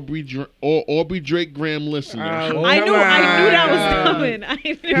light-skinned Aubrey Drake Graham listener. Oh, I knew that Come was on. coming. I knew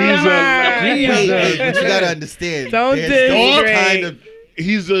He's that a- was coming. Wait, but you gotta understand. Don't there's diss all Drake. kind of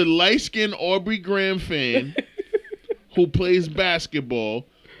He's a light-skinned Aubrey Graham fan who plays basketball,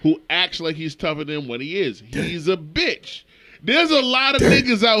 who acts like he's tougher than what he is. He's a bitch. There's a lot of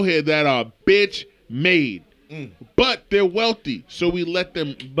niggas out here that are bitch made, but they're wealthy, so we let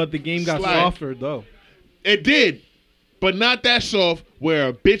them. But the game got Slide. softer, though. It did, but not that soft where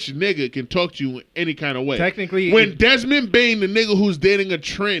a bitch nigga can talk to you in any kind of way. Technically, When Desmond Bain, the nigga who's dating a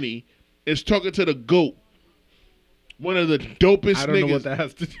tranny, is talking to the GOAT, one of the dopest I don't niggas. know what that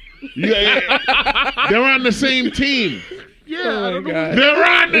has to do. Yeah, they're on the same team. Yeah, I don't know. God. They're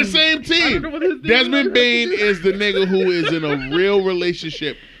on the same don't team. know what his name Desmond is. Bain is the nigga who is in a real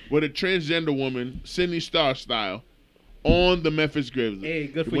relationship with a transgender woman, Sydney Star style, on the Memphis Grizzlies. Hey,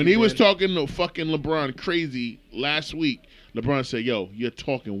 good for When you, he was man. talking to fucking LeBron crazy last week, LeBron said, yo, you're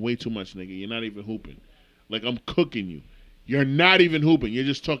talking way too much, nigga. You're not even hooping. Like, I'm cooking you. You're not even hooping. You're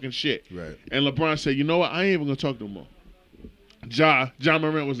just talking shit. Right. And LeBron said, you know what? I ain't even going to talk no more. John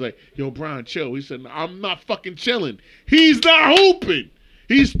Morant was like, yo, Brian, chill. He said, I'm not fucking chilling. He's not hooping.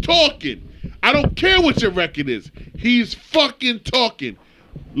 He's talking. I don't care what your record is. He's fucking talking.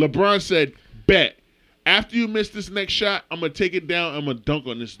 LeBron said, bet. After you miss this next shot, I'm going to take it down. I'm going to dunk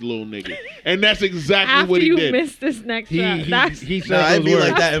on this little nigga. And that's exactly After what he you did. miss this next shot, He said Nah, those it'd be words.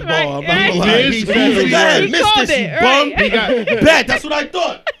 like that in ball. I'm not Right. gonna lie. This He fool- said, "Go ahead, He miss called this, you it, bum." right. He got Bet, that's what I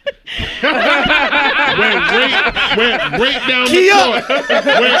thought. went right down Key the up. court. Went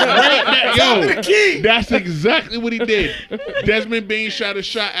right down. Yo, Key. that's exactly what he did. Desmond Bain shot a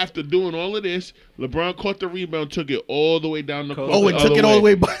shot after doing all of this. LeBron caught the rebound, took it all the way down the court. Oh, and took it all the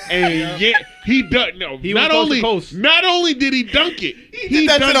way back. And yeah, he dunked. No, He not went coast to only coast. not only did he dunk it, He did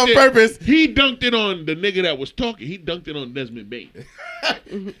that shit on purpose. He dunked it on the nigga that was talking. He dunked it on Desmond Bain.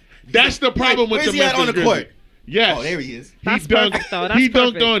 That's the problem with Where's the he at Memphis on the Grizzlies. court? Yes. Oh, there he is. That's perfect, though. That's he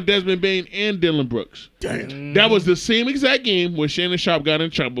dunked perfect. on Desmond Bain and Dylan Brooks. Damn. That was the same exact game where Shannon Sharp got in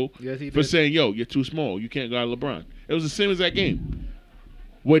trouble Yes, he for did. saying, "Yo, you're too small. You can't guard LeBron." It was the same exact game.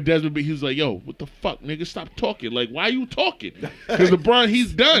 Where Desmond Bain, he was like, "Yo, what the fuck, nigga? Stop talking. Like, why you talking?" Because LeBron,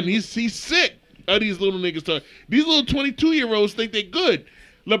 he's done. He's sick of these little niggas talking. These little 22-year-olds think they good.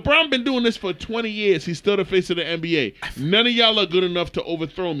 LeBron been doing this for 20 years. He's still the face of the NBA. None of y'all are good enough to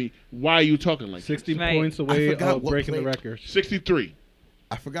overthrow me. Why are you talking like 60 Right. points away forgot of what breaking the player- record. 63.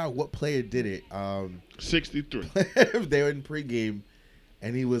 I forgot what player did it. 63. They were in pregame,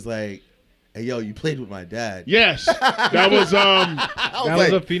 and he was like, "Hey, yo, you played with my dad." Yes. That was That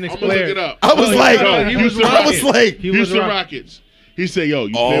was a Phoenix I'm gonna player. look it up. I was like, No, he Houston was I was like, He was Houston rock- Rockets. He said, "Yo,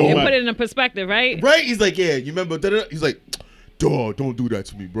 you Oh. play with And my put it in perspective, right? right? He's like, "Yeah, you remember?" Da-da-da? He's like, "Dog, don't do that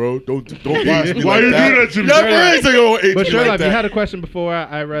to me, bro. Don't box me Why like you that." do that to me? Yeah, right. He's like, "Oh, hate But me Sherlock, like that." you had a question before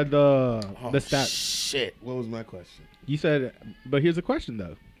I read the Oh, stats. Shit. What was my question? You said, but here's a question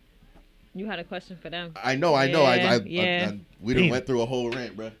though. You had a question for them. I know. Yeah. We done Damn. Mm. went through a whole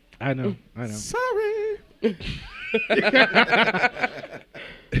rant, bro. I know. Sorry.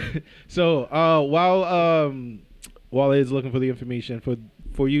 So while is looking for the information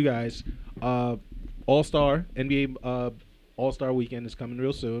for you guys, All-Star NBA All-Star Weekend is coming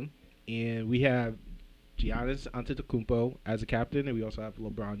real soon, and we have Giannis Antetokounmpo as a captain, and we also have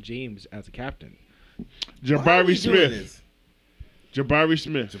LeBron James as a captain. Jabari Smith. Jabari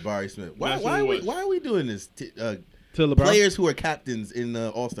Smith. Jabari Smith. Why That's what it was. are we doing this? To LeBron, Players who are captains in the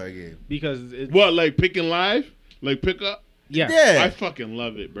All-Star game. because it's, What, like picking live? Like pick up? yeah. Yeah. I fucking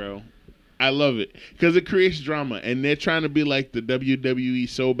love it, bro. I love it because it creates drama, and they're trying to be like the WWE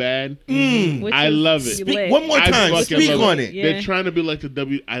so bad. Which I is love it. lit. One more I time. fucking Speak love on it. Yeah. They're trying to be like the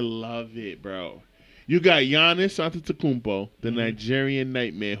W. I love it, bro. You got Giannis Antetokounmpo, the Nigerian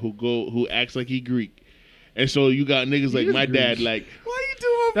nightmare who acts like he Greek, and so you got niggas like is my dad, Greek. like Why you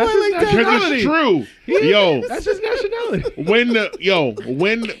doing That's my boy his like that? because it's true. Yo, That's his nationality.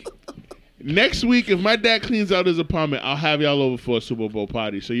 when next week, if my dad cleans out his apartment, I'll have y'all over for a Super Bowl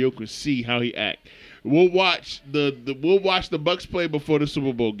party so you can see how he act. We'll watch the Bucks play before the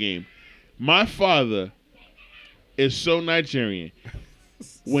Super Bowl game. My father is so Nigerian.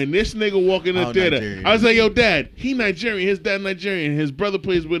 When this nigga walk in the Oh, theater, Nigerian. I was like, "Yo, Dad, he Nigerian. His dad Nigerian. His brother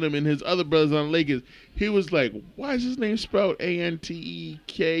plays with him, and his other brothers on the Lakers." He was like, "Why is his name spelled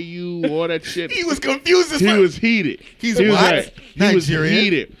Anteku? All that shit." He was confused as He fuck. was heated. He's he was what? like, he was Nigerian?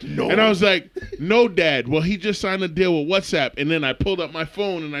 heated. No. And I was like, "No, Dad. Well, he just signed a deal with WhatsApp." And then I pulled up my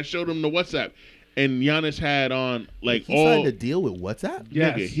phone and I showed him the WhatsApp. And Giannis had on like He all signed a deal with WhatsApp?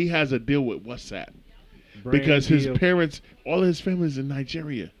 Yes. nigga. He has a deal with WhatsApp Brand because his deal. parents, all his family's in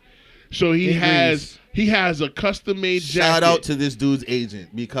Nigeria. So he In has a custom made jacket. Shout out to this dudede's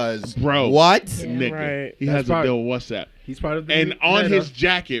agent because Bro. what? nigga. Right. He That's has a part- deal with WhatsApp. He's part of the And on meta. his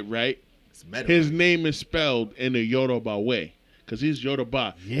jacket, right? It's meta. His name is spelled in the Yoruba way because he's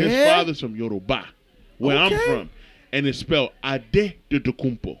Yoruba. His Yeah? father's from Yoruba, where Okay. I'm from, and it's spelled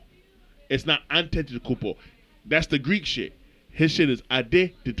Adetokounmpo. It's not Antetokounmpo. That's the Greek shit. His shit is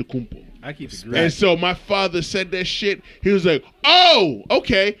Adetokounmpo. I keep it And great. And so my father said that shit. He was like, "Oh,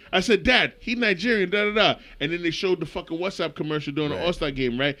 okay." I said, "Dad, he Nigerian, da da da." And then they showed the fucking WhatsApp commercial during the Right. All-Star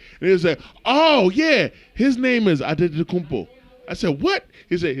game, right? And he was like, "Oh yeah, his name is Adetokounmpo." I said, "What?"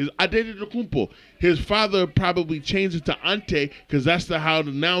 He said, "His Adetokounmpo." His father probably changed it to Ante because that's how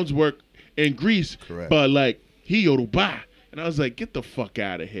the nouns work in Greece. Correct. But like he Yoruba, and I was like, "Get the fuck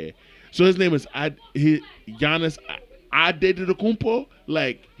out of here." So his name is Giannis Antetokounmpo.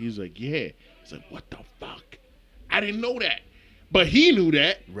 Like he's like, "Yeah." He's like, "What the fuck?" I didn't know that, but he knew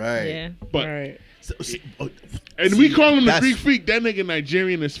that. Right. Yeah. But Right. and we call him the that's- Greek freak. That nigga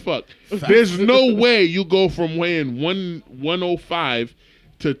Nigerian as fuck. There's no way you go from weighing 105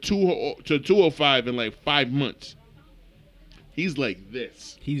 to 205 in like 5 months. He's like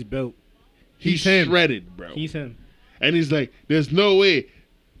this. He's built. He's him. shredded, bro. He's him. And he's like, "There's no way."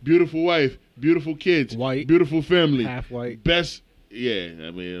 Beautiful wife, beautiful kids, White. beautiful family, Half white. best. Yeah,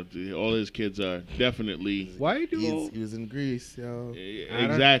 I mean, all his kids are definitely. Why you do? He was in Greece, yo.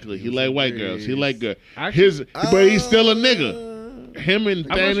 Exactly. He He was like in white girls. He Greece. like good. Actually- But he's still a nigga. Him and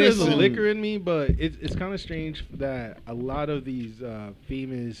I'm not sure there's Thanos. a and- liquor in me, but it's kind of strange that a lot of these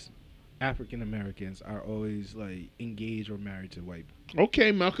famous African Americans are always like engaged or married to white.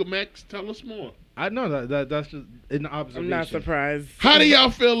 Okay, Malcolm X, tell us more. I know that's just an observation. I'm not surprised. How do y'all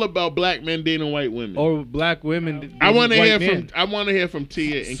feel about black men dating white women? Or black women. I want to white hear men. from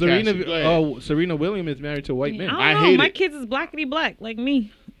Tia and Serena. Cassie. Go ahead. Oh, Serena Williams is married to a white I man. don't I know. hate My it. kids is blackity black like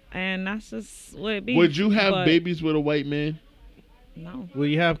me, and that's just what it be. Would you have But babies with a white man? No. Will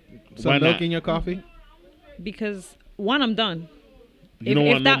you have Why some milk not? in your coffee? because one, I'm done. You don't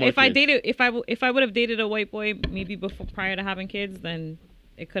want no more if I kids. dated, if I would have dated a white boy maybe before prior to having kids, then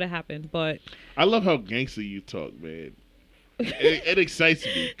it could have happened. But I love how gangster you talk, man. It excites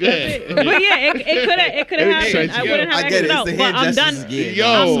me. Go ahead. but yeah, it could have happened. I wouldn't have I get acted it. out. It's the But hand I'm gestures done. again. Yo.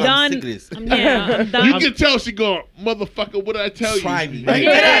 I'm I'm done. sick of this. I'm done. You can tell she going, motherfucker, what did I tell you? Try me.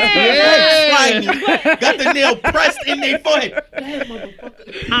 Yeah. Right? Try me. Got the nail pressed in their forehead.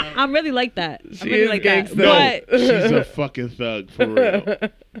 I'm really like that. I'm She really is like gangster. that. But She's a fucking thug, for real.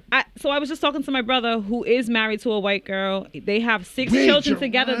 so I was just talking to my brother who is married to a white girl. They have 6 Wait, children Jerron?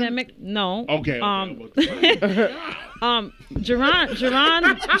 together. No. Okay. Jerron's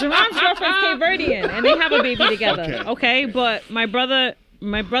girlfriend's Cape Verdean, and they have a baby together. Okay, but my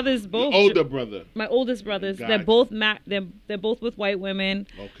brothers both Older brother. my oldest brothers, Gotcha. they're both they're both with white women.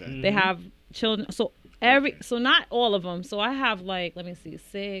 Okay. They have children. So not all of them. So I have like, let me see,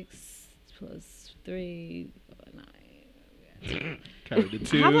 6 plus 3, 9. Carried the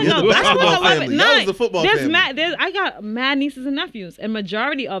 2. How about You're the no? That's basketball about 11, family. That was 9. the football there's family. I got mad nieces and nephews, and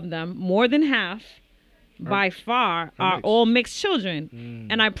majority of them, more than half, by far, are mixed. all mixed children.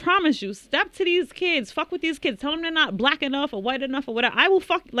 And I promise you, step to these kids, fuck with these kids, tell them they're not black enough or white enough or whatever. I will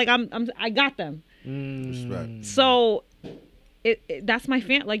fuck, like I got them. Respect. So that's my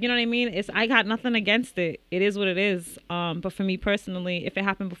fan. Like, you know what I mean? I got nothing against it. It is what it is. But for me personally, if it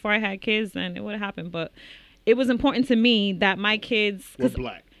happened before I had kids, then it would have happened. But it was important to me that my kids, We're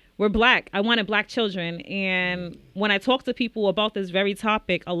black. we're black. I wanted black children. And when I talk to people about this very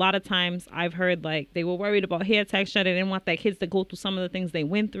topic, a lot of times I've heard like they were worried about hair texture. They didn't want their kids to go through some of the things they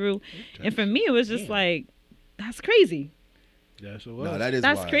went through. And for me, it was just like, that's crazy. Yes, it was. No, that is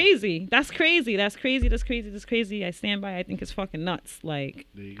That's wild. crazy. That's crazy. That's crazy. That's crazy. That's crazy. I stand by. I think it's fucking nuts. Like,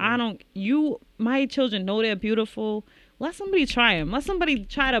 my children know they're beautiful. Let somebody try them. Let somebody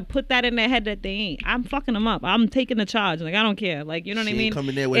try to put that in their head that they ain't. I'm fucking them up. I'm taking the charge. Like, I don't care. Like, you know what She I mean? ain't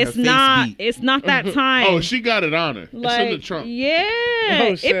coming there with It's her face not. beat. It's not that time. Oh, she got it on her. It's in the trunk. Yeah,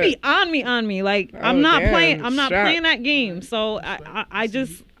 Oh, it shit. be on me. Like, Oh, I'm not damn. playing. I'm not Strap. playing that game. So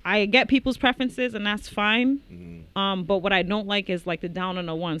I get people's preferences, and that's fine. But what I don't like is like the down on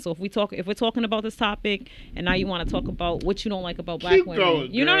the one. So if we're talking about this topic, and now you want to talk about what you don't like about black Keep women,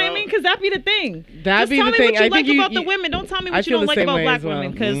 going, you know what I girl. mean? Because that be the thing. That'd Just be tell the me thing. what you I like think about the women. Don't tell me I what you feel don't the like same about way black as well.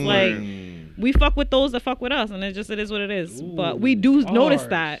 women. Because like we fuck with those that fuck with us, and it is what it is. But we do notice Bars.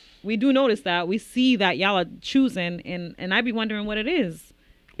 that. We do notice that. We see that y'all are choosing, and I be wondering what it is.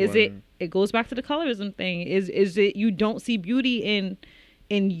 Is it goes back to the colorism thing. Is it you don't see beauty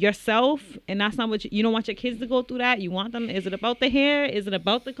in yourself, and that's not what you don't want your kids to go through that? You want them, is it about the hair? Is it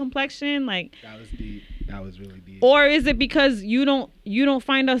about the complexion? Like, That was deep. That was really deep. or is it because you don't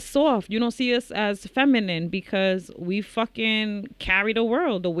find us soft? You don't see us as feminine because we fucking carry the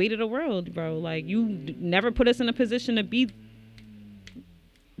world, the weight of the world, bro. Like, you never put us in a position to be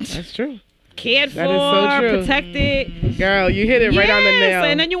That's true. cared for, That is so true. protected. Girl, you hit it right on the Yes, nail.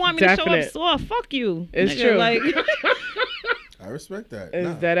 and then you want me to show Definite. up soft? Fuck you. It's nigga. true. Like, I respect that. It's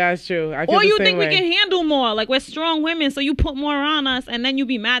Nah. dead ass true. I feel or the you same think way. we can handle more? Like, we're strong women, so you put more on us, and then you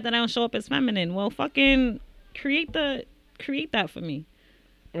be mad that I don't show up as feminine. Well, fucking create that for me.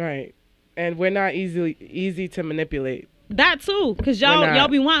 Right. And we're not easy to manipulate. That too, cause We're not. y'all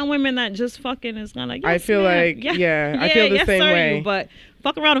be wanting women that just fucking is gonna like. I yes, feel ma'am. like, yeah, I feel the yes, same sir, way. You, but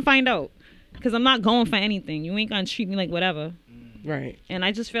fuck around and find out, cause I'm not going for anything. You ain't gonna treat me like whatever. Right. And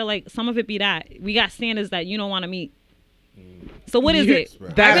I just feel like some of it be that we got standards that you don't want to meet. So what is Yeah,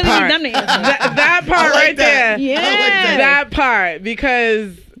 it? that I really part. need them to answer. That part like right that. there. Yeah. I like that. That part,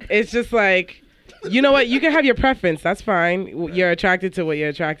 because it's just like, you know what? You can have your preference. That's fine. You're attracted to what you're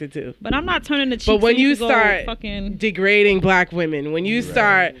attracted to. But I'm not turning the cheeks. But when so you can go start fucking degrading black women, when you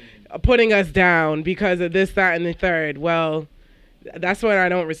start putting us down because of this, that, and the third, well, that's when I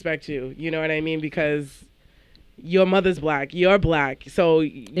don't respect you. You know what I mean? Because your mother's black, you're black. So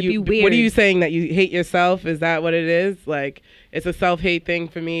be what weird. are you saying, that you hate yourself? Is that what it is? Like, it's a self-hate thing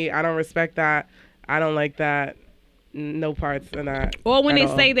for me. I don't respect that. I don't like that. No parts in that. or when at they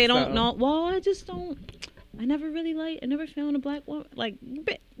all. say they don't So- know. Well, I just don't. I never found a black woman like.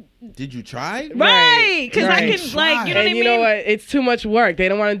 Did you try? Right, because I Right. can like, you know what I And mean. you know what? It's too much work. They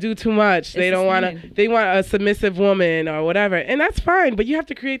don't want to do too much. They It's don't want insane. to. They want a submissive woman or whatever, and that's fine. But you have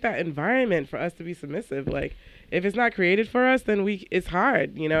to create that environment for us to be submissive. Like, if it's not created for us, then it's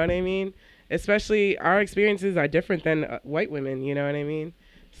hard. You know what I mean? Especially our experiences are different than white women. You know what I mean?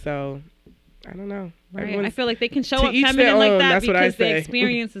 So, I don't know. Right. I Everyone's- feel like they can show to up each feminine their like own, that that's what I because the say.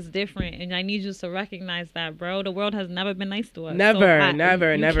 experience is different, and I need you to recognize that, bro. The world has never been nice to us. Never, So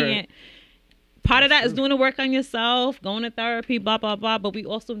never, you never. can't- Part of that is doing the work on yourself, going to therapy, blah blah blah. But we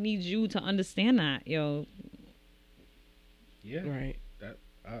also need you to understand that, yo. Yeah. Right. That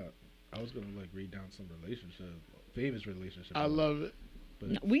I was gonna like read down some famous relationships. I love it.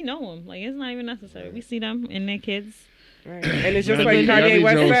 But We know them. Like, it's not even necessary. We see them and their kids. Right. And it's just Y'all like need- y'all Kanye need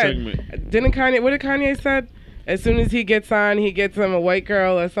West your own said. segment. Didn't Kanye? What did Kanye said? As soon as he gets on, he gets him a white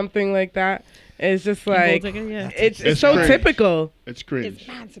girl or something like that. It's just like Gold digger, yeah. it's so cringe. typical. It's cringe. It's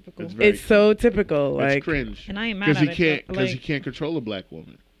not typical. It's very It's so typical. It's Like cringe. And I ain't mad Because at he it. can't. but, Because he like, can't control a black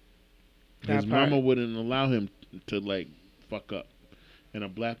woman. That His part. mama wouldn't allow him to like fuck up, and a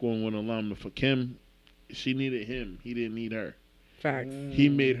black woman wouldn't allow him to fuck him. She needed him. He didn't need her. facts. He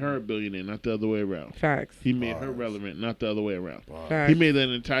made her a billionaire, not the other way around. Facts. He made her Bars. relevant, not the other way around. Facts. He made that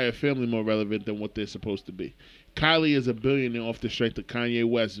entire family more relevant than what they're supposed to be. Kylie is a billionaire off the strength of Kanye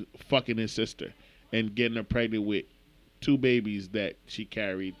West fucking his sister and getting her pregnant with 2 babies that she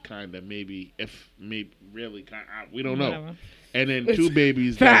carried, maybe really, we don't know. whatever. And then 2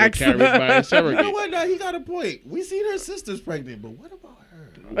 babies that were Facts. carried by a You surrogate. know what? No, he got a point. We seen her sister's pregnant, but what about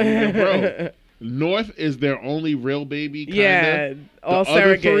her? Yeah, bro. North is their only real baby. Kinda. Yeah, all the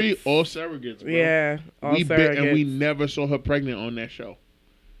other 3, surrogates. all surrogates. Bro. Yeah, all we surrogates. and we never saw her pregnant on that show.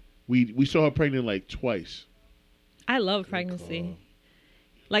 We saw her pregnant like twice. I love pregnancy. call.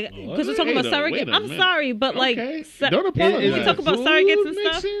 Like, because we're Wait talking about a- wait surrogate. a I'm minute. sorry, but like, Okay. su- Don't apologize. when we talk about Food surrogates and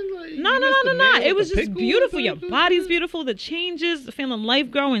stuff. mixing, like, No, you no, missed no, the no, no. nail It was with the just pickles beautiful. Your and body's beautiful. The changes, feeling life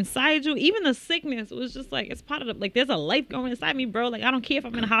grow inside you. Even the sickness, it was just like, it's part of the, like, there's a life growing inside me, bro. Like, I don't care if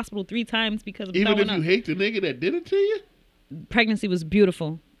I'm in the hospital 3 times because of Even throwing if you up. hate the nigga that did it to you. Pregnancy was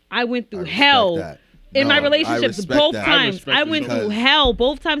beautiful. I went I through respect hell. that. In No, my I relationships, respect both that. I times. respect I it went through because- hell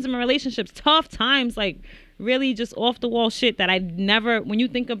both times in my relationships. Tough times, like really just off the wall shit that I never, when you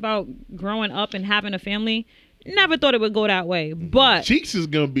think about growing up and having a family, never thought it would go that way. But Cheeks is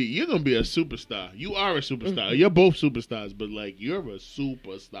you're gonna be a superstar. You are a superstar. You're both superstars, but like you're a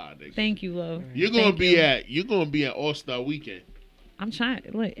superstar, nigga. thank you, love. You're gonna Thank be you. at All-Star Weekend. I'm trying.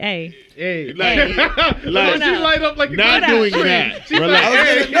 Like, hey, Hey, Like, Hold like up. light up like a not Hold doing up. that. I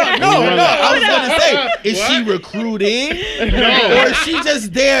Relax. was gonna, no. I was gonna say, is she recruiting, No. or is she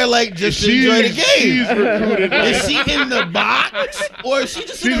just there, like just to enjoy the game? She's recruited. Is she in the box, or is she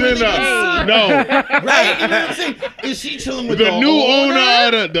just She's in a really in good the seat? no. Right? You know what I'm saying? Is she chilling with The new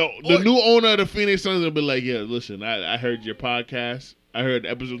owner of the Or- new owner of the Phoenix Suns will be like, yeah, listen, I heard your podcast. I heard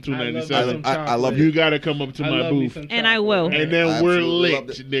episode 297. I love You gotta come up to my booth. and I will. And then I we're absolutely lit,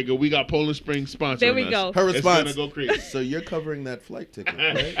 loved it. nigga. We got Poland Springs sponsoring There we us. go. Her It's response. gonna go crazy. So you're covering that flight ticket,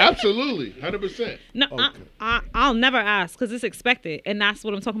 right? Absolutely, 100%. No, Okay. I'll never ask because it's expected, and that's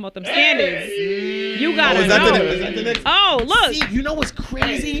what I'm talking about. Them standards. You gotta Oh, is know. that the next? Oh, look. See, you know what's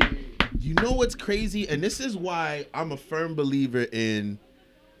crazy? You know what's crazy? And this is why I'm a firm believer in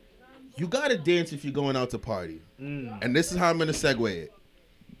you gotta dance if you're going out to party. And this is how I'm gonna segue it.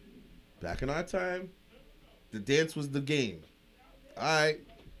 Back in our time, the dance was the game. All right,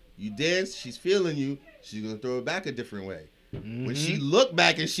 you dance, she's feeling you, she's gonna throw it back a different way. When she look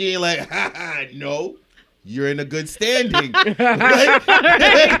back and she ain't like, ha ha, no, you're in a good standing. Right? You're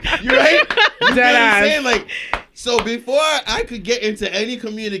right. You know what I'm Deadass. saying? Like, so before I could get into any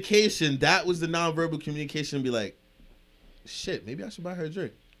communication, that was the nonverbal communication. Be like, shit, maybe I should buy her a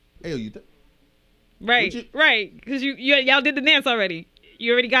drink. Hey, yo, you Right, Would you- right. Because y'all did the dance already.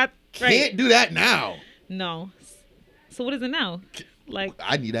 You already got right. can't do that now. No. So what is it now? Like,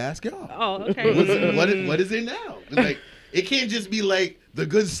 I need to ask y'all. oh, okay. What is it now? Like, it can't just be like the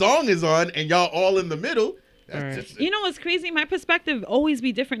good song is on and y'all all in the middle. That's Right. just, You know what's crazy? My perspective always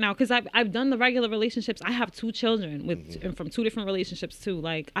be different now because I've done the regular relationships. I have 2 children and from 2 different relationships too.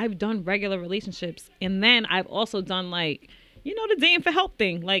 Like I've done regular relationships, and then I've also done like the dating for help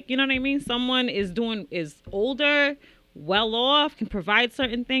thing. Like you know what I mean? Someone is older, well off, can provide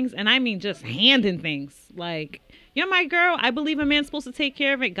certain things, and I mean just handing things. Like you're my girl. I believe a man's supposed to take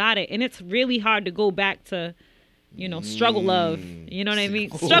care of it. Got it. And it's really hard to go back to. Struggle love. You know what I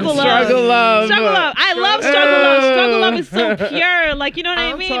mean? Struggle love. Struggle love. Struggle love. I love struggle love. Struggle love is so pure. Like, you know what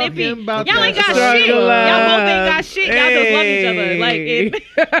I mean? It be, y'all about ain't got that shit. struggle Y'all both love. ain't got shit. Y'all just love each other.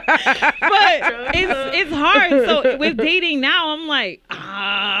 Like, but it's hard. So with dating now, I'm like,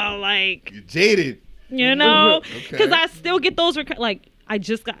 you're jaded. you know? Okay. Because I still get those, like, I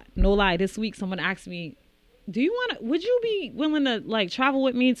just got, no lie, this week someone asked me, would you be willing to like travel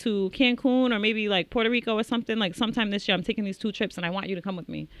with me to Cancun or maybe like Puerto Rico or something? Like sometime this year, I'm taking these 2 trips and I want you to come with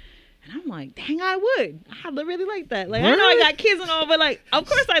me. And I'm like, dang, I would. I really like that. Like, I know I got kids and all, but like, of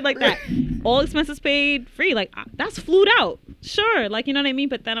course I'd like that. All expenses paid, free. Like, that's flued out. Sure. Like, you know what I mean?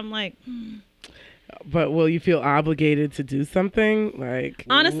 But then I'm like, But will you feel obligated to do something? Like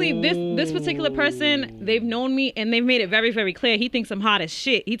honestly, this particular person, they've known me and they've made it very, very clear. He thinks I'm hot as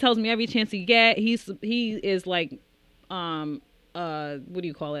shit. He tells me every chance he get. He is like what do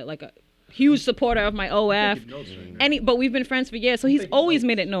you call it? Like a huge supporter of my OF. But we've been friends for years, so he's always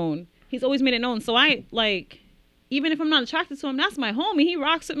made it known. So I like, even if I'm not attracted to him, that's my homie. He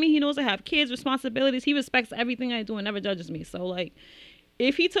rocks with me. He knows I have kids, responsibilities. He respects everything I do and never judges me. So like,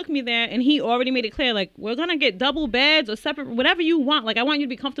 if he took me there and he already made it clear, like, we're gonna get double beds or separate, whatever you want. Like, I want you to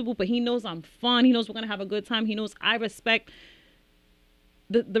be comfortable, but he knows I'm fun. He knows we're gonna have a good time. He knows I respect.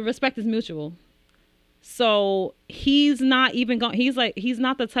 The respect is mutual. So he's not even going. He's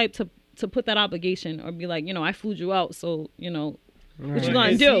not the type to put that obligation or be like, I flew you out, so what you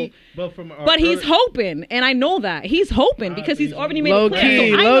gonna do? But he's hoping, and I know that he's hoping because he's already made it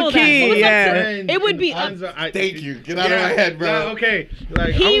clear. Low key, yeah. It would be. Thank you. Get out of my head, bro. Yeah, okay.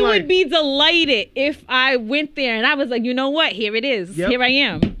 Like, he would be delighted if I went there and I was like, you know what? Here it is. Yep. Here I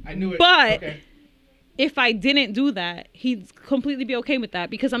am. I knew it. But okay. if I didn't do that, he'd completely be okay with that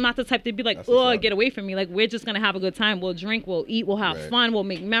because I'm not the type to be like, get away from me. Like, we're just going to have a good time. We'll drink, we'll eat, we'll have fun, we'll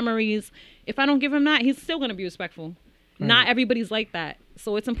make memories. If I don't give him that, he's still going to be respectful. Right. Not everybody's like that.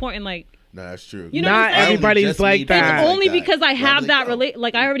 So it's important, like, no, that's true. Not everybody's like that. It's only because I have that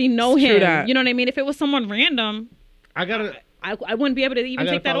like I already know him. That. You know what I mean? If it was someone random, I wouldn't be able to even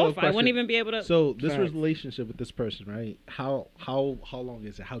take that off. I wouldn't even be able to. So this relationship with this person, right? How long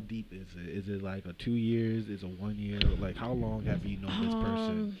is it? How deep is it? Is it like 2 years? Is it 1 year? Like, how long have you known this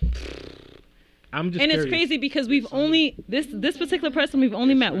person? I'm just. And curious. it's crazy because we've only this particular person we've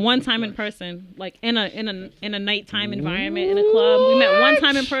only met one time in person, like in a nighttime environment in a club. We met one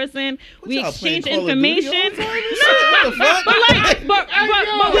time in person. We exchanged information.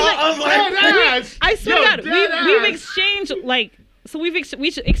 I swear to God, we've exchanged like. So we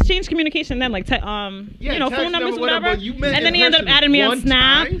exchanged communication then, like phone numbers, whatever. And then he ended up adding me on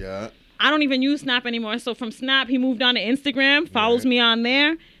Snap. Yeah. I don't even use Snap anymore. So from Snap, he moved on to Instagram, follows me on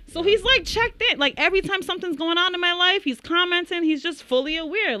there. So he's like checked in. Like every time something's going on in my life, he's commenting. He's just fully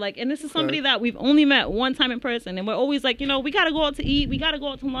aware. Like, and this is somebody that we've only met one time in person, and we're always like, we gotta go out to eat. We gotta go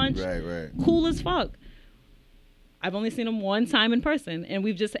out to lunch. Right. Cool as fuck. I've only seen him one time in person, and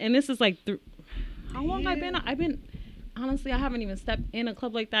this is like, how long I've been. Honestly, I haven't even stepped in a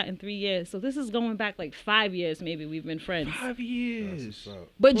club like that in 3 years. So this is going back like 5 years. Maybe we've been friends. 5 years.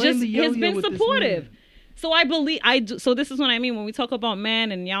 But just has been supportive. So I believe so this is what I mean when we talk about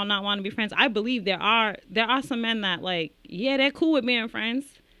men and y'all not want to be friends. I believe there are some men that like, yeah, they're cool with being friends.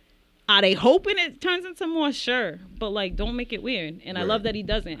 Are they hoping it turns into more? Sure, but like, don't make it weird. And I love that he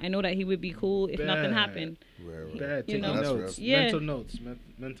doesn't. I know that he would be cool if nothing happened. Bad. Taking notes. Yeah.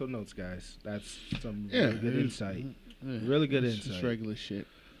 Mental notes, guys. That's some really good insight. Really good insight. Just regular shit.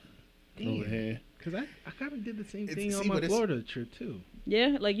 Over here. Cause I kind of did the same thing on my Florida trip too.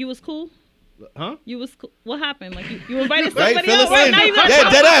 Yeah, like you was cool. Huh? You was cool. What happened? Like you invited somebody fill else. us in.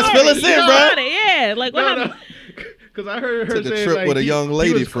 Dead ass. Fill us in, bro. Yeah, like what happened? Because I heard her took say a trip like, with a young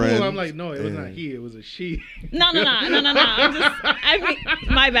lady friend. Cool. I'm like, no, it was not he. It was a she. No. I mean,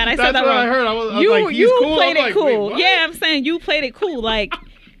 my bad. I said that That's what wrong. I heard. I was like, he's cool. Played I'm it like, cool. Wait, yeah, I'm saying you played it cool. Like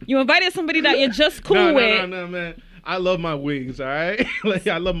you invited somebody that you're just cool with. No, man. I love my wings, all right? Like,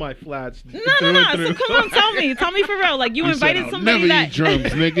 I love my flats. No. So come on, tell me for real. Like you invited said, somebody never that eat drums,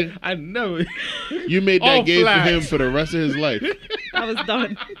 nigga. I never. You made that All game flats. for him for the rest of his life. I was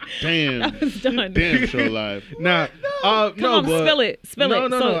done. Damn. I was done. Damn, show live. Nah, Come on, spill it. No,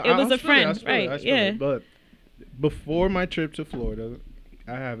 So it was I'll a friend, spill it, right? Yeah. But before my trip to Florida,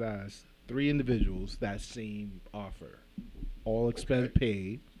 I have asked 3 individuals that same offer, all expense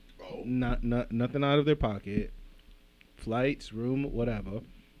paid, nothing out of their pocket. Flights, room, whatever,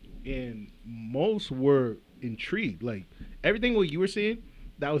 and most were intrigued. Like everything what you were seeing,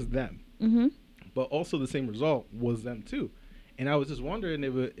 that was them. Mm-hmm. But also the same result was them too. And I was just wondering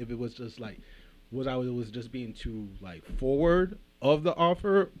if it was just like, was just being too like forward of the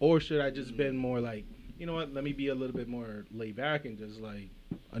offer, or should I just been more like, you know what, let me be a little bit more laid back and just like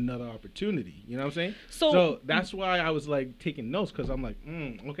another opportunity. You know what I'm saying? So that's why I was like taking notes, because I'm like,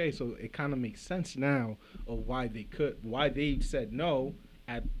 okay, so it kind of makes sense now of why they said no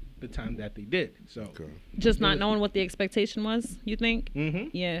at the time that they did. So just not knowing what the expectation was, you think?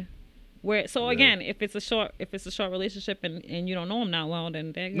 Mm-hmm. Yeah. Again, if it's a short relationship and you don't know them that well,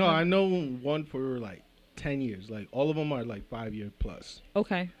 then no, I know one for like 10 years. Like all of them are like 5 year plus.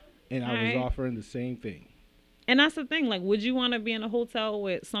 Okay. And I was offering the same thing. And that's the thing. Like, would you want to be in a hotel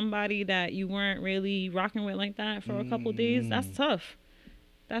with somebody that you weren't really rocking with like that for a couple days? That's tough.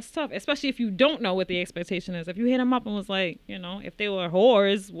 Especially if you don't know what the expectation is. If you hit them up and was like, if they were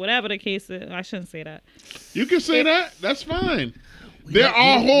whores, whatever the case is, I shouldn't say that. You can say that. That's fine. There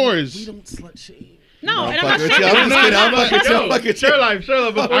are whores. We don't slut shame. No, and fuck I'm with not you. I'm just kidding. I'm fucking with you. I'm fucking with you. Sure life.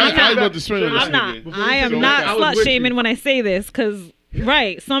 Before I you ain't come about back- to swing on this I'm not. nigga. I am Before not you go back, I was slut with shaming you. when I say this, because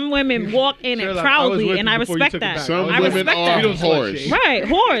right, some women walk in Sure, it like, I was with proudly, you and I before you respect took it that. back. Some I women respect are that. We don't slut whores. shame. Right,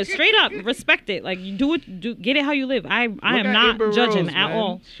 whores, straight up, respect it. Like you do it, get it how you live. I Look am at not Amber judging Rose, at man.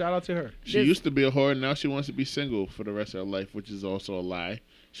 all. Shout out to her. She used to be a whore, and now she wants to be single for the rest of her life, which is also a lie.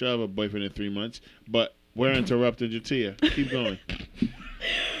 She'll have a boyfriend in 3 months, but we're interrupting Jatia. Keep going.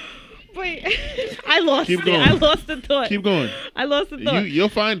 Wait, I lost Keep it. going. I lost the thought. Keep going. I lost the thought. You'll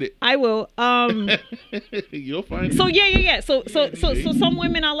find it. I will. You'll find So it. yeah. So some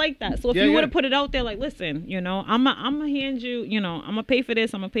women are like that. So if Yeah, you yeah. were to put it out there, like, listen, I'm gonna hand you, I'm gonna pay for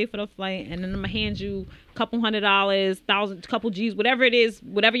this, I'm gonna pay for the flight, and then I'm gonna hand you a couple $100, $1,000, couple G's, whatever it is,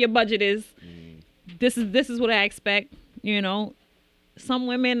 whatever your budget is. This is what I expect. Some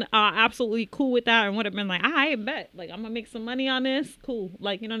women are absolutely cool with that and would have been like, I bet, like, I'm gonna make some money on this. Cool,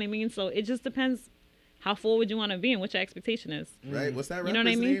 like, you know what I mean. So it just depends how forward you want to be and what your expectation is. Right? What's that You rapper's know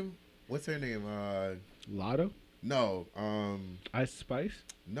what I mean? name? What's her name? Lotto? No. Ice Spice?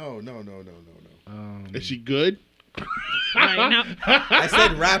 No. Is she good? All right, now, I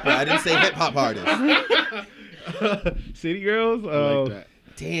said rapper. I didn't say hip hop artist. City Girls? I like that.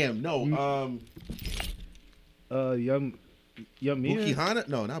 Damn. No. Yum Mia? Bukihana?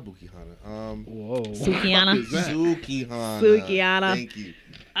 No, not Bukihana. Whoa. Sukiana. Is that? Sukihana. Sukiana. Thank you.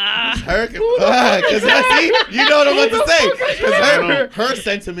 Her, because you know what I'm about to say. Because her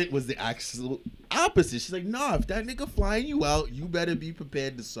sentiment was the actual opposite. She's like, nah, if that nigga flying you out, you better be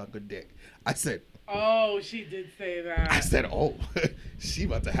prepared to suck a dick. I said, Oh, she did say that. oh, she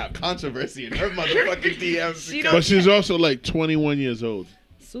about to have controversy in her motherfucking DMs. But she's also like 21 years old.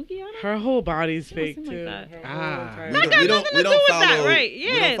 Sukiana? Her whole body's She fake don't seem too. like that. Her whole entire- That got nothing to do with that, right? We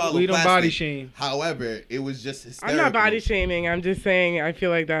Yeah. don't follow We don't plastic. body shame. However, it was just hysterical. I'm not body shaming. I'm just saying I feel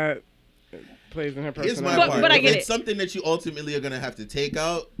like that plays in her Here's my personality. part. But I If get it's it. something that you ultimately are gonna have to take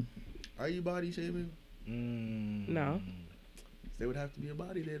out, are you body shaming? No. There would have to be a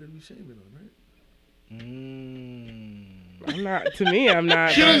body there to be shaming on, right? I'm not. To me, I'm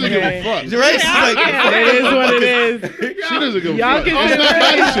not. She doesn't give a okay. fuck. Right? She's like, It is what it is. She doesn't give a Y'all fuck. can I'm just not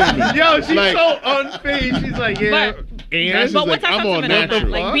body shaming. Yo, she's Like- so unfazed. She's like, yeah. But She's but like, what's that I'm on sentiment?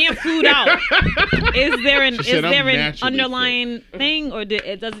 natural. Like being flued out. Is there an She said, "I'm naturally underlying thing, or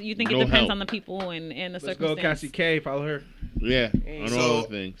it does? You think No it depends help. on the people and the Let's go, circumstance? Cassie K. Follow her. Yeah, on So- all the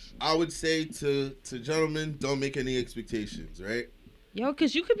things. I would say to gentlemen, don't make any expectations, right? Yo,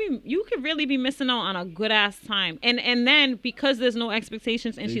 because you could really be missing out on a good ass time, and then because there's no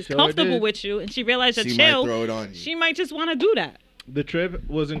expectations and They she's sure comfortable did. with you and she realized you're She might chill, throw it on you. she might just want to do that. The trip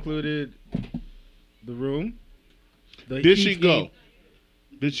was included. The room. The Did she Heat go? game.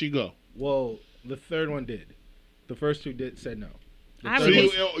 Did she go? Well, the third one did. The first two said no. I So would you,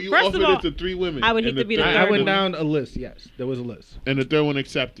 hate- you first offered of all, it to 3 women. I would and hate to be the third I third went one- down a list. Yes, there was a list. And the third one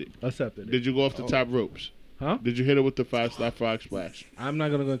accepted. Accepted it. Did you go off the top ropes? Huh? Did you hit her with the 5-star frog splash? I'm not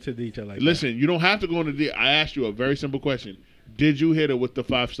gonna go into detail like Listen, you don't have to go into detail. I asked you a very simple question. Did you hit her with the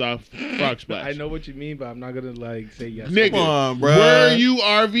 5-star frog that. splash? I know what you mean, but I'm not gonna like say yes. Nigga, Come on, bruh. were you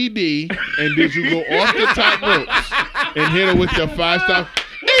RVD and did you go off the top ropes and hit her with the 5-star?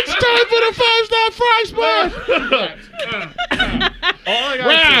 It's time for the 5-star frog splash. All I got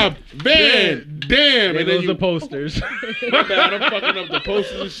Rob, Ben, damn, and and then those you. are posters. My bad, I'm fucking up the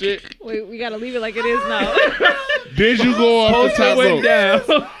posters and shit. Wait, we gotta leave it like it is now. Did you go off the Poster top went ropes?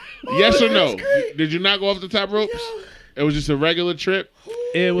 down. Yes or no? Did you not go off the top ropes? It was just a regular trip.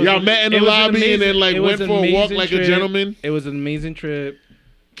 It was Y'all met in the it was an lobby and then like it went was for an a walk amazing like a trip. gentleman. It was an amazing trip.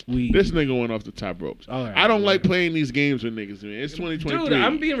 This nigga went off the top ropes. All right, I don't all like right. playing these games with niggas, man. It's 2023. Dude,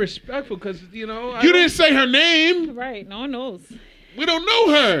 I'm being respectful because you know You didn't say her name. Right? No one knows. We don't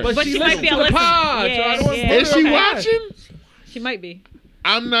know her. But she she might listened be to a the listener. pod, so I don't want to Yeah, put Is her she on blast. watching? She might be.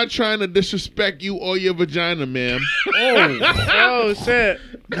 I'm not trying to disrespect you or your vagina, ma'am. Oh shit.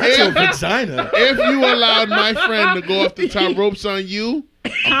 That's your vagina. If you allowed my friend to go off the top ropes on you,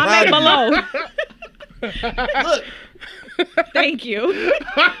 Comment below. Look, Thank you.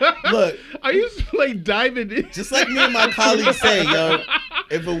 look. Are you like diving in? Just like me and my colleagues say, yo,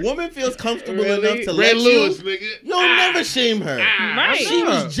 if a woman feels comfortable Really? enough to Red let Lewis, you, nigga. you'll never shame her. Right. She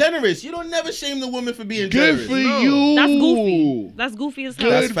was generous. You don't never shame the woman for being Good generous. for you. That's goofy. That's goofy as hell.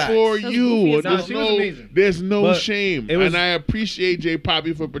 Good That's facts. for That's goofy you. as hell. There's She was no, amazing. there's no But shame, it was- and I appreciate J.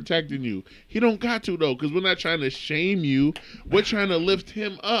 Poppy for protecting you. He don't got to though, because we're not trying to shame you. We're trying to lift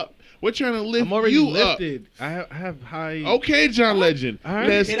him up. We're trying to lift I'm already you lifted. I have high. up. Okay, John Legend. All right.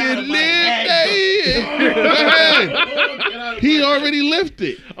 Let's Get get out of my head. lifted. Go ahead. He already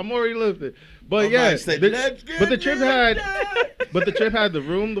lifted. I'm already lifted. But I'm yeah, about to say, the- let's get but the trip had, lifted. but the trip had the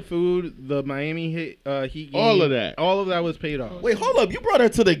room, the food, the Miami Heat game. All of that. All of that was paid off. Wait, hold up. You brought her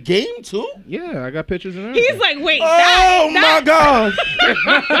to the game too? Yeah, I got pictures and everything. He's like, wait, Oh my God!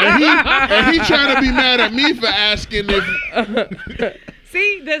 And he trying to be mad at me for asking if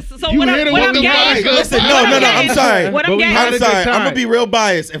see this. So You what hit I'm, him what with I'm the getting. bias. Listen, what no, I'm I'm getting- sorry. What But I'm we getting. had I'm a good sorry. I'm time. gonna be real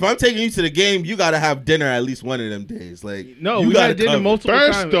biased. If I'm taking you to the game, you gotta have dinner at least one of them days. Like, No, you we gotta had dinner cover. multiple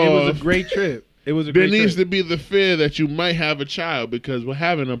First times. It was off, a great trip. It was a there great needs trip. to be the fear that you might have a child because we're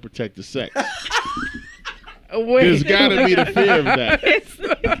having unprotected sex. There's Wait. got to be the fear of that.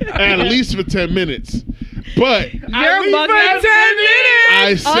 At least for 10 minutes. But You're For bugging. 10 minutes.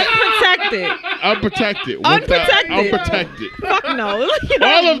 I said Unprotected. unprotected. Unprotected. Unprotected. Fuck no. You're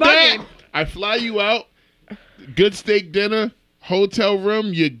All of bugging. that, I fly you out, good steak dinner, hotel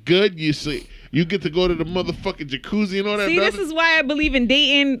room, you're good. You get to go to the motherfucking jacuzzi and all that. See, this is why I believe in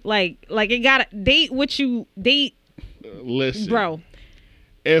dating. Like it gotta date what you date, Listen, bro.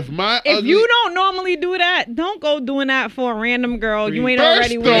 If If you don't normally do that, don't go doing that for a random girl you ain't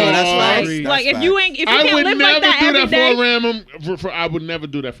already with. First off, that's like, facts. like That's if you facts. ain't, if you I can't would live never like that do every that day, for a random. I would never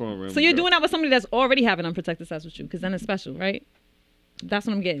do that for a random. so you're girl. doing that with somebody that's already having unprotected sex with you, because then it's special, right? That's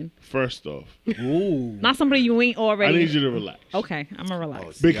what I'm getting. First off, Ooh. Not somebody you ain't I already. need you to relax. Okay, I'm gonna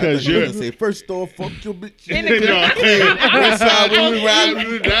relax. Because you're you're. gonna say first off, fuck your bitch. In the West side, when we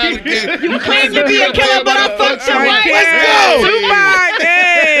ride, You claim to be a killer, but I fucked your wife. Let's go. Tupac.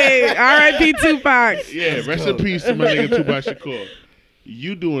 Hey. R.I.P. Tupac. Yeah, rest in peace to my nigga Tupac Shakur.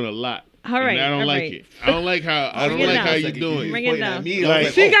 You doing a lot. All right, And I don't all like right. it. I don't like how Bring it down. you doing. Bring it down. Like-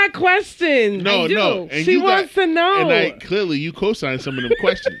 She got questions. No, I do. no. And She you wants to know. And clearly you co-signed some of them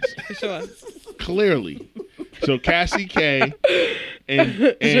questions. For sure. Clearly. So Cassie K and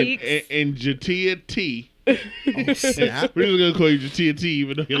Jatia T. Oh, snap. We're just gonna call you Jatia T,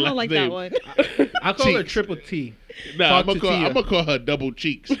 even though your I last don't like name. that one. I call her Cheeks. Triple T. Nah, I'm Talk gonna to call her double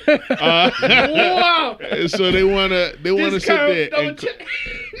cheeks. Wow. So they wanna sit there and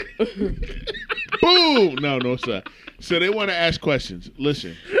boom. No, sir. So they wanna ask questions.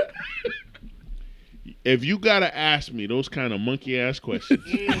 Listen. If you gotta ask me those kind of monkey ass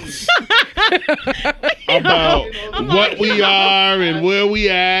questions about what we are and where we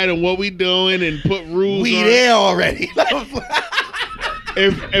at and what we doing and put rules We on. there already.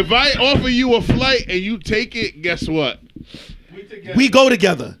 If I offer you a flight and you take it, guess what? We go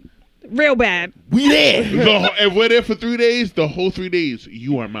together. Real bad. We there. If we're there for 3 days, the whole 3 days,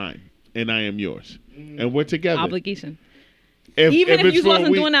 you are mine and I am yours. And we're together. Obligation. Even if it's you for a wasn't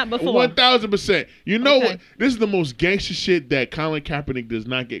week, doing that before. 1,000%. You know Okay. what? This is the most gangster shit that Colin Kaepernick does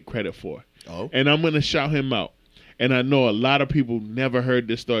not get credit for. Oh. And I'm going to shout him out. And I know a lot of people never heard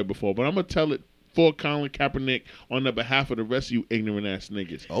this story before, but I'm going to tell it for Colin Kaepernick on the behalf of the rest of you ignorant ass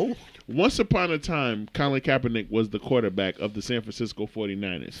niggas. Oh. Once upon a time, Colin Kaepernick was the quarterback of the San Francisco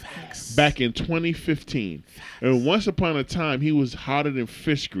 49ers back in 2015. And once upon a time, he was hotter than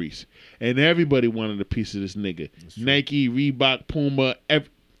fish grease. And everybody wanted a piece of this nigga. Nike, Reebok, Puma,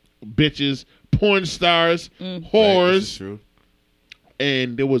 bitches, porn stars, This is whores. true.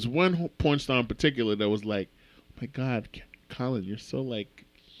 And there was one porn star in particular that was like, oh my God, Colin, you're so like,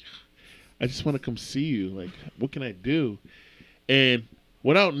 I just want to come see you. Like, what can I do? And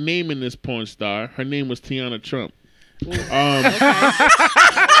without naming this porn star, her name was Tiana Trump.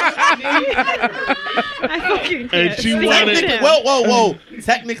 I fucking And can't. she Stick wanted- with him. Whoa.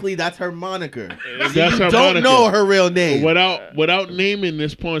 Technically, that's her moniker. That's her Don't moniker. know her real name. Without naming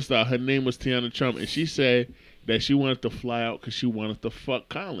this porn star, her name was Tiana Trump, and she said that she wanted to fly out because she wanted to fuck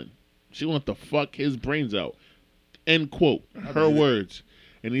Colin. She wanted to fuck his brains out. End quote. Her words.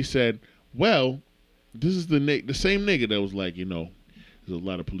 And he said, "Well, this is the same nigga that was like, you know, there's a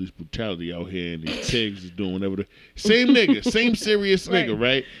lot of police brutality out here, and these pigs is doing whatever." Same nigga, same serious nigga,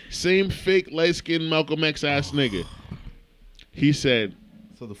 right? Same fake light skinned Malcolm X ass nigga. He said,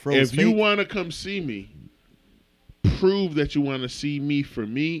 So the froze if you fake? want to come see me, prove that you want to see me for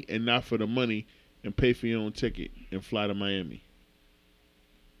me and not for the money, and pay for your own ticket and fly to Miami.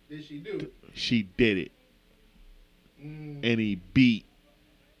 Did she do? She did it. And he beat.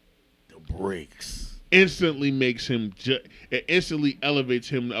 The brakes. Instantly makes him, it instantly elevates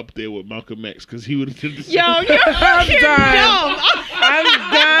him up there with Malcolm X because he would have did the same. Yo, you're fucking done. dumb. I'm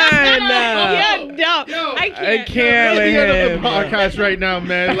done. You're dumb. I can't. I can't Let's with get up him. the podcast right now,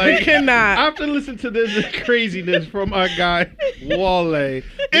 man. I Like, cannot. after listening to this craziness from our guy Wale,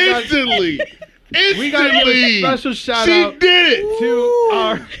 Instantly. we got to give a special shout she out did it. to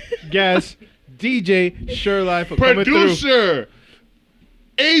our guest, DJ Shure Life for coming through. Producer,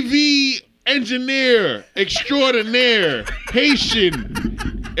 AV engineer extraordinaire,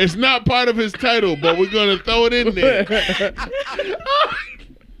 Haitian. It's not part of his title, but we're gonna throw it in there.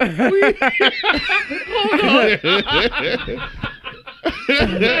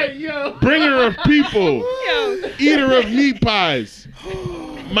 Bringer of people, eater of meat pies.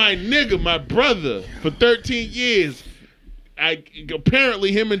 My nigga, my brother, for 13 years.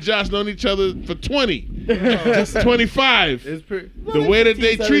 Apparently him and Josh known each other for 20, just 25. The way that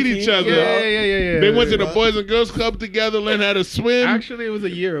they treat each other. Yeah. They went to the Boys and Girls Club together, learned how to swim. Actually, it was a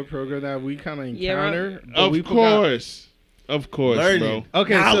Europe program that we kind of encountered. Of course, Learning. bro.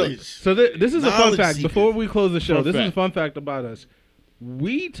 Okay, so this is a fun fact. Seekers. Before we close the show, Fun this is a fact. fun fact about us.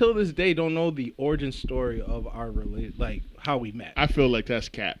 We till this day don't know the origin story of our like how we met. I feel like that's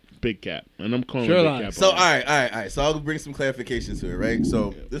cap, big cap, and I'm calling Sure it line. big cap. So all right. So I'll bring some clarifications to it, right?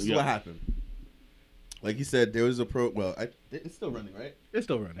 So this is Yeah. what happened. Like you said, there was a it's still running, right? It's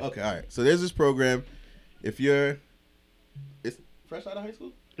still running. Okay, all right. So there's this program. It's fresh out of high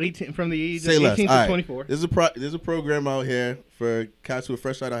school. 18 from the age Say of less. 18 All to right. 24. There's a program out here for cats who are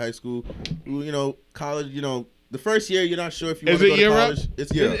fresh out of high school, who college. The first year you're not sure if you Is want to go it to Europe? college.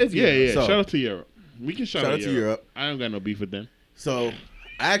 It's Europe. It's Yeah. So- Shout out to Europe. We can shout out to Europe. I don't got no beef with them. So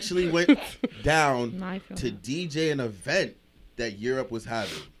I actually went down No, I feel to that. DJ an event that Europe was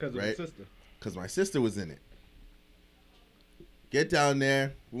having, Because of right? my sister. Because my sister was in it. Get down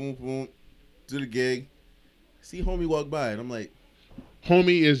there, boom, boom, do the gig. See homie walk by, and I'm like,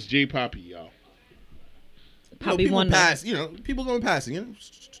 Homie is J Poppy, y'all. Probably people one. pass, people going passing,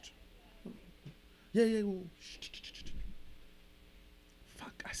 Yeah.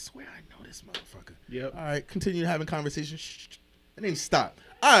 Fuck, I swear I know this motherfucker. Yep. All right, continue having conversations. And then stop.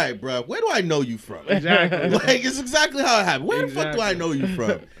 All right, bro, where do I know you from? Exactly. Like, it's exactly how it happened. Where the fuck do I Exactly. know you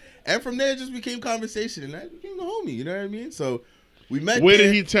from? And from there, it just became conversation, and that became the homie. You know what I mean? So we met. Where there.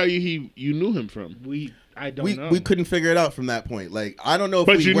 did he tell you you knew him from? I don't know. We couldn't figure it out from that point. Like, I don't know if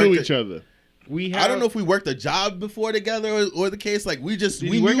But we you worked knew a- each other. I don't know if we worked a job before together or the case. Like, we just Did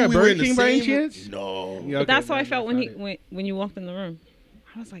we you work knew at we were Burger in the King by any same. chance? No. Yeah, But that's how I okay, felt that's when you walked in the room.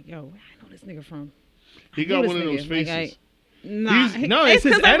 I was like, yo, where I know this nigga from? He I got know one of this those nigga. faces. Nah, No, it's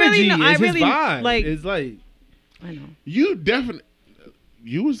his 'cause I energy. really know- I It's his really, vibe. Like, It's like I know. You definitely.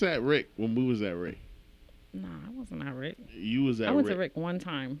 You was at Rick when we was at Rick. Nah, I wasn't at Rick. You was at I went Rick. to Rick one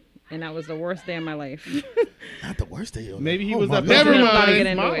time, and that was the worst day of my life. Not the worst day. maybe he Oh was my that God. Never person mind. that Get had a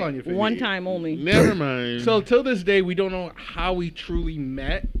into smile it. on your face. One time only. Never mind. So till this day, we don't know how we truly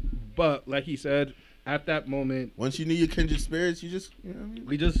met, but like he said, at that moment, Once you knew your kindred spirits, you just you know what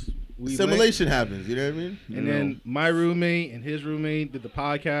I mean? we Assimilation happens. You know what I mean? linked, and then my roommate and his roommate did the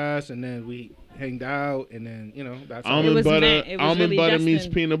podcast, and then we hanged out, and then that's how Almond was butter, meant- it was almond really butter meets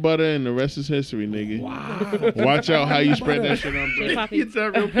destined. peanut butter, and the rest is history, nigga. Wow. Watch out how you spread that shit on J bread. Poppy. It's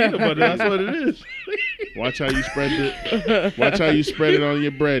that real peanut butter. That's what it is. Watch how you spread it. Watch how you spread it on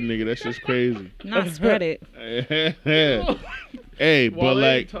your bread, nigga. That's just crazy. Not spread it. Hey, but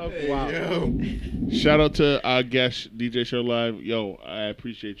like, Wow. shout out to our guest, DJ Show Live. Yo, I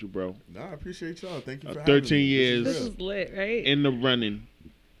appreciate you, bro. No, I appreciate y'all. Thank you for 13 having me. years. This This is is lit, right? In the running.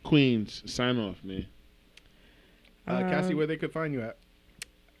 Queens, sign off, man. Cassie, where they could find you at?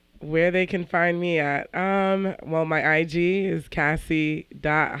 Where they can find me at? Well, my IG is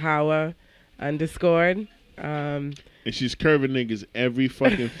Cassie.Howa_. And she's curving niggas every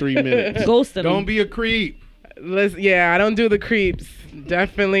fucking 3 minutes. Ghosted Don't him. be a creep. Yeah, I don't do the creeps.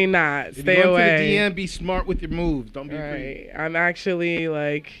 Definitely not. If you Stay go away. to the DM, be smart with your moves. Don't be a creep. Right. I'm actually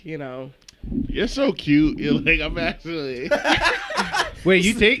You're so cute. You're like, I'm actually. Wait,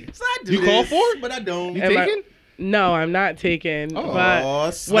 you take? So I do You call this, for it? but I don't. You Am I- taking? No, I'm not taken. Oh. But Aw,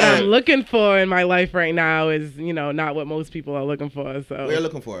 what snap. I'm looking for in my life right now is, not what most people are looking for. What So you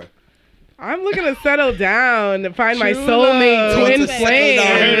looking for? I'm looking to settle down and find my True soulmate, love. twin Want to settle flame. down.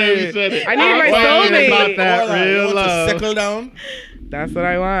 I heard how you said it. I need my Wait, soulmate. about that. Hold on, you Real want love. to settle down? That's what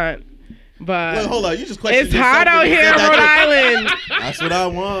I want. But Wait, hold on. You just questioned it's hot yourself out when you here in said Rhode that. Island. That's what I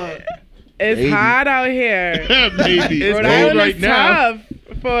want. It's Maybe. hot out here. Baby. It's Rhode cold Island right is now. tough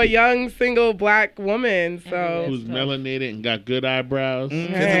for a young single black woman. So Who's melanated and got good eyebrows. Kids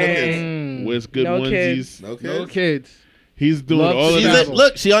or no Hey. kids? Wears good No onesies. kids. No kids? No kids. He's doing Love all of to She's that. travel.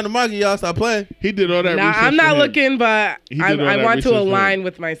 look, she on the market, y'all. Stop playing. He did all that nah, research. I'm for not him. looking, but He did all I that want research to for him. align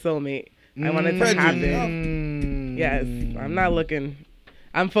with my soulmate. I want it to Friend you. happen. Yes, I'm not looking.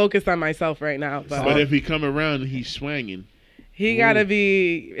 I'm focused on myself right now, But but if he come around, he's swanging. it gotta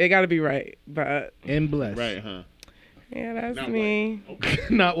be right. But And blessed. Right, huh? Yeah, that's Not me.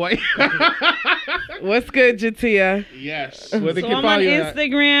 Not white. What's good, Jatia? Yes. Where they So can I'm on find you at?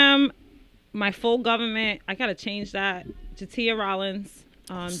 Instagram. My full government. I gotta change that. Jatia Rollins.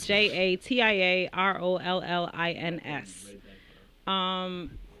 JATIAROLLINS.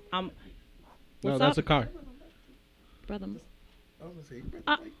 I'm. No, What's that's up, a car. brother?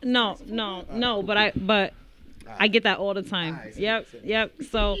 No. But I get that all the time. Yep.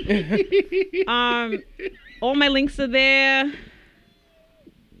 So, all my links are there.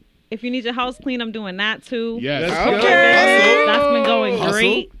 If you need your house clean, I'm doing that too. Yes. Okay. That's been going Hustle.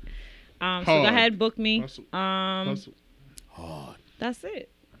 great. So go Hard. ahead, book me. Hustle. Hard. That's it.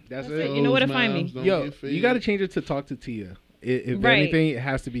 That's it. it. You know where to find me. Don't Yo, get fed. you got to change it to talk to Tia. If Right. anything, it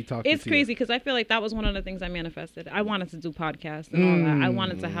has to be talk to Tia. It's crazy because I feel like that was one of the things I manifested. I wanted to do podcasts and all that. I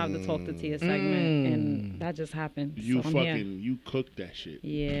wanted to have the Talk to Tia segment, and that just happened. You so I'm here. you cooked that shit.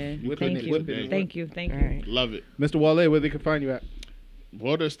 Yeah. Whipping Thank it, you. whipping it. Thank you. Thank All you. right. Love it. Mr. Wale, where they can find you at?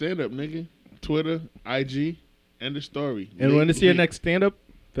 Water stand up, nigga. Twitter, IG, end of story. And when is your next stand-up?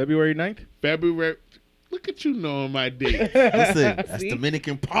 February 9th? February. Look at you knowing my date. Listen, that's See?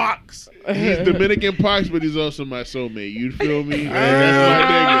 Dominican Parks. He's Dominican Parks, but he's also my soulmate. You feel me? That's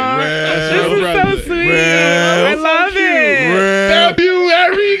my nigga. That's This my is brother. so sweet. Real. I love it.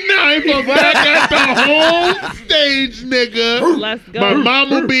 February 9th, I'm back at the home stage, nigga. Let's go. My mom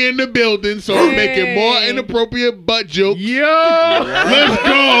will be in the building, so I'm making more Hey. inappropriate butt jokes. Yo! Let's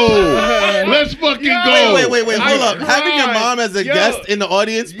go. Let's fucking go. Wait. Hold up. cried. Having your mom as a Yo. guest in the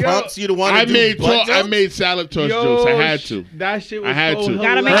audience prompts you to want to I do made butt jokes? salad toss jokes. I had to. That shit was I had so to.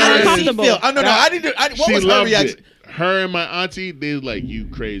 Gotta make How her did she comfortable. feel? Oh, no. I didn't. What She was her loved reaction? it. Her and my auntie, they was like, "You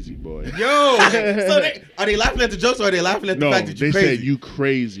crazy boy." Yo! So are they laughing at the jokes or are they laughing at the No, fact that they you're crazy? said you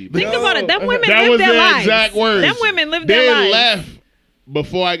crazy. Bro. Think about it. Them women That live was their their lives. exact words. Them women live They their lives. left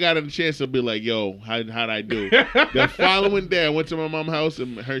before I got a chance to be like, "Yo, how'd I do?" The following day, I went to my mom's house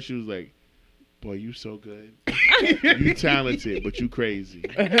and she was like, "Boy, you so good. You talented, but you crazy."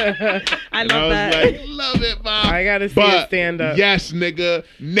 I And love I that. was like, "Love it, mom." I gotta see a stand-up. Yes, nigga.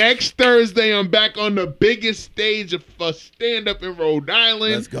 Next Thursday, I'm back on the biggest stage for stand-up in Rhode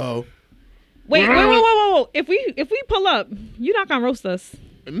Island. Let's go. Wait. If we pull up, you're not gonna roast us.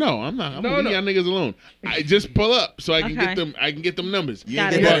 No, I'm not. I'm No, gonna leave no. y'all niggas alone. I just pull up so I can Okay. get them. I can get them numbers. You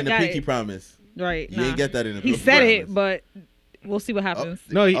Got ain't it. get that in the Got pinky it. promise. Right. You ain't get that in the He pinky said promise. it, but we'll see what happens.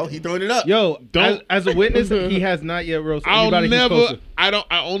 No, He throwing it up. Yo, Don't- as a witness, he has not yet roasted I'll anybody he's never. supposed to.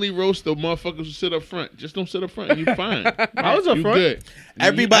 I only roast the motherfuckers who sit up front. Just don't sit up front. You fine. I was up You front. good.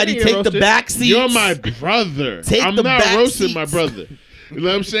 Everybody I didn't take get the roasted. back seats. You're my brother. Take I'm the not back roasting my seats. brother. You know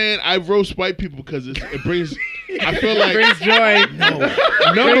what I'm saying? I roast white people because it brings. I feel like Brings joy. number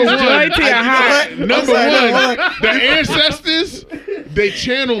Brings one. joy to your heart. Number one, the ancestors, they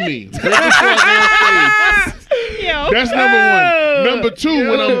channel me. Right before I go on stage. Yo. That's number one. Number two,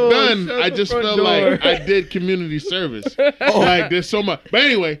 when I'm Yo, done, shut I the just front felt door. like I did community service. Like there's so much. But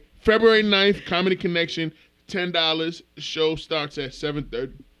anyway, February 9th, Comedy Connection, $10. Show starts at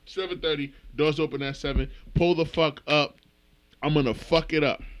 7:30. 7:30. Doors open at 7. Pull the fuck up. I'm gonna fuck it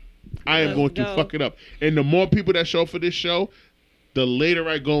up. I am Let's going to go. fuck it up. And the more people that show up for this show, the later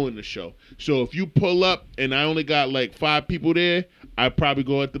I go in the show. So if you pull up and I only got like 5 people there, I probably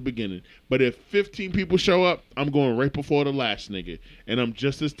go at the beginning. But if 15 people show up, I'm going right before the last nigga. And I'm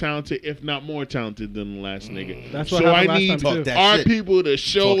just as talented, if not more talented than the last nigga. That's what so I happened last need time, too. Talk that our shit. people to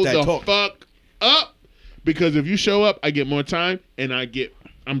show Talk that the talk. fuck up. Because if you show up, I get more time and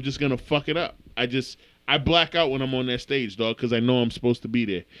I'm just going to fuck it up. I black out when I'm on that stage, dog, because I know I'm supposed to be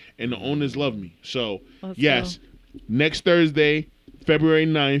there. And the owners love me. So, Let's yes, next Thursday, February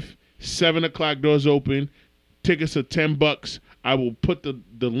 9th, 7 o'clock, doors open. Tickets are $10. I will put the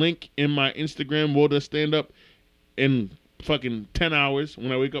link in my Instagram, Water Stand Up, in fucking 10 hours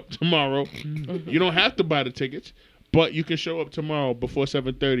when I wake up tomorrow. You don't have to buy the tickets, but you can show up tomorrow before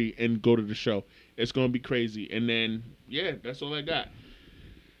 7:30 and go to the show. It's going to be crazy. And then, yeah, that's all I got.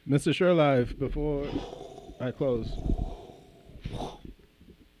 Mr. Shure Live, before I close.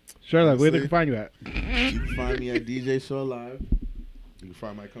 Shure Live, where they can find you at? You can find me at DJ Show Live. You can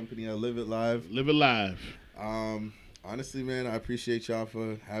find my company at Live It Live. Live it live. Honestly, man, I appreciate y'all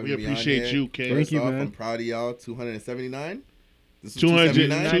for having We me on appreciate here. you, King. First Thank you, off, man. I'm proud of y'all. 279. This is 200,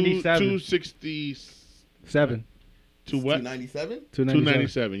 279. 260, 7. to what? 297.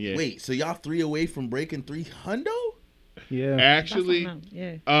 297, yeah. Wait, so y'all 3 away from breaking 300? Yeah. Actually,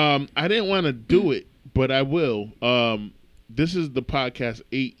 yeah. I didn't want to do it, but I will. This is the podcast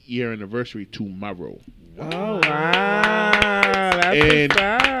 8-year anniversary tomorrow. Oh, wow. That's what's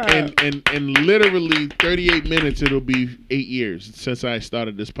up. and literally 38 minutes, it'll be 8 years since I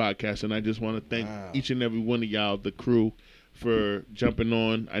started this podcast, and I just want to thank each and every one of y'all, the crew, for jumping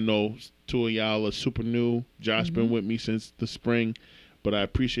on. I know 2 of y'all are super new. Josh been with me since the spring, but I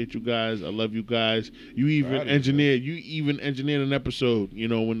appreciate you guys. I love you guys. You even engineered an episode. You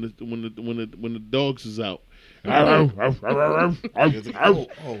know, when the dogs is out. You know what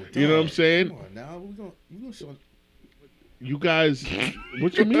I'm saying? Come on now, we gonna show. You guys,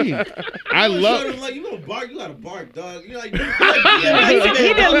 what you mean? I love. Like, you gonna bark? You gotta bark, dog. You like, He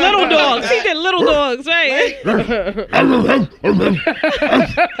did little dogs. He did little dogs, right?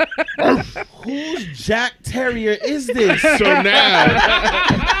 Whose Jack Terrier is this? So now,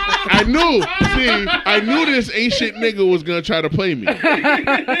 I knew this ain't shit nigga was gonna try to play me.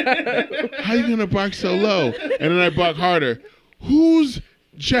 How you gonna bark so low? And then I bark harder. Who's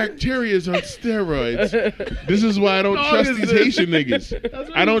Jack Terriers on steroids? This is why I don't trust these Haitian niggas.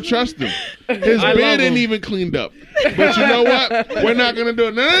 I don't trust them. His beard ain't even cleaned up. But you know what? We're not gonna do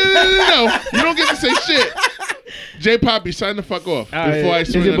it. No. You don't get to say shit. J Poppy, sign the fuck off before I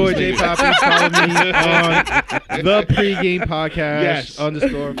swing. It's your boy on J this Poppy. Follow me on the Pregame Podcast Yes.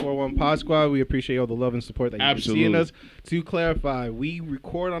 _41 Pod Squad. We appreciate all the love and support that you've been seeing Absolutely. us. To clarify, we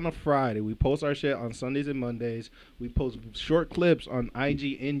record on a Friday. We post our shit on Sundays and Mondays. We post short clips on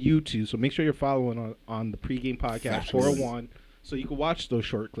IG and YouTube. So make sure you're following on the Pregame Podcast 401 so you can watch those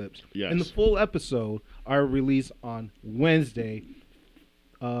short clips. Yes. And the full episode are released on Wednesday.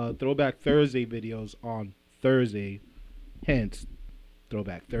 Throwback Thursday videos on Thursday, hence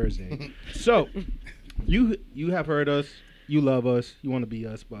Throwback Thursday. So you have heard us, you love us, you want to be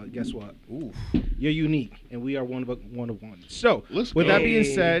us, but guess what? Ooh. You're unique, and we are one of one. So Let's with go. that being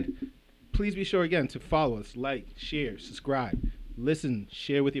said, please be sure again to follow us, like, share, subscribe, listen,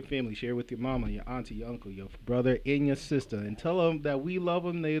 share with your family, share with your mama, your auntie, your uncle, your brother, and your sister, and tell them that we love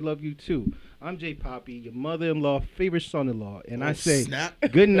them, they love you too. I'm J Poppy, your mother-in-law, favorite son-in-law, and I say snap.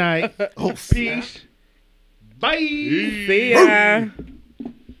 good night, Oh, peace. Bye. See ya.